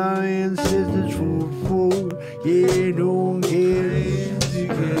that our ancestors fought for. Yeah, don't care against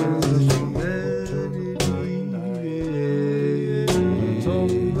humanity. Yeah.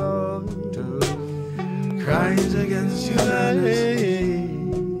 Talking about crimes against humanity.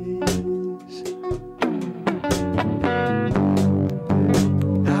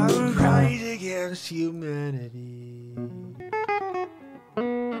 Humanity.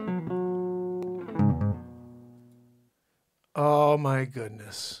 Oh my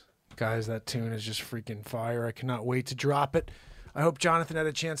goodness. Guys, that tune is just freaking fire. I cannot wait to drop it. I hope Jonathan had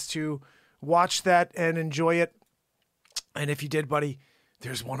a chance to watch that and enjoy it. And if you did, buddy,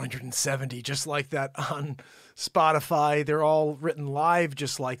 there's 170 just like that on Spotify. They're all written live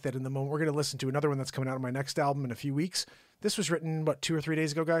just like that in the moment. We're going to listen to another one that's coming out on my next album in a few weeks. This was written, 2 or 3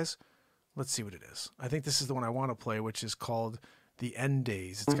 days ago, guys? Let's see what it is. I think this is the one I want to play, which is called The End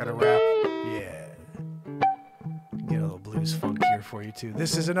Days. It's got a rap. Yeah. Get a little blues funk here for you, too.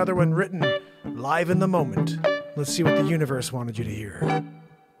 This is another one written live in the moment. Let's see what the universe wanted you to hear.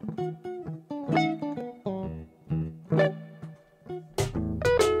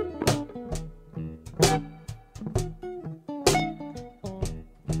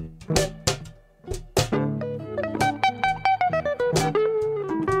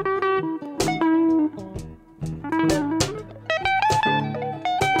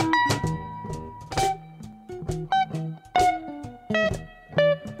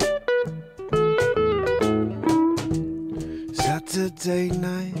 Saturday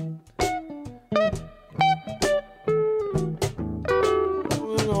night,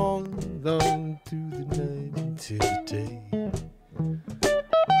 going on down through the night into the day.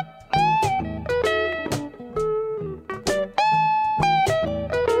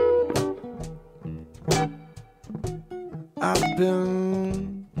 I've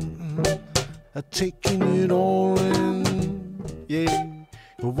been taking it all in, yeah,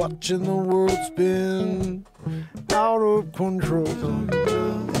 watching the world spin out of control.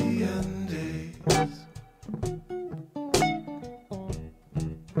 The end days.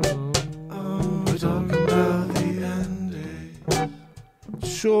 We're talking about the end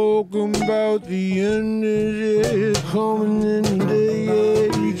days. Talking about the end days. Yeah, coming any day.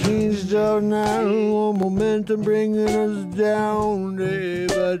 Yeah, you can't stop now. Momentum bringing us down day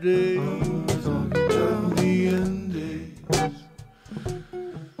by day. The end days.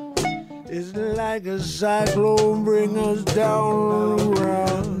 It's like a cyclone bring us down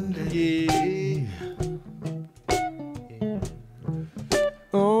around, yeah.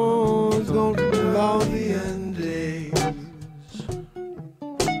 Oh, it's gonna be about the end days.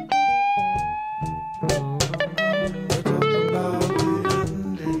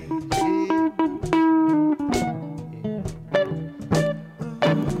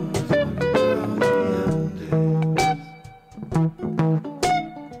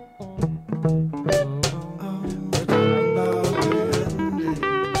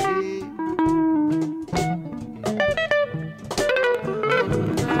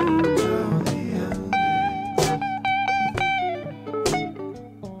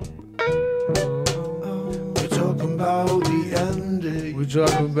 We're talking about the end days, we're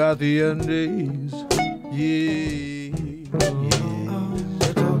talking about the end days. Yeah,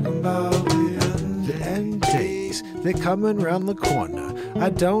 we're talking about the end days. They're coming round the corner. I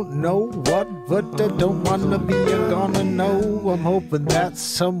don't know what, but I don't wanna be a gonna know. I'm hoping that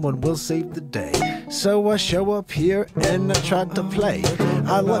someone will save the day. So I show up here and I try to play.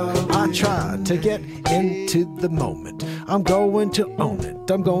 I try to get into the moment. I'm going to own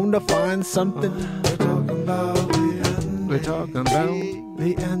it. I'm going to find something. We're talking about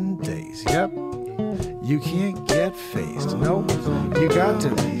the end days. Yep. You can't get phased. No. You got to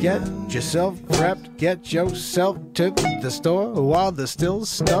get yourself prepped. Get yourself to the store while there's still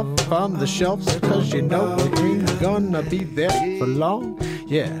stuff on the shelves. Cause you know it ain't gonna be there for long.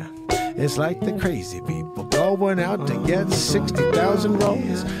 Yeah. It's like the crazy people going out to get 60,000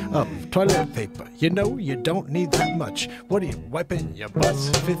 rolls of toilet paper. You know you don't need that much. What are you wiping your butts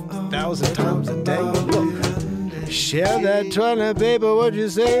 50,000 times a day? Look, share that toilet paper, what'd you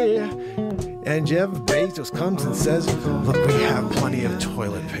say? And Jeff Bezos comes and says, look, we have plenty of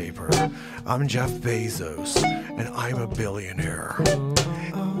toilet paper. I'm Jeff Bezos, and I'm a billionaire.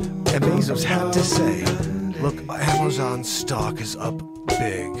 And Bezos had to say, look, Amazon stock is up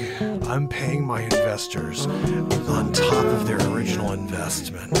big. I'm paying my investors on top of their original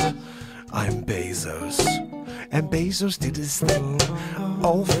investment. I'm Bezos. And Bezos did his thing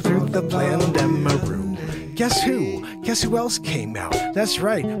all through the Plandamaroo. Guess who? Guess who else came out? That's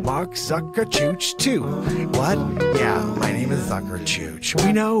right, Mark Zuckerchooch too. What? Yeah, my name is Zuckerchooch.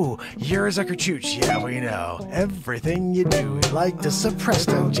 We know, you're Zuckerchooch. Yeah, we know. Everything you do, you like to suppress,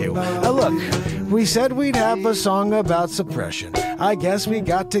 don't you? Look, we said we'd have a song about suppression. I guess we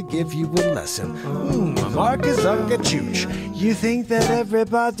got to give you a lesson. Mark Zuckerchooch. You think that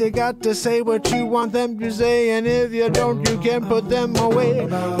everybody got to say what you want them to say, and if you don't, you can put them away.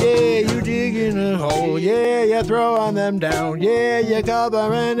 Yeah, you dig in a hole. Yeah, you throwing them down. Yeah, you're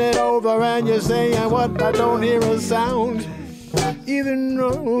covering it over and you're saying what I don't hear a sound. Even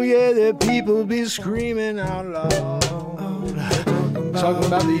though, yeah, the people be screaming out loud. talking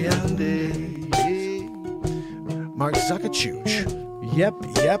about the Andes. Mark Zuckerberg. Yep,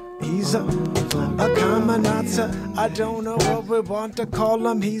 he's a commonaza. I don't know what we want to call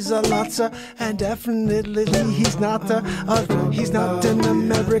him. He's a lotsa, and definitely he's not an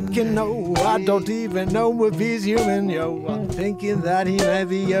American. No, I don't even know if he's human. Yo, I'm thinking that he may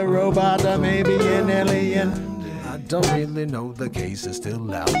be a robot or maybe an alien. I don't really know. The case is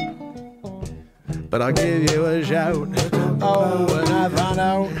still out, but I'll give you a shout. Oh, when I find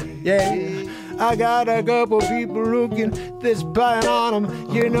out, yeah. I got a couple people looking, they're spying on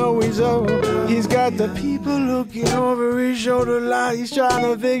him. You know he's got the people looking over his shoulder like he's trying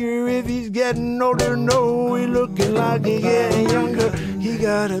to figure if he's getting older. No, he looking like he's getting younger. He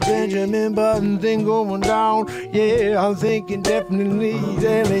got a Benjamin Button thing going down. Yeah, I'm thinking definitely he's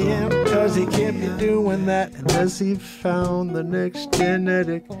alien, cause he can't be doing that unless he found the next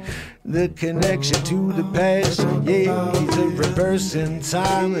genetic, the connection to the past. Yeah, he's a reverse in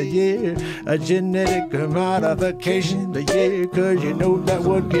time. Yeah, a genetic modification. Yeah, cause you know that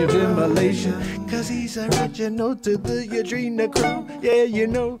would give him elation, cause he's original to the adrenochrome. Yeah, you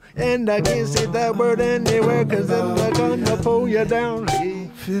know, and I can't say that word anywhere, cause then they're gonna pull you down. Yeah,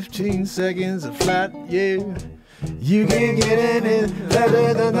 15 seconds of flat. Yeah, you can't get any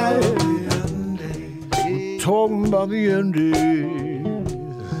better than that. We're talking about the Andes.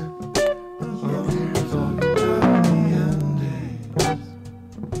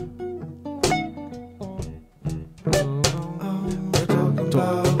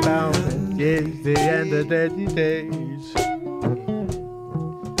 It's the end of the days.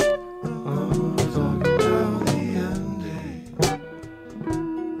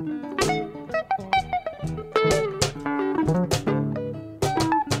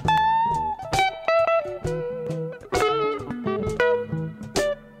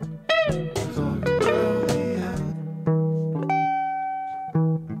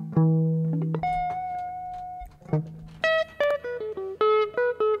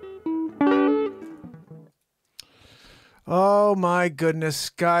 Oh my goodness,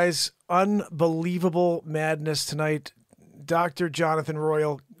 guys. Unbelievable madness tonight. Dr. Jonathan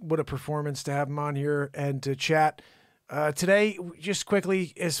Royal, what a performance to have him on here and to chat. Today, just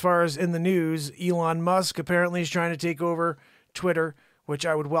quickly, as far as in the news, Elon Musk apparently is trying to take over Twitter, which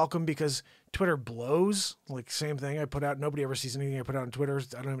I would welcome because Twitter blows. Like, same thing I put out. Nobody ever sees anything I put out on Twitter. I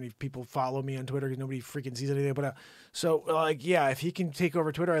don't know how many people follow me on Twitter because nobody freaking sees anything I put out. So, yeah, if he can take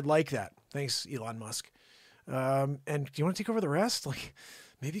over Twitter, I'd like that. Thanks, Elon Musk. And do you want to take over the rest? Like,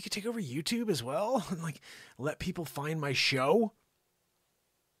 maybe you could take over YouTube as well and like let people find my show.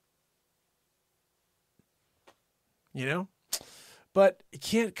 You know? But you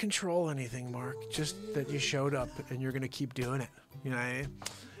can't control anything, Mark. Just that you showed up and you're going to keep doing it. You know what I mean?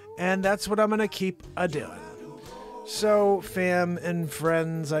 And that's what I'm going to keep a-doing. So, fam and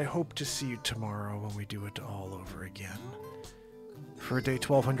friends, I hope to see you tomorrow when we do it all over again. For day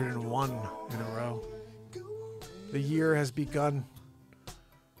 1201 in a row. The year has begun.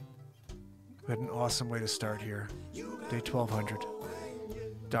 We had an awesome way to start here. Day 1200.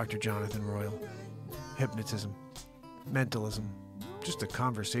 Dr. Jonathan Royal. Hypnotism. Mentalism. Just a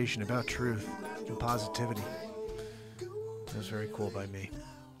conversation about truth and positivity. That was very cool by me.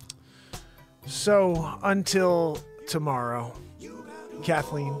 So, until tomorrow,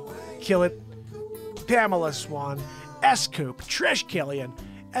 Kathleen Killett, Pamela Swan, S-Coop, Trish Killian,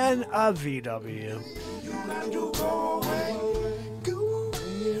 and a VW.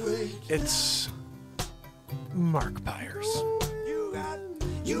 It's Mark Byers.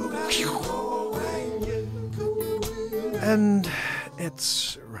 And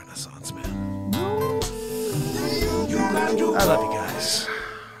it's Renaissance Man. I love you guys.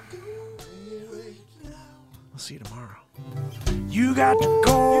 I'll see you tomorrow. You got to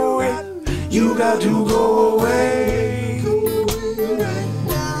go away. You got to go away.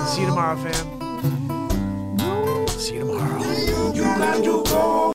 See you tomorrow, fam. See you tomorrow. You got to go.